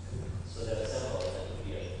 So there are several that would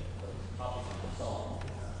be a topic on its own,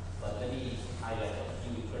 but let me highlight a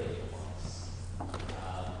few critical ones.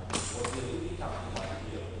 What we're really talking about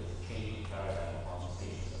here is changing paradigm of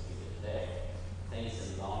conversations that we did today. Thanks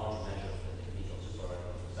in large measure to the technique of superior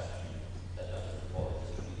perception that Dr. Paul has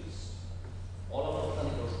introduced. All of the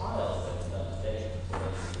clinical trials that we've done today, so that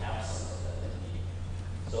we have some of that technique,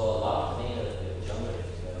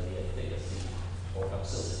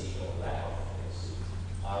 toxicity or lack of efficacy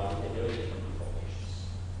are with a very different group of patients.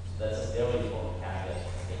 So that's a very important caveat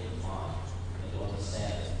to take in mind and to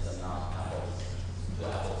understand that these are not apples to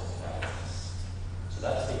apples comparisons. So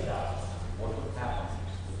let's figure out what would happen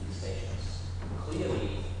with these patients.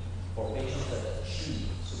 Clearly, for patients that achieve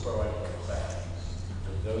supraradical resections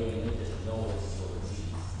with very limited no residual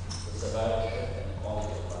disease, the survivorship and the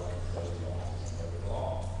quality of life is very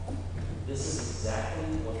long. This is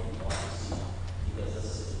exactly what we want to see, because this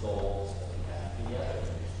is the goal that we have in pediatric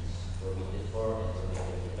patients, where we defer and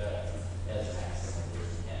delay the better as maximum as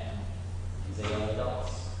we can. These are young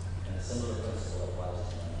adults, and a similar principle applies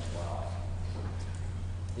to them as well.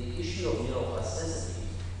 The issue of neuroplasticity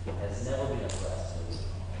has never been addressed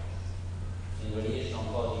in radiation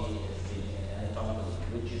oncology. It has been an anatomically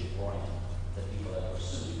rigid brain that people have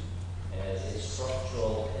pursued as a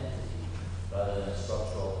structural entity rather than a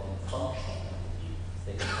structural and functional entity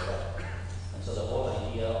they can correct. And so the whole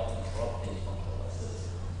idea of interrupting functional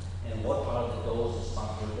plasticity and what are the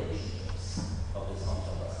dose-response relationships of this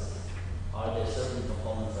functional plasticity? Are there certain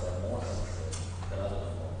components that are more sensitive than other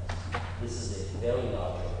components? This is a very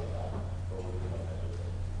large area for what we want to do.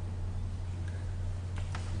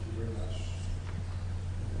 Thank you very much.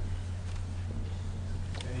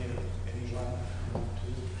 Anyone want to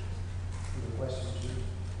put a question to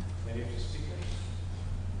any of the speakers?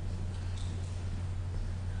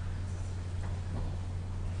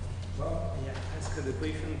 Well, yeah, ask the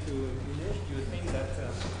question to Minesh. Do you think that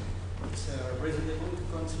it's reasonable to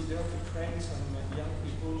consider to train some young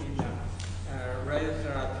people in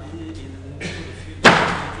radiotherapy in the field of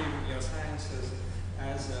nuclear sciences,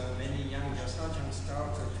 as many young surgeons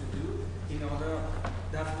start to do, in order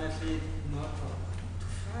definitely not to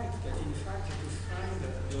fight, but in fact to find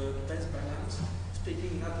the best balance,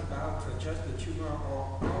 speaking not about just the tumor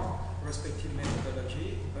or respective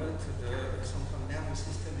methodology, but the central nervous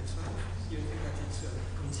system itself. Do you think that it's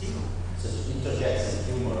continuum? So to interject some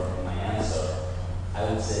humor in my answer, I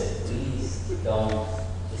would say please don't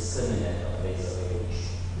discriminate on the basis of age.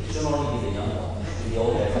 It should only be the young one, it should be the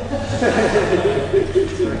older one.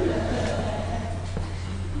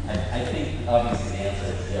 I think obviously the answer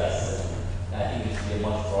is yes. I think it should be a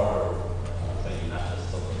much broader training, not just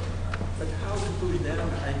focus. But how to push them?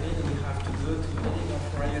 I mean, we have to go to meaning of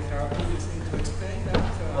radiotherapy. You think to explain that?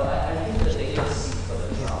 Well, I think that they just speak for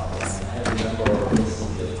themselves. I remember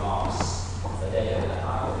listening to talks a decade and a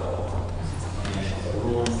half ago, and a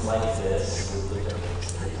room like this with the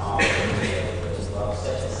top there's a lot of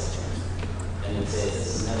skepticism. And you'd say, this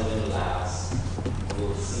is never going to last.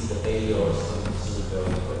 We'll see the failures coming soon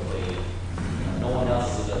very quickly. No one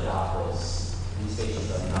else is going to adopt this. These patients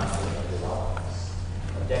are not going to develop this.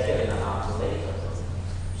 A decade and a half later,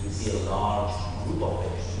 we see a large group of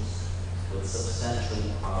patients with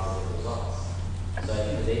substantially positive results. So I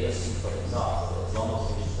think the data speak for themselves. As long as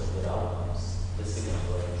patients have good outcomes, this becomes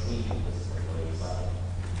very intriguing, this becomes very exciting.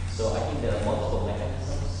 So I think there are multiple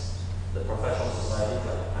mechanisms. The professional societies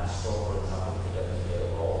like Astro, for example, could definitely play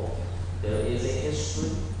a role. There is a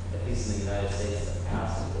history, at least in the United States, in the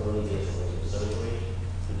past, in the early days of radiosurgery,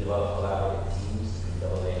 to develop collaborative teams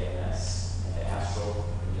between AANS and Astro,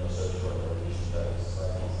 and Neurosurgery and radiation therapy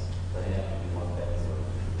societies. But they have to be one better in order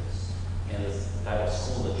to do this. And the type of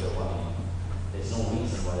school that you're running, there's no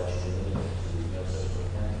reason why that should be limited to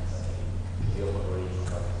neurosurgery attendance. I think it should be open to radiation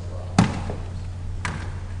therapy as well.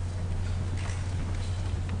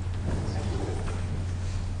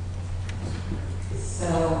 So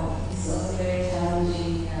it's a very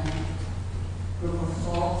challenging group of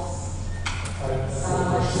folks. If I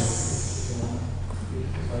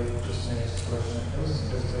just may ask a question, I wasn't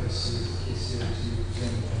very to see the case series you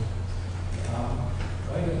presented. I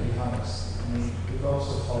gotta be honest, I mean, we've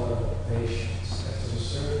also followed patients after the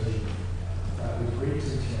surgery with grade 2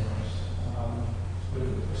 tumors, with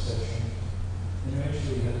perception, and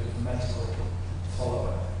eventually we had a medical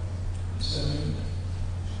follow-up. So, I mean,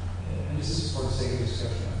 and this is for the sake of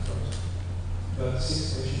discussion, of course, but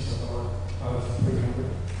 6 patients out of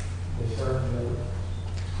 300, they fared well.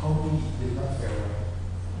 How many did not fare well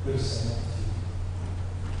with the same activity?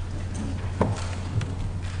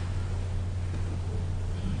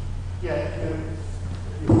 Yeah,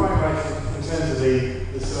 you're quite right in terms of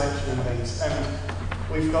the selection and things.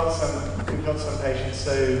 We've got some patients.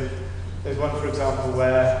 So there's one, for example,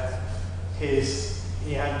 where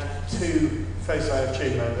he had 2 foci of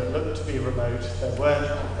tumour that looked to be remote.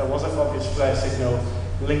 There wasn't obvious flare signal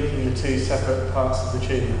linking the 2 separate parts of the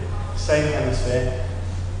tumour. Same hemisphere.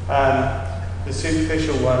 The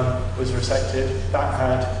superficial one was resected. That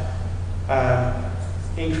had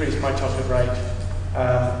increased mitotic rate.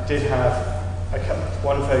 Did have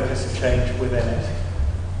one focus of change within it.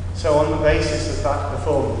 So on the basis of that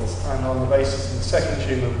performance, and on the basis of the second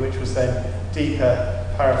tumour, which was then deeper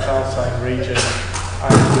parafalcine region,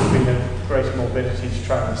 and there would been a greater morbidity to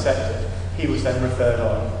try and resect it, he was then referred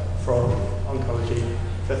on from oncology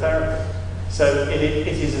for therapy. So it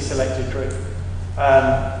is a selected group.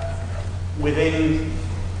 Within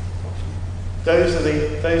those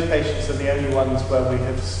patients are the only ones where we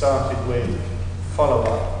have started with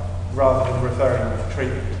follow-up rather than referring them for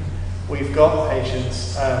treatment. We've got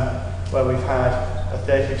patients where we've had a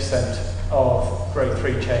 30% of grade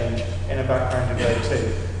 3 change in a background of grade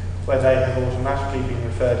 2, where they have automatically been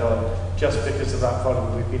referred on just because of that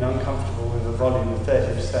volume. We've been uncomfortable with a volume of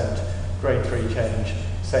 30% grade 3 change,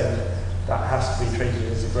 saying that has to be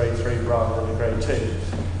treated as a grade 3 rather than a grade 2.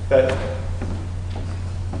 But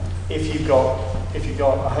if you've got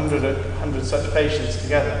 100 such patients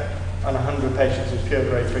together and 100 patients with pure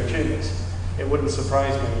grade 3 tumours, it wouldn't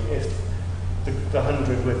surprise me if the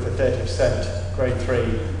 100 with the 30% grade 3,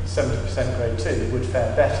 70% grade 2 would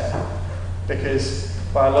fare better, because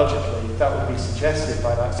biologically that would be suggested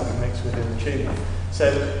by that sort of mix within the tumour.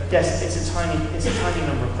 So yes, it's a tiny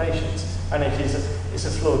number of patients, and it's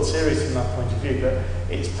a flawed series from that point of view, but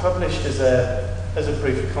it's published as a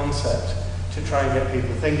proof of concept to try and get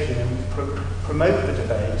people thinking and promote the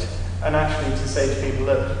debate, and actually to say to people,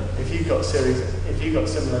 look, if you've got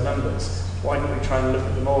similar numbers, why don't we try and look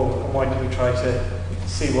at them all, and why don't we try to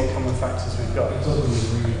see what common factors we've got? I totally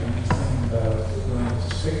agree. And thinking about going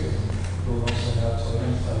retrospectively, we'll also have to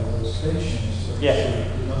identify those patients who actually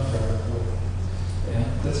did not fare well. And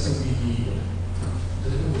that's going to be the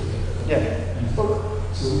difficult thing. Yeah. And so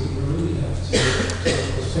we really have to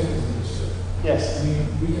prospectively understand. Yes. I mean,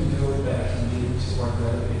 we can go back and get into our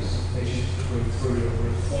database of patients with grade 3 or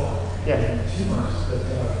grade 4. Yeah. And tumors that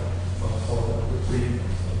have followed up with treatment.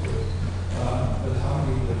 But how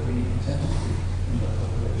many that we intend to treat in that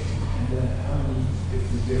population? And then how many, if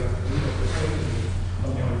we do that prospectively, how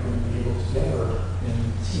many are we going to be able to gather in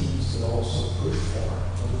teams that also push for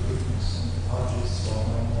other treatments and pathologists while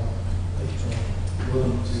more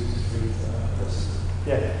willing to treat this?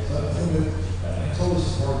 Yeah. So I think that I totally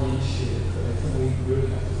support the initiative, but I think we really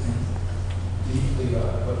have to think deeply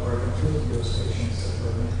about what we're going to do with those patients that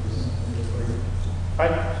we're going to present in the program.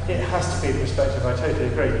 It has to be a perspective. I totally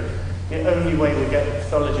agree. The only way we get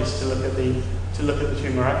pathologists to look at the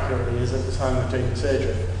tumour accurately is at the time of doing the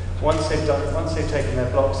surgery. Once they've taken their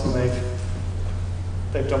blocks and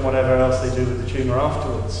they've done whatever else they do with the tumour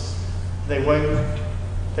afterwards, they won't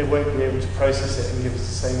be able to process it and give us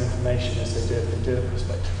the same information as they do if they do it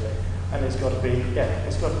prospectively. And it's got to be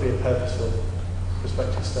a purposeful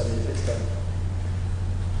prospective study if it's done.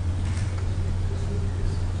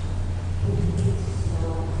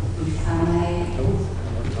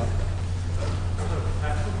 I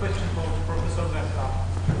have a question for Professor Mehta.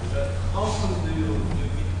 How often do you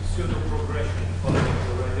get pseudo-progression following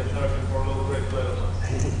the radiotherapy for low-grade glioma?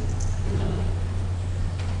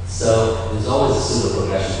 So there's always a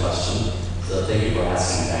pseudo-progression question, so thank you for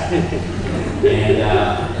asking that.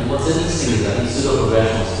 And what's interesting is that I think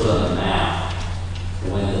pseudo-progression was put on the map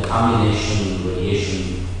when the combination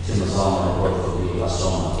radiation temozolomide and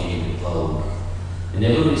orthoglioblastoma came into vogue. And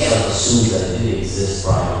everybody sort of assumes that it didn't exist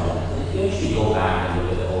prior to that. If you actually go back and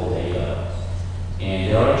look at the old data, and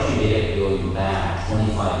there are actually data going back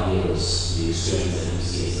 25 years, the experience at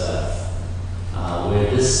UCSF, where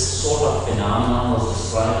this sort of phenomenon was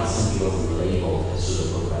described as simply was labeled as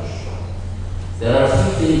pseudoprogression. There are a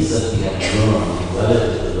few things that we have learned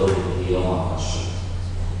relative to the low-grade glioma question.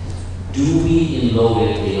 Do we in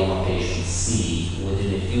low-grade glioma patients see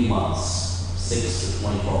within a few months, 6 to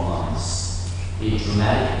 24 months, a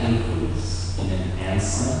dramatic increase in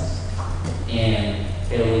enhancement and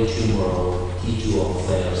peritumoral T2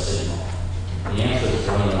 flare signal? The answer is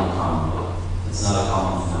very uncommon. It's not a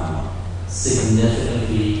common phenomenon.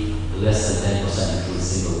 Significantly less than 10% increase,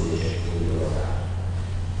 single digit will be that.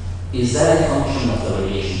 Is that a function of the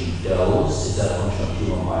radiation dose? Is that a function of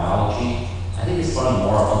tumor biology? I think it's probably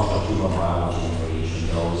more a function of tumor biology than radiation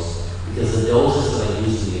dose, because the doses that are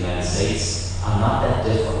used in the United States are not that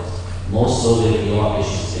different. Most low-grade glioma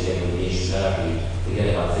patients, they get radiation therapy, they get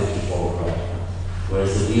about 54 gray.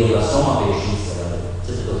 Whereas the glioblastoma patients that are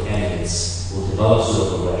typical candidates will develop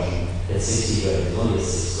pseudoprogression at 60 gray. There's only a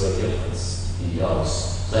 6 gray difference in dose.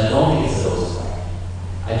 So I don't think it's a dose effect.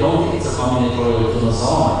 I don't think it's a combinatorial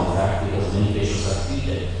temozolomide effect, because many patients are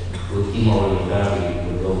treated with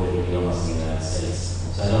chemoradiotherapy with low-grade gliomas in the United States.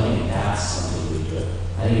 So I don't think that's something we do.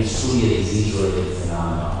 I think it's truly a disease-related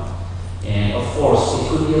phenomenon. And of course, it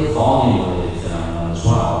could be a volume-related phenomenon as well. as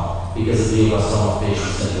well, because of the glioblastoma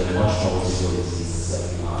patients tend to have much more residual disease that's left behind. And of course, it could be a volume-related phenomenon as well, because of the glioblastoma patients tend to have much more residual disease that's left behind. And of course, it could be a volume-related phenomenon as well, because of the glioblastoma patients tend to have much more residual disease that's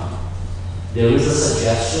left behind. There is a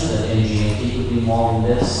suggestion that NGNT could be involved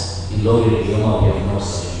in this. In low-grade glioma, we have no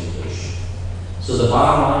such indication. So the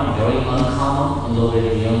bottom line, very uncommon in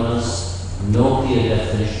low-grade gliomas, no clear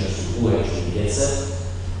definition as to who actually gets it.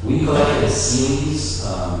 We collected a series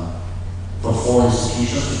from 4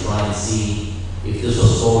 institutions to try and see if this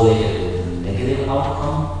was correlated with a negative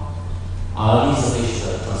outcome. Are these the patients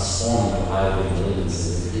that are transforming to higher-grade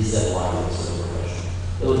malignancies? Is that why there was a progression?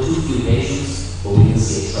 There were too few patients, but we can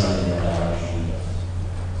see a trend in that direction.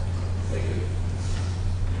 Thank you.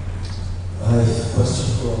 I have a question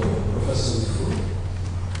for Professor Duffau.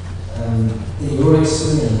 In your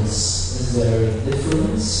experience, is there a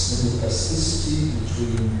difference in the plasticity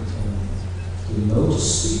between the motor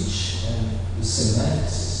speech and the semantic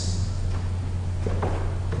system?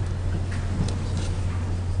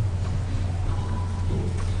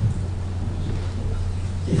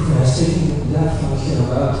 If we are speaking definitely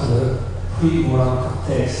about the pre-moral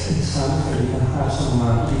cortex itself, we can have some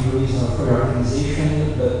degrees of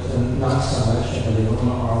reorganization, but not so much at the level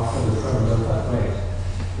of the frontal pathway.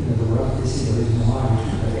 In other words, this is the reason why we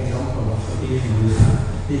should have an example of a patient with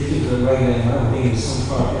difficult regular being in some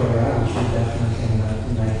part area, which is definitely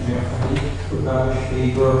a nightmare for me. We published a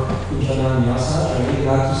paper in Journal Neurosurgery. I really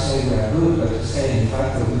like to say we are good, but to say in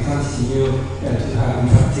fact that we continue to have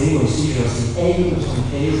intractable seizures in 80%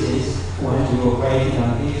 cases when you operate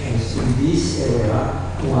on patients in this area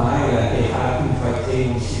while they have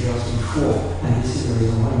intractable seizures before. And this is the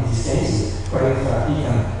reason why in these cases radiotherapy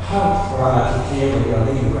can help dramatically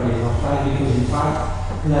regarding the quality of life, because in fact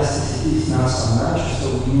plasticity is not so much, so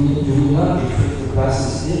you will not be treating the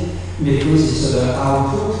plasticity because it's the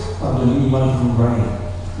output of the minimal from brain.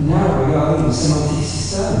 Now regarding the semantic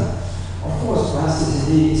system, of course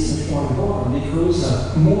plasticity is much more important because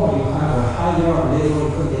more you have a higher level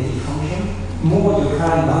of cognitive function, more you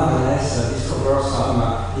can nonetheless discover some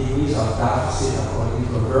degrees of deficit according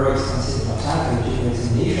to a very expensive psychological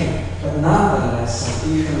examination, but nonetheless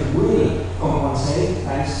patient will compensate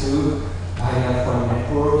thanks to higher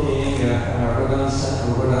networking,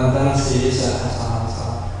 redundancies, and so on and so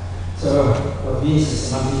on. So what means the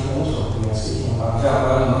semantic also, we are speaking about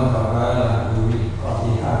verbal, non-verbal, we will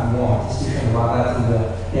probably have more discussion about that in the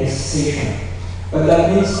next session. But that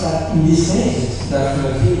means that in these cases,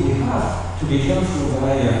 definitely we have to be careful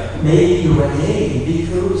by maybe irradiating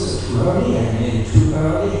because too early and maybe too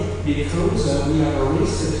early, because we have a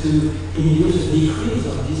risk to induce a decrease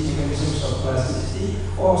of these mechanisms of plasticity,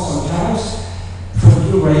 or sometimes for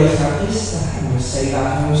you radiotherapists, I will say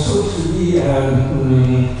that also to be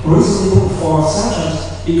reasonable for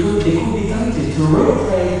surgeons, because they could be tempted to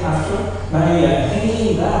reoperate after by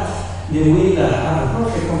thinking that they will have a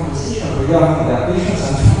perfect composition regarding their patients,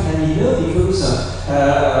 and finally no, because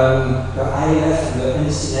the ILF and the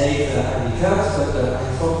MCNA have been cut, but I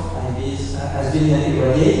thought IBs has been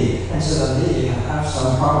irradiated, and suddenly you can have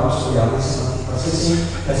some problems regarding semantic processing,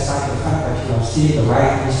 despite the fact that you have still the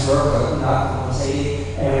right network but not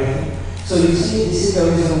compensating everything. So you see, this is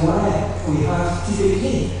the reason why we have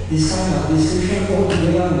typically this kind of discussion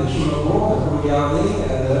altogether on the keyboard board regarding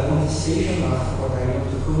the anticipation of what I want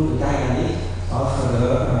to call the dynamic of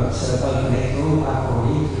the cerebral connectome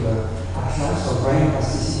according to the atlas of brain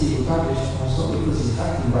plasticity we published also, because in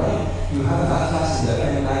fact in brain you have an atlas in the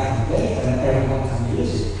M9 template and everyone can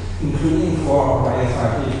use it, including for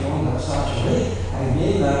radiotherapy if you want surgery. I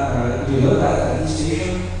mean, you know that at this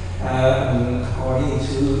station, according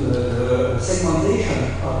to the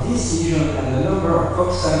segmentation of this lesion and the number of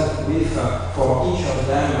voxels with for each of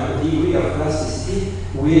them a degree of plasticity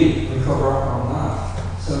will recover or not.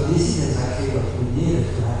 So this is exactly what we need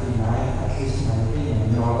to have in mind, at least in my opinion,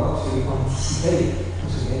 in order to anticipate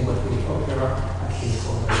once again what will occur at least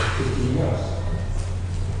for 15 years.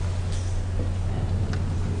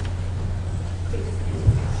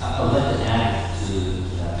 I would like to add to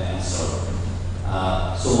that answer.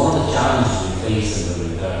 So one of the challenges we face in the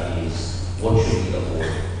radiotherapy is what should we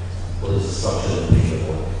avoid? What is the structure that we should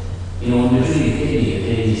avoid? You know, when we're treating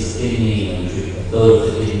kidney is a kidney, when we treat a third of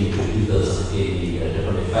the kidney, we treat 2/3 of the kidney, a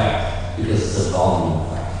different effect because it's a volume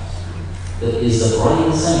effect. Is the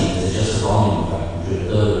volume the same? Is it just a volume effect? We treat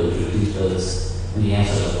a third, we treat 2/3, and the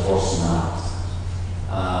answer is of course not.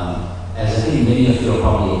 As I think many of you are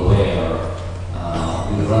probably aware,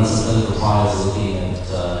 we've run some clinical trials looking at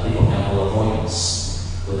hippocampal avoidance,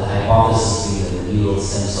 with the hypothesis being that the neural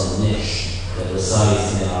stem cell niche that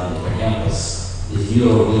resides in our hippocampus is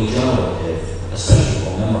neuroregenerative, especially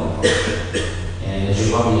for memory function. And as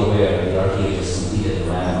you're probably aware, the RTA just completed a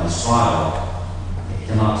randomized trial. I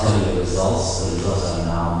cannot tell you the results. The results are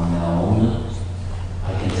now known.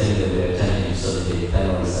 I can tell you that we're attending a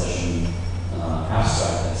plenary session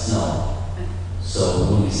abstract that's known. So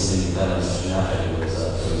when we submitted that as a genetic, it was a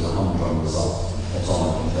humdrum result. That's all I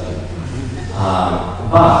can tell you.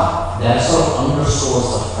 But that sort of underscores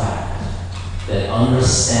the fact that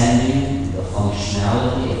understanding the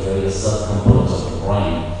functionality of various subcomponents of the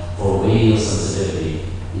brain for radiosensitivity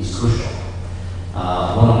is crucial.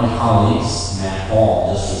 One of my colleagues, Matt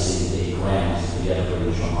Hall, just received a grant to the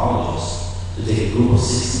radiation oncologist to take a group of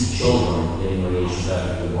 60 children getting radiation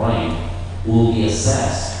therapy to the brain who will be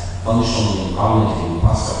assessed functionally and cognitively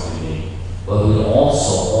prospectively, but will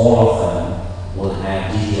also, all of them, will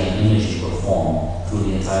have DTM imaging performed through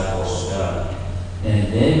the entire course of therapy, and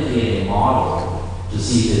then create a model to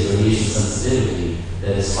see if there's radiation sensitivity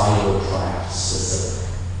that is fiber tract specific.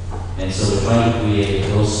 And so we're trying to create a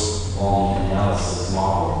dose-long analysis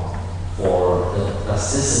model for the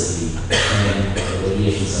plasticity and the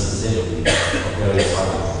radiation sensitivity of various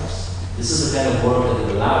fiber tracts. This is the kind of work that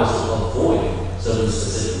allows us to avoid certain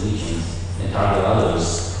specific lesions and target others,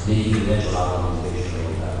 making eventual outcome of the patient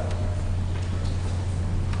really better.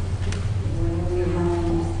 We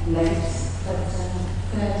run late, but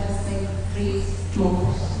could I just make 3 small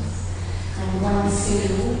questions? And one is to you,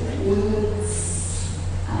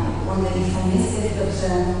 I wonder if I missed it, but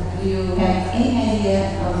do you have any idea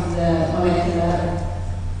of the molecular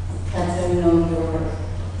pattern of your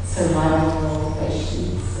survival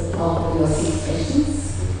patients, of your 6 patients?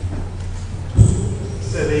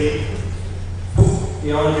 So the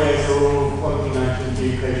oligos are all 1p19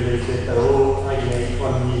 decoagulated, they're all IDH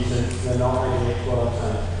 1 mutant, they're not IDH wild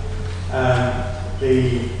type. The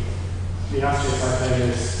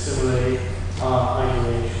astrocytomas similarly are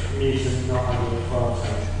IDH mutant, not IDH wild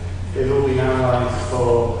type. They've all been analysed for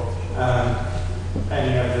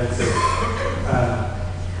any evidence of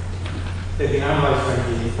they've been analysed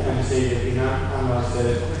for MC, they've been analysed for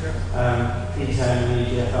P10 and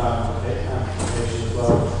EGFR amplification as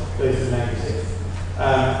well. Those are negative.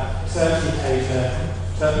 Certain data,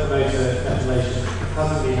 certain promoter methylation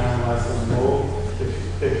hasn't been analysed anymore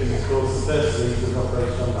because, of course, the first release was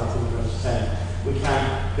operated on back in 2010. We can't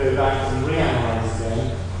go back and reanalyse again,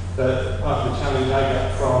 but part of the challenge I get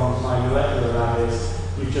from my molecular lab is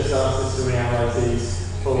you've just asked us to reanalyse these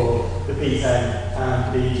for the P10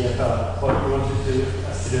 and the EGFR. What you wanted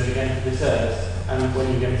us to do again for the TERS, and when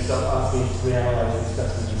you're going to stop asking us to reanalyse these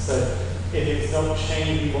specimens. So if it's not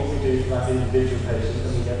changing what we do for that individual patient,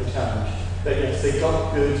 then we get the challenge. But yes, they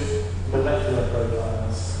got good molecular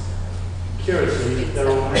profiles. Curiously, they're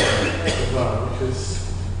all negative as well, which was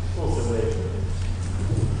also weird.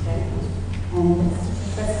 Okay. And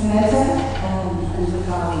Professor Mehta, and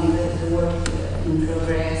regarding the work in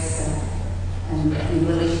progress and in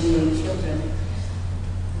relation with children,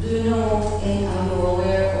 do you know, are you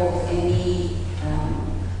aware of any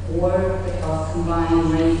work of combining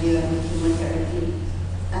radio and chemotherapy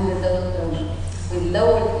under with even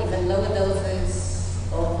lower doses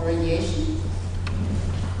of radiation?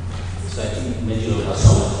 So I think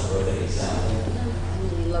medulloblastoma is a perfect example.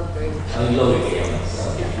 Low grade. Low grade.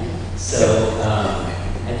 So I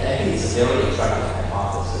think it's a very attractive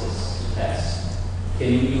hypothesis to test. Can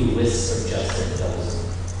you do risk-adjusted dosing?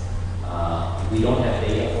 We don't have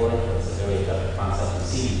data for it, but it's a very attractive concept. We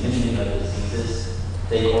see many other diseases.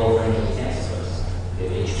 Take oropharyngeal cancer, for example. If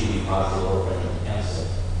HPV positive oropharyngeal cancer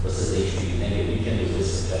versus HPV negative, you can do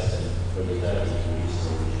risk-adjusted radiotherapy to reduce the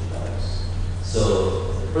radiation dose. So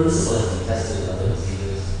the principle has been tested in other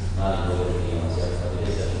diseases, not in lower Glioma yet, but it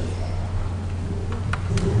is definitely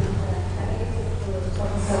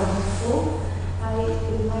I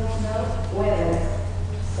would like to know whether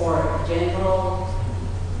for the general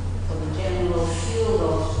field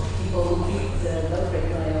of people who treat low-grade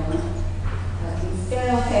glioma, instead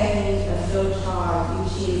of having a flow chart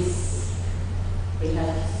which is, we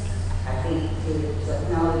have, I think, to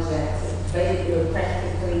acknowledge that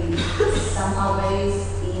practically somehow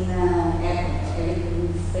based in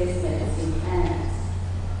evidence-based medicine and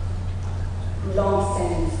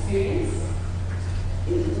long-standing experience,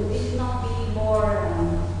 would it not be more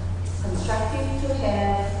constructive to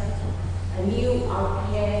have a new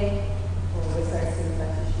RPA or recursive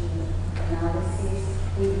partition analysis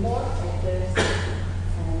with more factors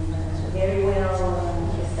and very well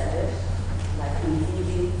established, like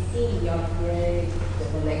including in the RPA, the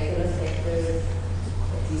molecular factors,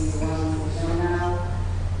 that is the ones we know now,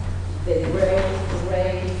 the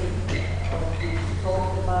range of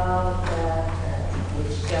talked about,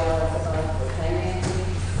 which tell us about the dynamics,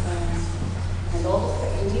 and also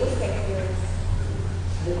the new factors,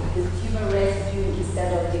 the tumor residue instead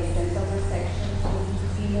of the extent of resection would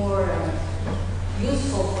be more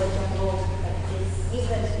useful, for example, practice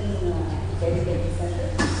even in dedicated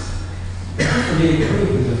centers. I agree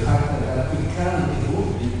with the fact that we can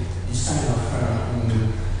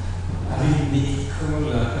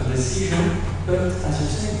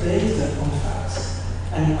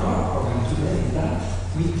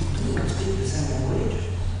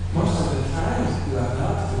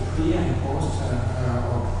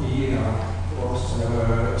post-op,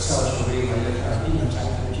 post-surgery radiotherapy and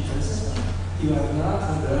cytological assessment. You have not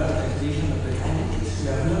the calculation of the kinetics. You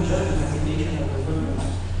have not just the calculation of the volumes.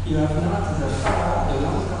 You have not the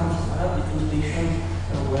long-term follow-up because patients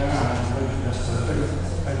were just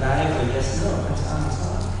alive, yes, no, and so on and so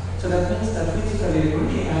on. So that means that we totally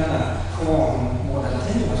agree, and for more than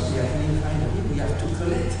 10 years, we have been finally we have to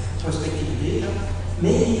collect prospective data,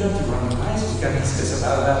 maybe not to randomize, we can discuss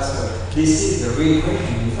about that. So this is the real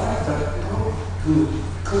question, in fact, how to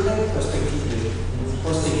collect prospective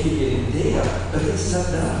data, but it's not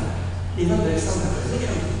done. Even the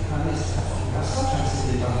standardization is sometimes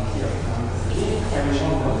independently of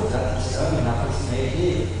everyone knows that it's done in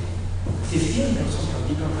approximately 15% of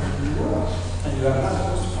people in the world. And you have not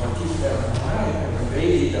post-operative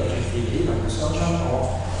evaluated objectively by the surgeon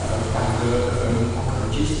or by the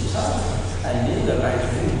oncologist himself. I mean that by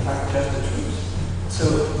doing, in fact, just the truth. So,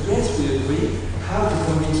 yes, we agree how to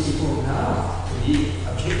convince people now to be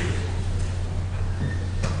objective.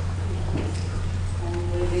 And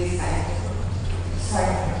with this,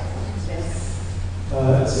 sorry, yes.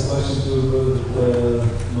 It's a question to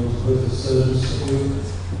both the surgeons of you.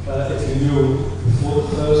 If you knew before the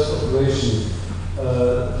first operation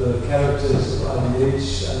the characters of IDH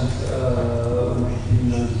and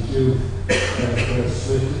P92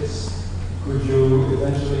 characteristics, could you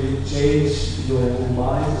eventually change your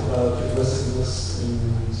mind about addressing this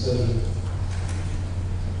in surgery?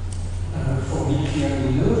 For me,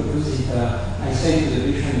 clearly no, because I said to the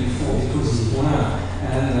patient before, because it's one,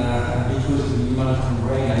 and because the human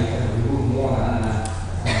brain I can remove more than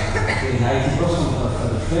 90%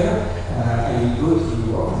 of the flare, I will go to the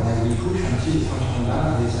work and I will push until the functional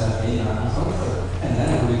lab is being uncontrolled. And then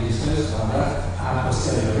we will discuss about that a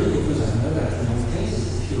posteriori, because I know that in many cases,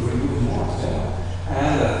 if you remove more flare,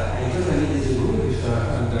 and I totally disagree with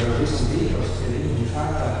the recent papers telling, in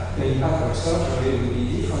fact, the impact of surgery will be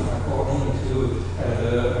different according to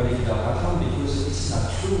the molecular pattern, because it's not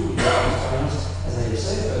true in my experience, as I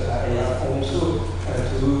said, but I have also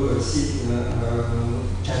to see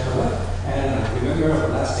Chauliac, and remember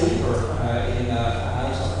the last paper in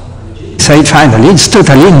Annals of Oncology. Say finally, it's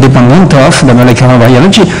totally independent of the molecular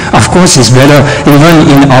biology. Of course, it's better even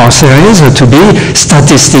in our series to be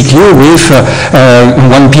statistically with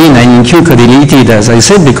 1p19q co-deleted, as I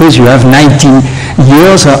said, because you have 19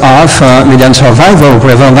 years of median survival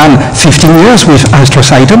rather than 15 years with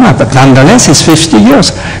astrocytoma, but nonetheless, it's 50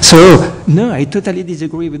 years. So, no, I totally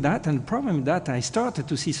disagree with that, and the problem is that I started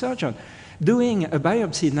to see surgeons doing a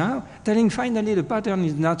biopsy now, telling finally the pattern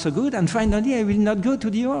is not so good, and finally I will not go to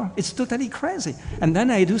the OR. It's totally crazy. And then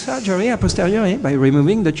I do surgery a posteriori by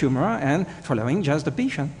removing the tumor and following just the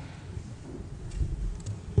patient.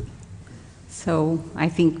 So I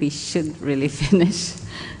think we should really finish.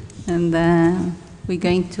 And we're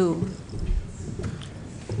going to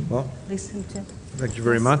listen to... Thank you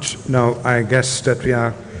very much. Now, I guess that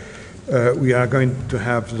we are going to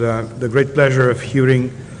have the great pleasure of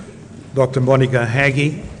hearing Dr. Monika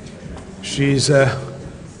Hegi. She's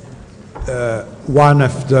one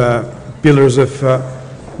of the pillars of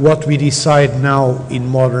what we decide now in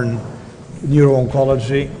modern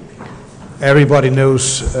neuro-oncology. Everybody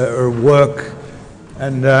knows her work,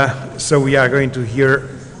 and so we are going to hear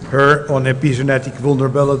her on epigenetic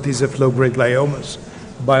vulnerabilities of low-grade gliomas,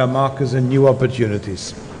 biomarkers, and new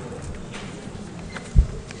opportunities.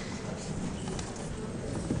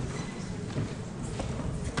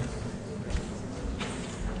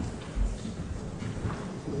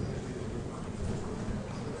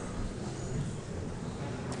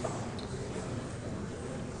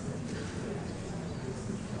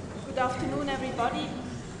 Good afternoon, everybody.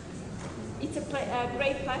 It's a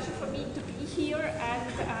great pleasure for me to be here,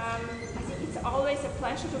 and I think it's always a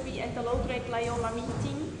pleasure to be at the low-grade glioma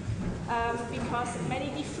meeting because many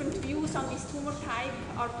different views on this tumor type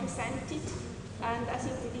are presented, and I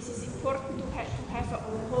think that this is important to have a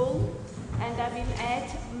whole. And I will add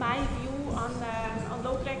my view on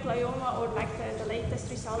low-grade glioma, or like the latest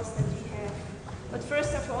results that we have. But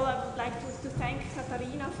first of all, I would like to thank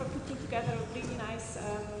Katharina for putting together a really nice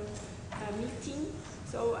meeting.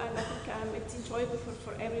 So, and I think it's enjoyable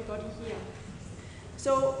for everybody here.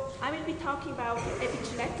 So, I will be talking about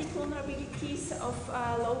epigenetic vulnerabilities of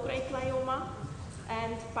low-grade glioma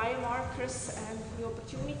and biomarkers and new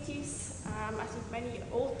opportunities. I think many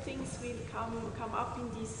old things will come up in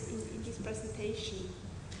this presentation.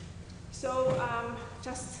 So,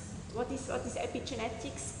 just what is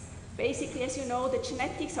epigenetics? Basically, as you know, the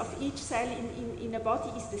genetics of each cell in a body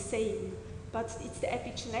is the same, but it's the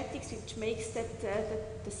epigenetics which makes that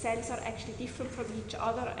the cells are actually different from each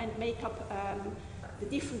other and make up the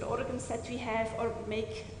different organs that we have or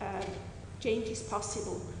make changes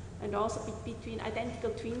possible. And also between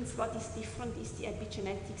identical twins, what is different is the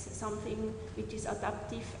epigenetics, something which is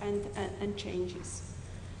adaptive and changes.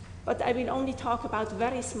 But I will only talk about a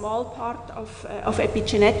very small part of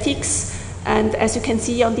epigenetics. And as you can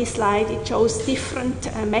see on this slide, it shows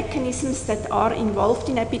different mechanisms that are involved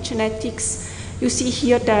in epigenetics. You see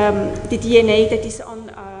here the DNA that is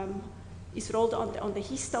rolled on the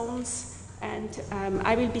histones. And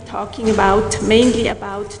I will be talking mainly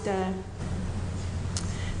about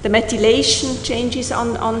the methylation changes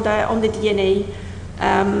on the DNA.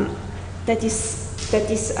 That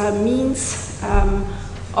is means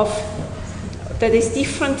that is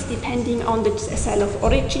different depending on the cell of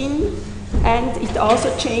origin, and it also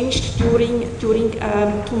changed during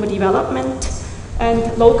tumor development.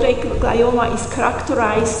 And low-grade glioma is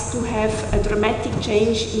characterized to have a dramatic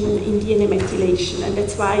change in DNA methylation, and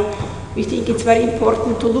that's why we think it's very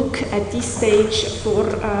important to look at this stage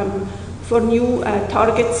for new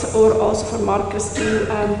targets or also for markers to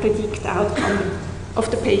predict the outcome of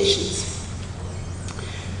the patients.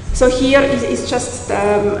 So here is just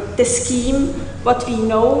the scheme, what we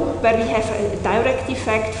know, where we have a direct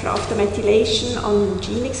effect of the methylation on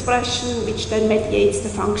gene expression, which then mediates the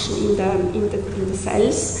function in the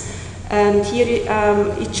cells. And here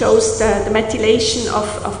it shows the methylation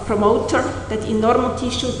of promoter, that in normal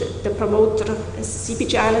tissue, the promoter,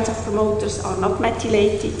 CpG islands of promoters are not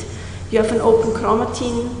methylated. You have an open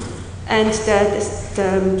chromatin, and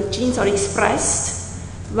the genes are expressed,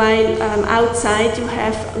 while outside you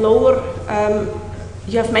have lower,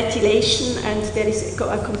 you have methylation, and there is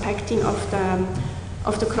a compacting of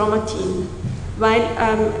the chromatin. While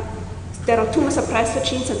there are tumor suppressor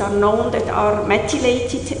genes that are known that are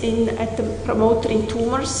methylated at the promoter in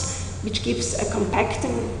tumors, which gives a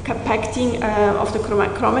compacting of the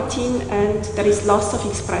chromatin, and there is loss of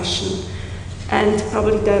expression. And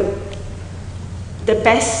probably the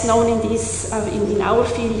best known in this in our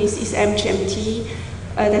field is MGMT.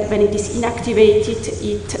 That when it is inactivated,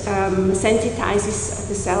 it sensitizes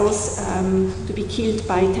the cells to be killed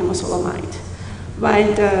by temozolomide,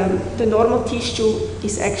 while the normal tissue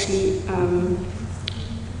is actually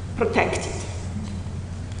protected.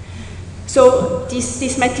 So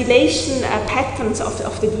these methylation patterns of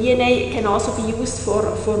the DNA can also be used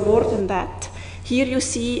for more than that. Here you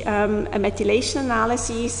see a methylation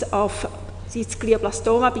analysis of this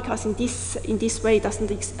glioblastoma, because in this way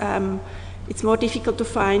it's more difficult to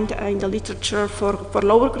find in the literature for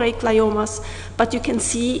lower grade gliomas, but you can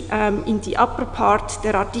see in the upper part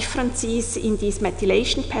there are differences in these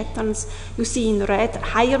methylation patterns. You see in red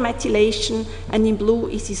higher methylation, and in blue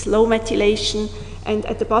is this low methylation, and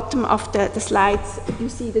at the bottom of the slides you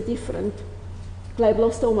see the different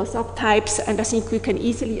glioblastoma subtypes, and I think we can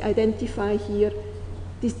easily identify here.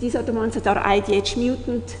 These are the ones that are IDH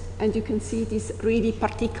mutant, and you can see this really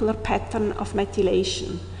particular pattern of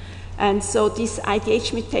methylation. And so this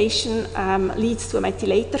IDH mutation leads to a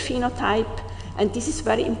methylator phenotype, and this is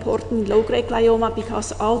very important in low-grade glioma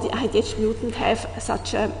because all the IDH mutants have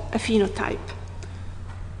such a phenotype.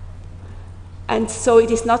 And so it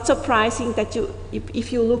is not surprising that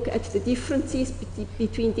if you look at the differences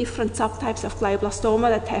between different subtypes of glioblastoma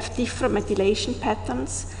that have different methylation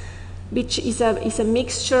patterns, which is a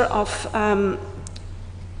mixture of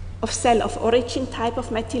cell of origin type of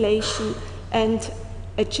methylation and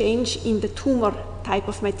a change in the tumor type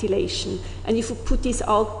of methylation. And if you put this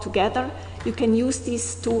all together, you can use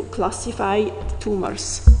this to classify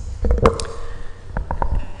tumors.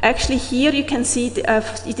 Actually, here you can see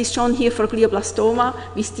it is shown here for glioblastoma.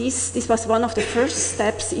 With this was one of the first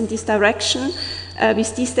steps in this direction.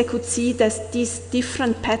 With this, they could see that these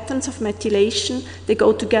different patterns of methylation, they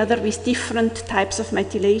go together with different types of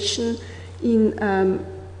methylation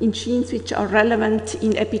in genes which are relevant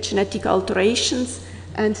in epigenetic alterations,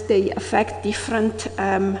 and they affect different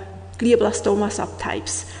glioblastoma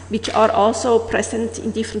subtypes, which are also present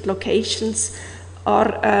in different locations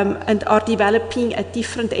and are developing at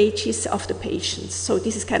different ages of the patients. So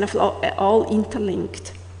this is kind of all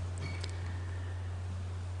interlinked.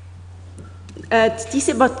 This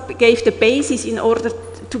is what gave the basis in order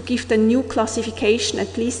to give the new classification,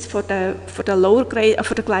 at least for the lower grade,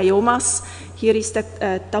 for the gliomas. Here is the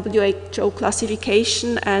WHO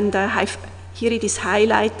classification, and here it is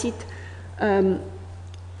highlighted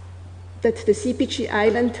that the CpG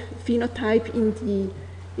island phenotype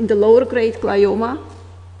in the lower grade glioma.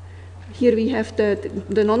 Here we have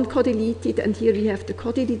the non-codeleted, and here we have the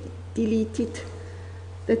codeleted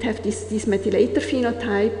that have this methylator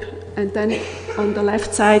phenotype, and then on the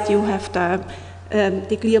left side you have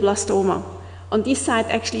the glioblastoma. On this side,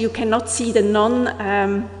 actually, you cannot see the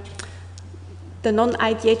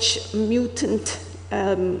non-IDH mutant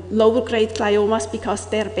lower grade gliomas because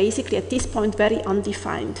they're basically at this point very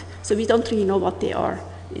undefined. So we don't really know what they are.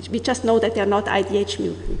 We just know that they're not IDH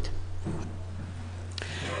mutant.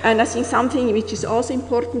 And I think something which is also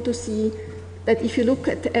important to see, that if you look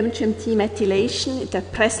at MGMT methylation, the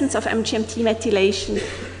presence of MGMT methylation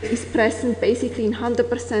is present basically in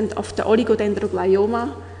 100% of the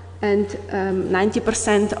oligodendroglioma and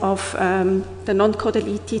 90% of the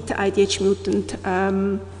non-codeleted IDH mutant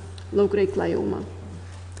low-grade glioma.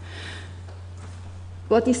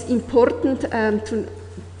 What is important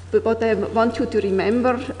what I want you to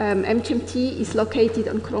remember, MGMT is located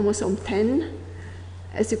on chromosome 10.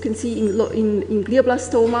 As you can see in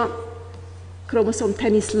glioblastoma, chromosome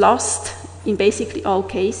 10 is lost in basically all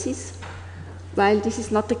cases, while this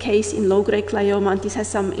is not the case in low-grade glioma, and this has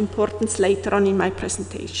some importance later on in my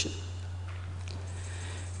presentation.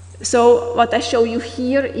 So what I show you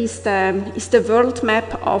here is the world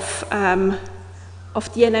map of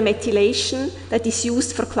DNA methylation that is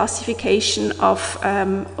used for classification of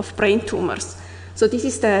brain tumors. So this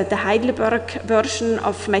is the Heidelberg version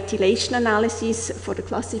of methylation analysis for the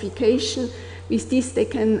classification. With this, they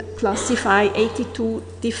can classify 82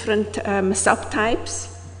 different subtypes.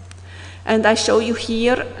 And I show you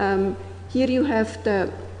here, here you have the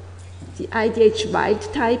IDH wild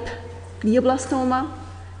type glioblastoma,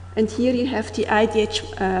 and here you have the IDH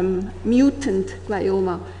mutant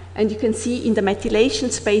glioma. And you can see in the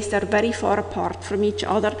methylation space, they're very far apart from each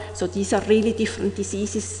other. So these are really different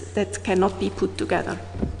diseases that cannot be put together.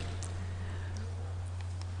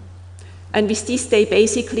 And with this, they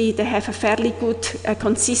have a fairly good,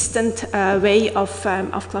 consistent way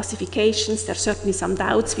of classifications. There are certainly some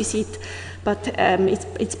doubts with it, but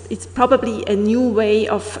it's probably a new way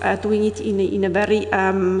of doing it in a very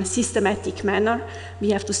systematic manner.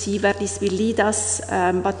 We have to see where this will lead us,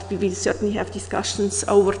 but we will certainly have discussions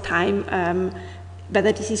over time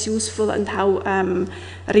whether this is useful and how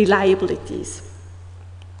reliable it is.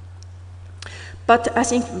 But I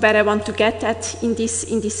think where I want to get at in this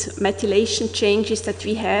methylation changes that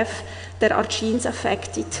we have, there are genes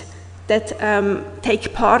affected that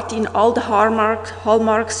take part in all the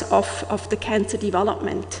hallmarks of the cancer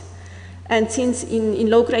development. And since in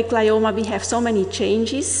low-grade glioma we have so many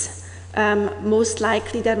changes, most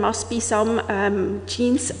likely there must be some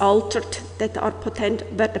genes altered that are potent,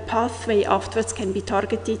 where the pathway afterwards can be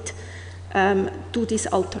targeted to this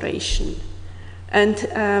alteration. And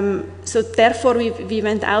so therefore we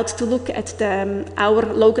went out to look at our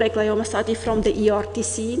low-grade glioma study from the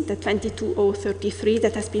ERTC, the 22033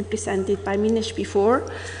 that has been presented by Minesh before,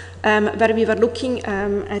 where we were looking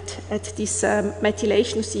at this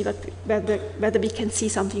methylation to see whether we can see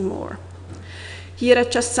something more. Here I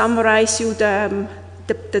just summarize you the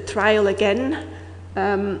trial again.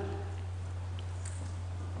 I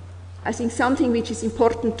think something which is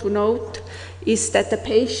important to note is that the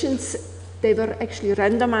patients, they were actually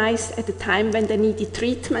randomized at the time when they needed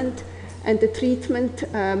treatment, and the treatment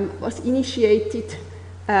was initiated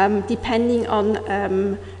depending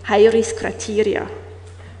on high-risk criteria,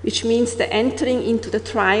 which means the entering into the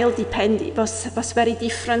trial was very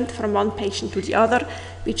different from one patient to the other,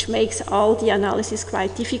 which makes all the analysis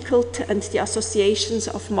quite difficult, and the associations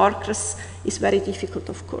of markers is very difficult,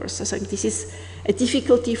 of course. So this is a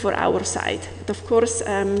difficulty for our side. But of course,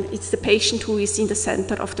 it's the patient who is in the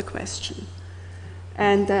center of the question.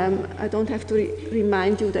 And I don't have to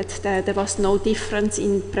remind you that there was no difference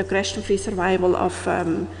in progression-free survival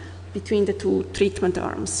between the two treatment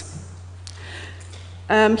arms.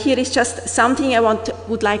 Here is just something I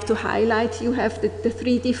would like to highlight. You have the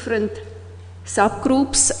three different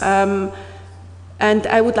subgroups, and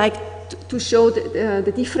I would like to show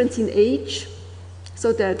the difference in age.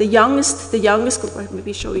 So the youngest group,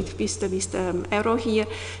 maybe show it with the arrow here.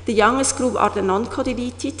 The youngest group are the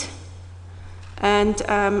non-codeleted, and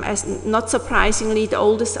as not surprisingly, the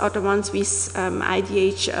oldest are the ones with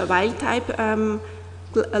IDH wild type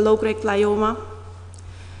low-grade glioma.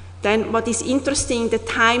 Then what is interesting, the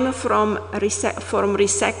time from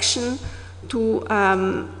resection to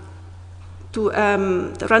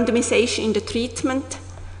the randomization in the treatment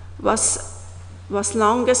was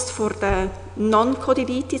longest for the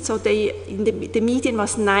non-codeleted, so the median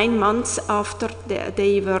was 9 months after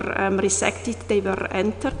they were resected, they were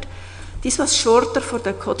entered. This was shorter for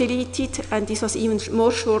the codeleted, and this was even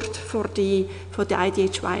more short for the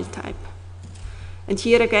IDH wild type. And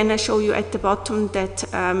here again, I show you at the bottom that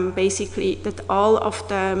basically that all of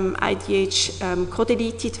the IDH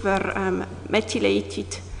codeleted were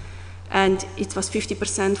methylated, and it was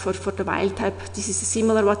 50% for the wild type. This is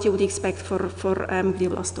similar what you would expect for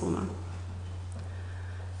glioblastoma.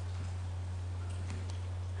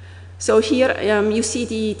 So here you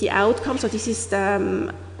see the outcome. So this is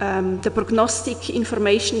the prognostic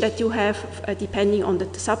information that you have depending on the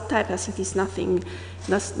subtype. I think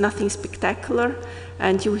it's nothing spectacular.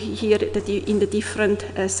 And you hear that in the different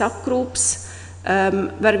subgroups,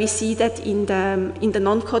 where we see that in the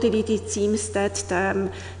non-coded, it seems that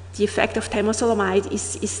the effect of temozolomide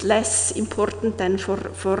is less important than for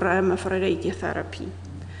radiotherapy.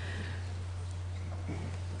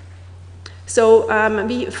 So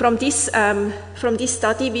from this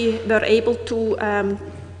study, we were able to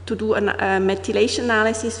do a methylation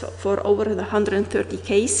analysis for over 130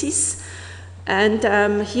 cases. And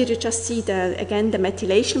here you just see, again, the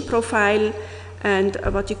methylation profile. And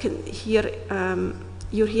what you can here,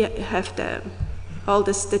 you here have all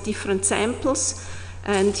the different samples.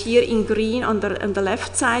 And here in green on the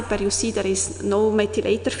left side, where you see there is no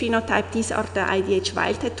methylator phenotype, these are the IDH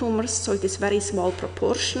wild-type tumors, so it is very small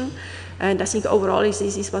proportion. And I think overall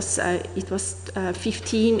it was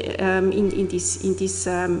 15 in this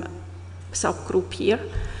subgroup here.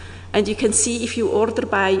 And you can see if you order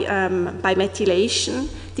by methylation,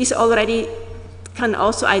 this already can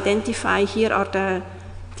also identify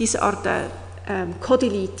these are the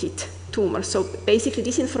co-deleted tumors. So basically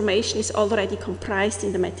this information is already comprised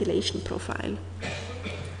in the methylation profile.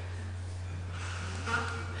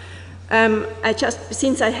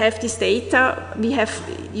 Since I have this data, we have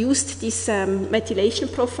used these methylation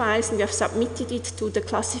profiles and we have submitted it to the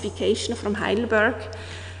classification from Heidelberg.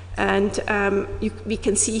 And we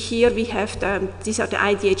can see here we have these are the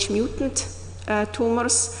IDH mutant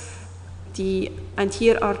tumors, and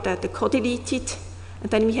here are the co-deleted,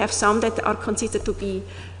 and then we have some that are considered to be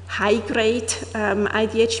high-grade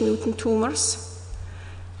IDH mutant tumors,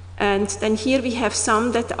 and then here we have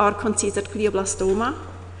some that are considered glioblastoma,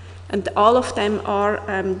 and all of them are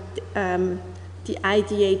the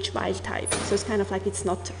IDH wild type. So it's kind of like it's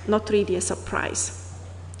not really a surprise.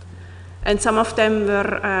 And some of them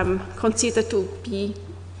were considered to be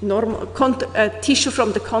normal tissue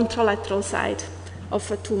from the contralateral side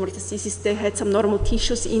of a tumor. They had some normal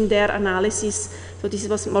tissues in their analysis, so this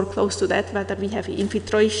was more close to that. Whether we have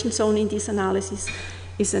infiltration zone in this analysis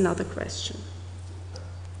is another question.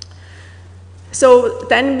 So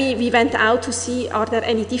then we went out to see, are there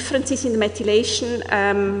any differences in the methylation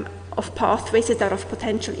of pathways that are of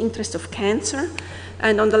potential interest of cancer?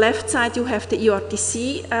 And on the left side, you have the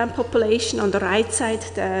ERTC population. On the right side,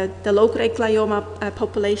 the low-grade glioma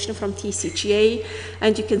population from TCGA.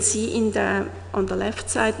 And you can see on the left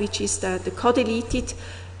side, which is the co-deleted,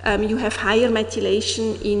 you have higher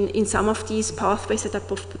methylation in some of these pathways that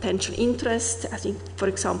are of potential interest. I think, for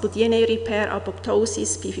example, DNA repair,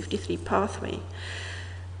 apoptosis, p53 pathway.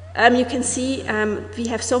 You can see we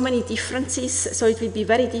have so many differences, so it will be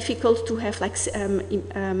very difficult to have like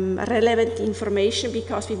relevant information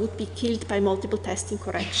because we would be killed by multiple testing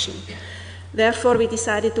correction. Therefore, we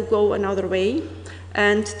decided to go another way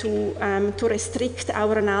and to restrict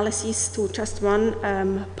our analysis to just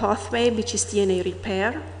one pathway, which is DNA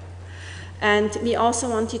repair. And we also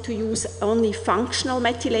wanted to use only functional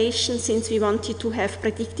methylation since we wanted to have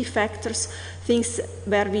predictive factors, things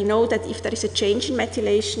where we know that if there is a change in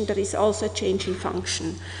methylation, there is also a change in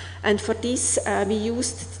function. And for this, we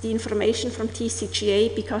used the information from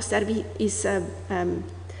TCGA because there is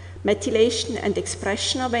methylation and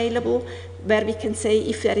expression available, where we can say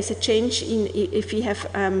if there is a change if we have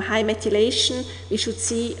high methylation, we should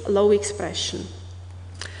see low expression.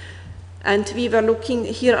 And we were looking,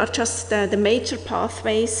 here are just the major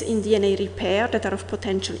pathways in DNA repair that are of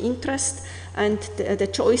potential interest. And the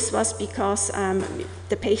choice was because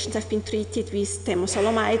the patients have been treated with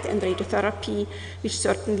temozolomide and radiotherapy, which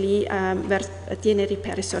certainly, where DNA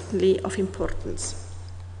repair is certainly of importance.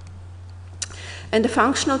 And the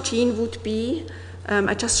functional gene would be,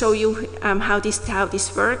 I just show you how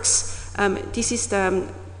this works.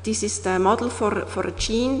 This is the model for a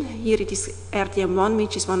gene. Here it is RDM1,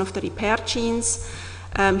 which is one of the repair genes.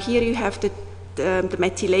 Here you have the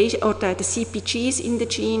methylation or the CPGs in the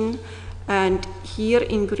gene. And here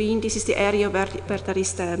in green, this is the area where there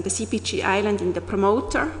is the CPG island in the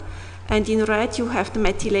promoter. And in red, you have the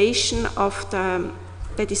methylation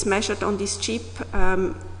that is measured on this chip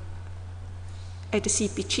at the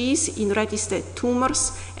CPGs. In red is the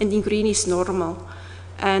tumors, and in green is normal.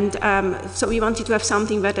 And so we wanted to have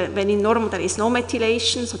something where when in normal there is no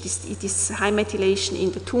methylation, so it is high methylation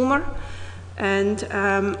in the tumor. And,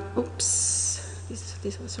 oops,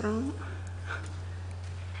 this was wrong.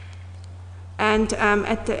 And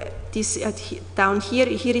down here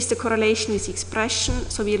is the correlation with expression.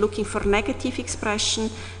 So we're looking for negative expression,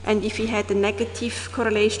 and if we had a negative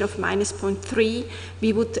correlation of -0.3,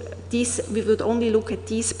 we would only look at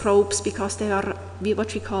these probes because they are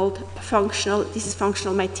what we call functional. This is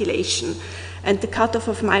functional methylation, and the cutoff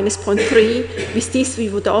of -0.3. With this, we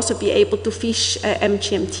would also be able to fish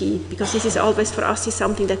MGMT, because this is always for us is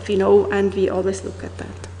something that we know, and we always look at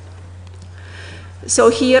that. So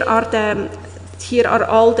here are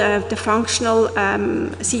all the functional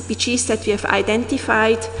CPGs that we have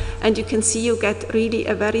identified, and you can see you get really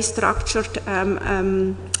a very structured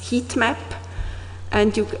heat map,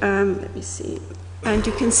 and let me see, and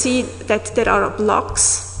you can see that there are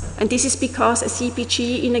blocks, and this is because a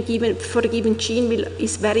CPG for a given gene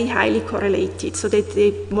is very highly correlated, so that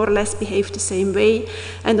they more or less behave the same way.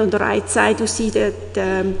 And on the right side, you see the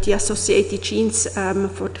associated genes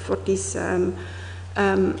for this.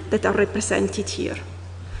 That are represented here,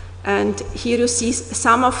 and here you see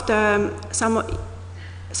some of the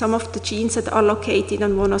genes that are located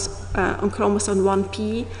on chromosome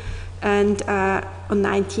 1p and on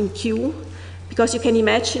 19q, because you can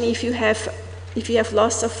imagine if you have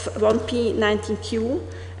loss of 1p 19q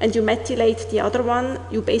and you methylate the other one,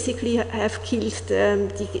 you basically have killed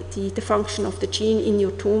the function of the gene in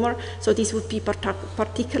your tumor. So this would be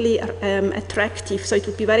particularly attractive. So it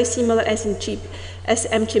would be very similar as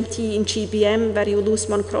MGMT in GBM, where you lose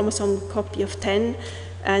one chromosome copy of 10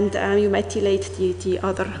 and you methylate the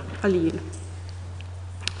other allele.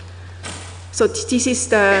 So this is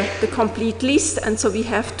the complete list, and so we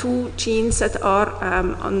have 2 genes that are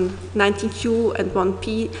on 19q and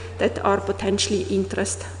 1p that are potentially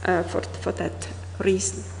interest for that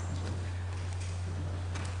reason.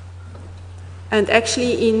 And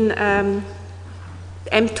actually in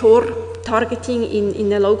mTOR targeting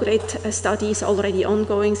in a low-grade study is already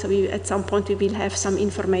ongoing, so at some point we will have some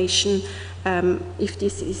information if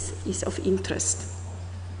this is of interest.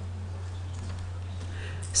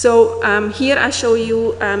 So here I show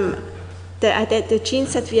you the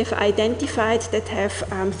genes that we have identified that have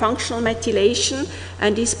functional methylation,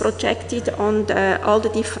 and is projected on all the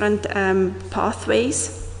different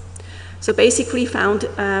pathways. So basically found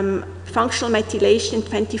functional methylation in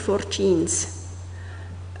 24 genes.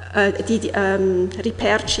 The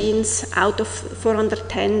repair genes out of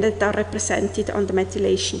 410 that are represented on the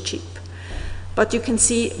methylation chip. But you can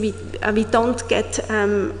see we don't get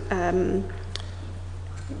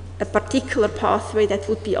a particular pathway that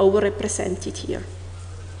would be overrepresented here.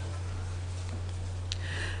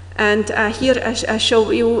 And here I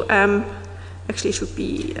show you, actually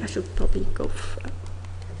I should probably go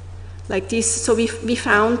like this. So we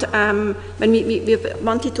found, when we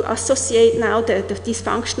wanted to associate now these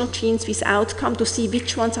functional genes with outcome to see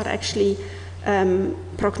which ones are actually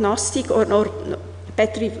prognostic or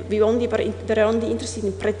better, we were only interested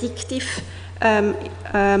in predictive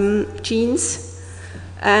genes.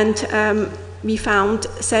 And we found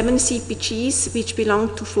 7 CPGs which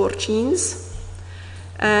belong to 4 genes.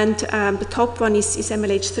 And the top one is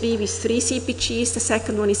MLH3 with 3 CPGs, the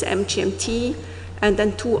second one is MGMT, and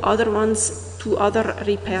then 2 other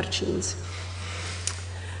repair genes.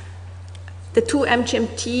 The 2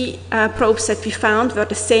 MGMT probes that we found were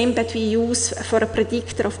the same that we use for a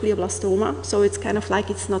predictor of glioblastoma, so it's kind of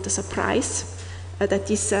like it's not a surprise that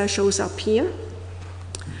this shows up here.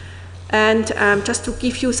 And just to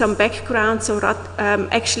give you some background, so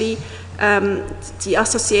actually the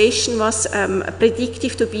association was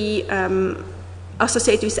predictive to be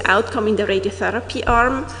associated with outcome in the radiotherapy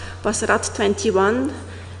arm, was RAD21.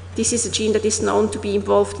 This is a gene that is known to be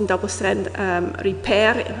involved in double-strand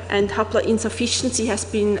repair, and haploinsufficiency has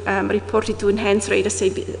been reported to enhance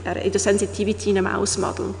radiosensitivity in a mouse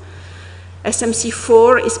model.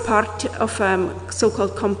 SMC4 is part of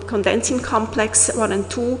so-called condensing complex 1 and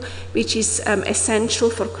 2, which is essential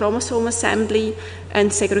for chromosome assembly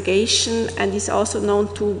and segregation, and is also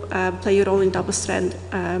known to play a role in double-strand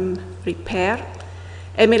repair.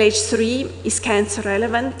 MLH3 is cancer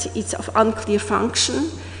relevant. It's of unclear function.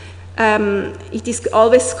 It is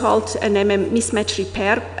always called an mismatch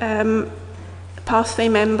repair pathway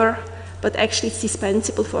member, but actually it's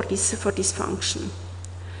dispensable for this function.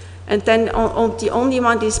 And then the only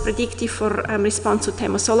one that is predictive for response to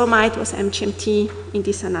temozolomide was MGMT in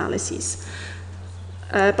this analysis.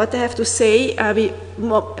 But I have to say,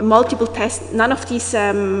 multiple tests, none of these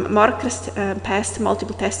markers passed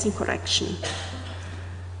multiple testing correction.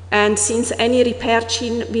 And since any repair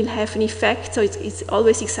gene will have an effect, so it's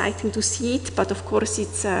always exciting to see it, but of course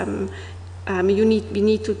it's we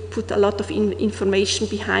need to put a lot of information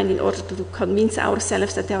behind in order to convince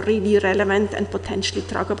ourselves that they are really relevant and potentially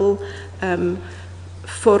druggable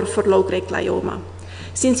for low-grade glioma.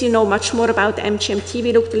 Since you know much more about MGMT,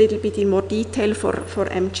 we looked a little bit in more detail for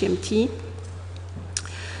MGMT.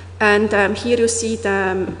 And here you see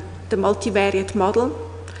the multivariate model,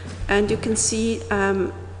 and you can see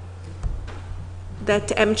that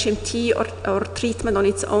MGMT or treatment on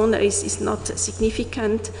its own is not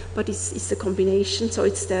significant, but it's a combination, so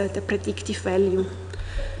it's the predictive value.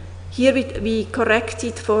 Here we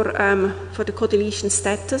corrected for the codeletion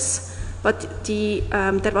status, but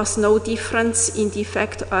there was no difference in the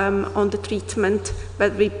effect on the treatment,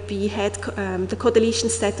 whether we had the codeletion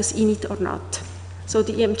status in it or not. So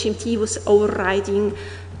the MGMT was overriding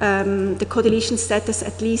the codeletion status,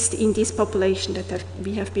 at least in this population that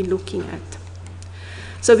we have been looking at.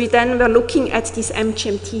 So we then were looking at this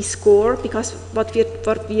MGMT score, because what we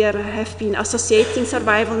have been associating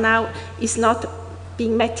survival now is not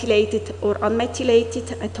being methylated or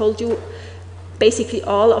unmethylated. I told you basically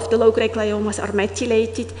all of the low-grade gliomas are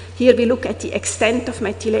methylated. Here we look at the extent of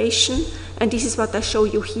methylation, and this is what I show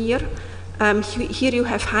you here. Here you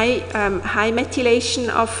have high methylation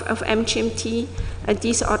of MGMT, and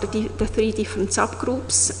these are the three different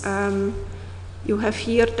subgroups. You have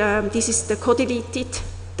here, this is the codeleted,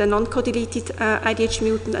 the non-codeleted IDH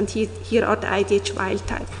mutant, and here are the IDH wild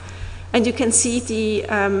type. And you can see the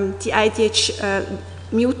IDH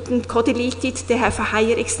mutant codeleted, they have a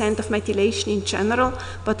higher extent of methylation in general,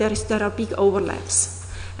 but there are big overlaps.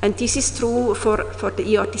 And this is true for the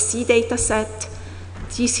ERTC data set,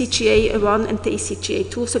 TCGA1 and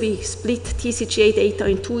TCGA2, so we split TCGA data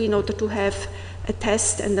in two in order to have a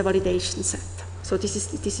test and a validation set. So this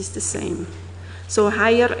is the same. So a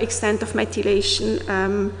higher extent of methylation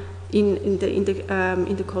in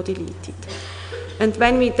the codeleted. And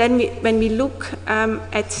when we look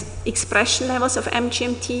at expression levels of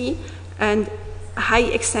MGMT and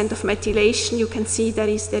high extent of methylation, you can see there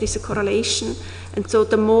is a correlation. And so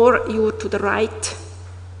the more you're to the right,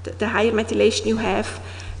 the higher methylation you have,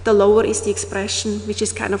 the lower is the expression, which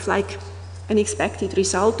is kind of like an expected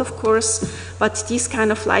result, of course. But this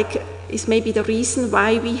kind of like is maybe the reason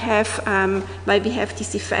why we have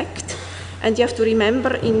this effect. And you have to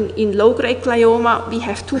remember, in low-grade glioma, we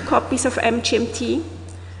have 2 copies of MGMT.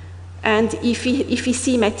 And if we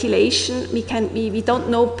see methylation, we don't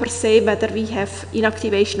know per se whether we have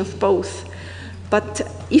inactivation of both. But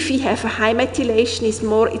if we have a high methylation,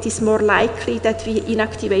 it is more likely that we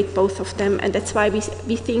inactivate both of them, and that's why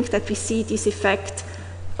we think that we see this effect,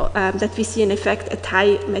 that we see an effect at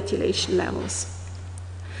high methylation levels.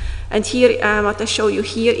 And here, what I show you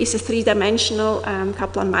here is a 3-dimensional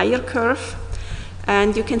Kaplan-Meier curve,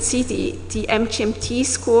 and you can see the MGMT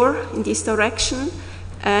score in this direction,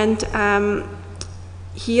 and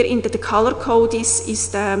here in the color code is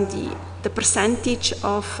the percentage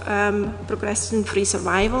of progression-free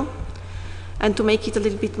survival. And to make it a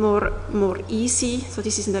little bit more easy, so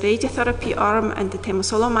this is in the radiotherapy arm and the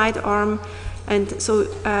temozolomide arm. And so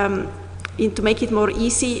to make it more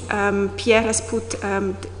easy, Pierre has put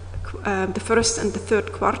the first and the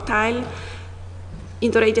third quartile.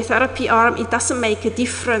 In the radiotherapy arm, it doesn't make a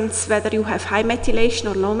difference whether you have high methylation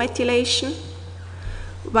or low methylation.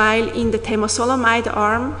 While in the temozolomide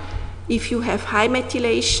arm, if you have high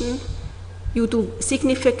methylation, you do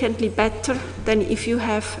significantly better than if you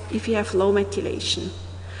have low methylation.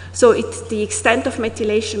 So the extent of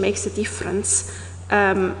methylation makes a difference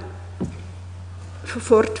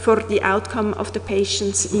for the outcome of the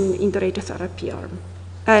patients in the radiotherapy arm.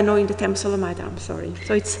 No, in the temozolomide arm, sorry.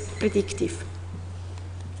 So it's predictive.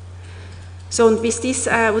 So with this,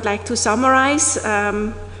 I would like to summarize.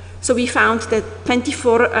 So we found that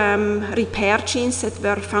 24 repair genes that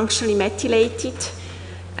were functionally methylated,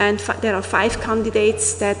 and there are 5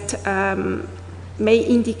 candidates that may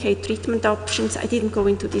indicate treatment options. I didn't go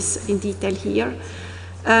into this in detail here.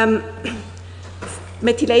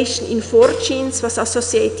 Methylation in 4 genes was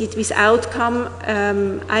associated with outcome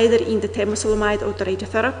either in the temozolomide or the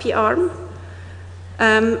radiotherapy arm.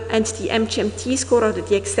 And the MGMT score, or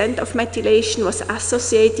the extent of methylation, was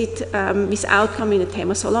associated with outcome in the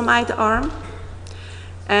temozolomide arm.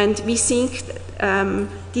 And we think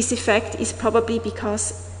this effect is probably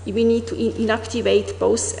because we need to inactivate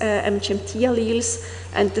both MGMT alleles,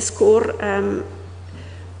 and the score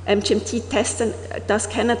MGMT test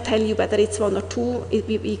cannot tell you whether it's 1 or 2.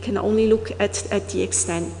 We can only look at the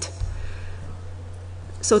extent.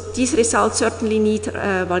 So these results certainly need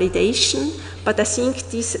validation, but I think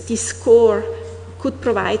this score could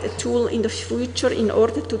provide a tool in the future in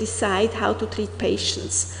order to decide how to treat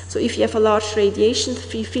patients. So if you have a large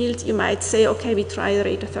radiation-free field, you might say, okay, we try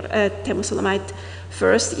temozolomide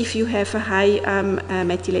first if you have a high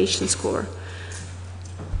methylation score.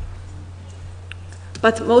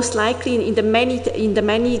 But most likely, in the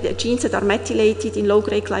many genes that are methylated in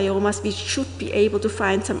low-grade gliomas, we should be able to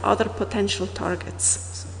find some other potential targets.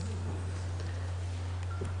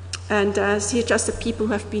 And here just the people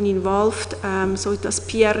who have been involved. So it was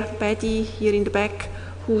Pierre Bedi here in the back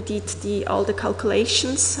who did all the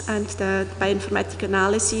calculations and the bioinformatic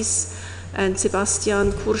analysis, and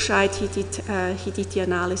Sebastian Kurscheid, he did the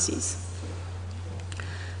analysis.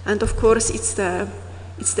 And of course,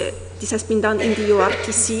 this has been done in the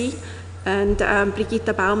URTC, and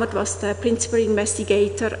Brigitta Baumert was the principal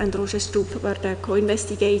investigator, and Roger Strupp were the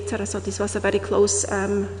co-investigator, so this was a very close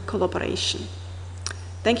collaboration.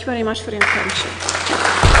 Thank you very much for your attention.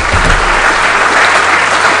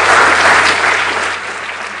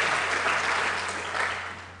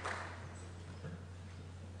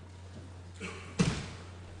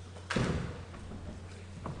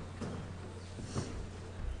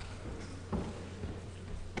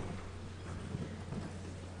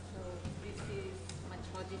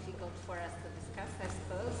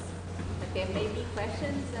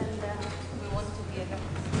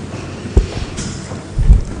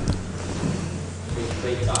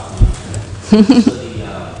 So the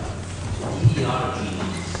EDR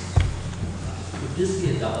genes, could this be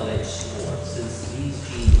a double-edged sword, since these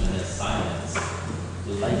genes, when they're silenced,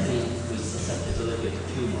 will likely increase susceptibility of the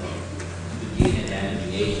tumor to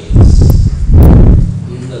DNA-damaging agents?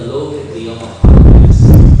 In the low glioma context,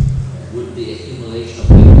 would the accumulation of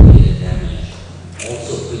DNA damage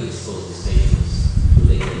also predispose these patients to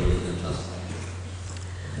later malignant transplant?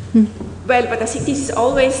 Well, but I think this is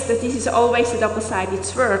always a double-sided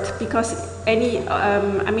sword, because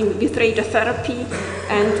with radiotherapy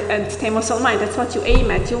and temozolomide, that's what you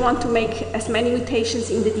aim at. You want to make as many mutations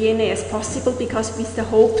in the DNA as possible, because with the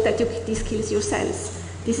hope that this kills your cells.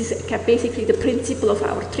 This is basically the principle of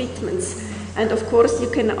our treatments. And of course, you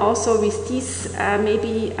can also with this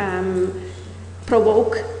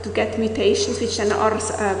provoke to get mutations which then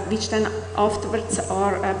afterwards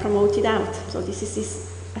are promoted out. So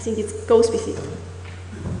I think it goes with it.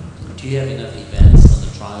 Do you have enough events on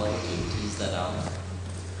the trial to tease that out?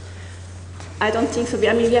 I don't think so. We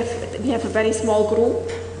have a very small group.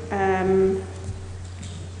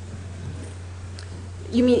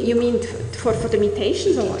 You mean for the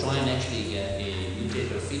mutations or what? To try and actually get a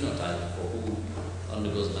mutator phenotype for who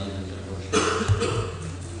undergoes malignant conversion.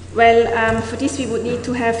 Well, for this we would need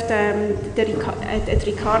to have at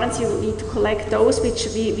recurrence we would need to collect those which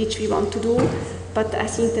we want to do. But I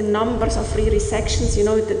think the numbers of re-resections,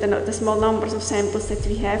 the small numbers of samples that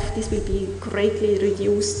we have, this will be greatly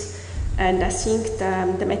reduced. And I think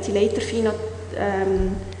the methylator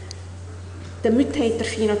phenotype, the mutator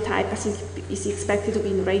phenotype, I think is expected to be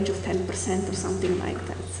in the range of 10% or something like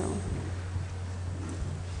that. So.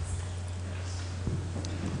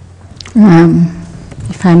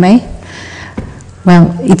 If I may,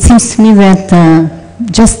 well, it seems to me that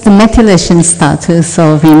just the methylation status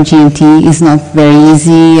of MGMT is not very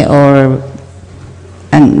easy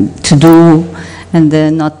to do, and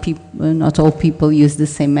not all people use the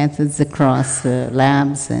same methods across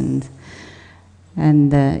labs, and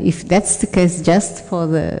if that's the case, just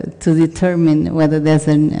to determine whether there's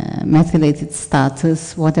a methylated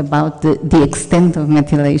status, what about the extent of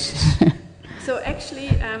methylation? So actually,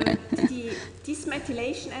 this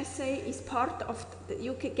methylation assay is part of.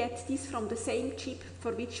 You can get this from the same chip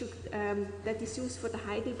for which that is used for the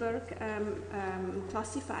Heidelberg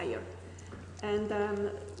classifier, and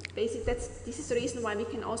basically this is the reason why we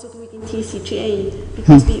can also do it in TCGA,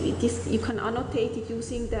 because you can annotate it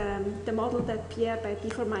using the model that Pierre Bedi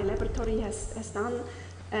for my laboratory has done,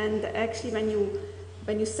 and actually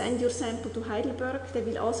when you send your sample to Heidelberg, they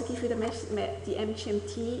will also give you the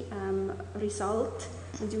MGMT result,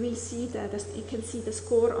 and you will see you can see the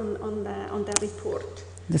score on the report.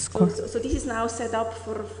 The score. So this is now set up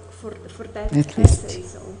for that assay.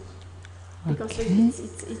 So because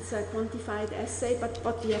it's a quantified assay, but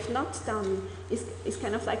what we have not done is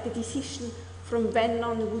kind of like the decision from when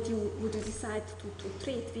on would you decide to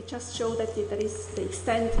treat. We just show that the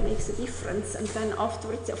extent makes a difference, and then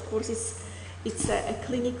afterwards, of course, it's a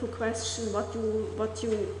clinical question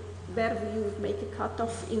where you make a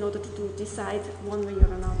cutoff in order to decide one way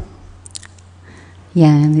or another.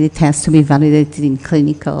 Yeah, and it has to be validated in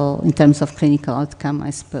terms of clinical outcome,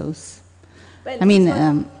 I suppose. Well, I mean,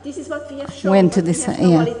 this is what we have shown. When to decide?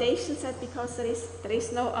 We have no validation set because there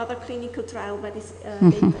is no other clinical trial where this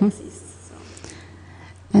data exists. So.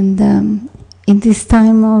 And in this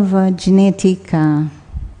time of genetic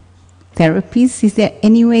therapies, is there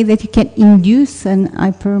any way that you can induce an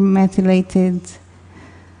hypermethylated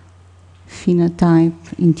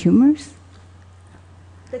phenotype in tumors?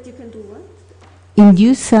 That you can do what?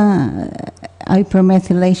 Induce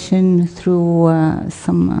hypermethylation through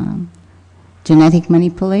some genetic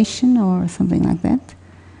manipulation or something like that?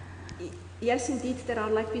 Yes, indeed, there are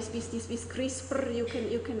like with CRISPR, you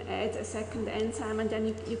can add a second enzyme, and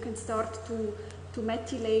then you can start to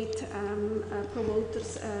methylate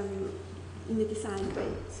promoters in a designed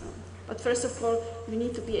way. So, but first of all, we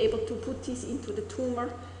need to be able to put this into the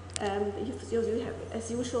tumor. As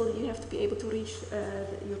usual, you have to be able to reach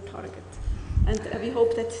your target. And we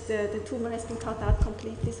hope that the tumor has been cut out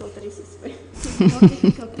completely, so there is more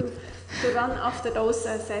difficult to run after those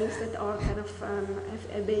cells that are kind of have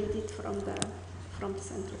evaded from the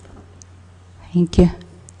central part. Thank you.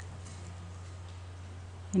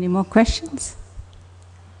 Any more questions?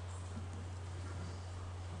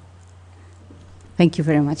 Thank you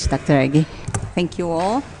very much, Dr. Hegi. Thank you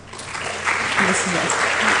all. This is it.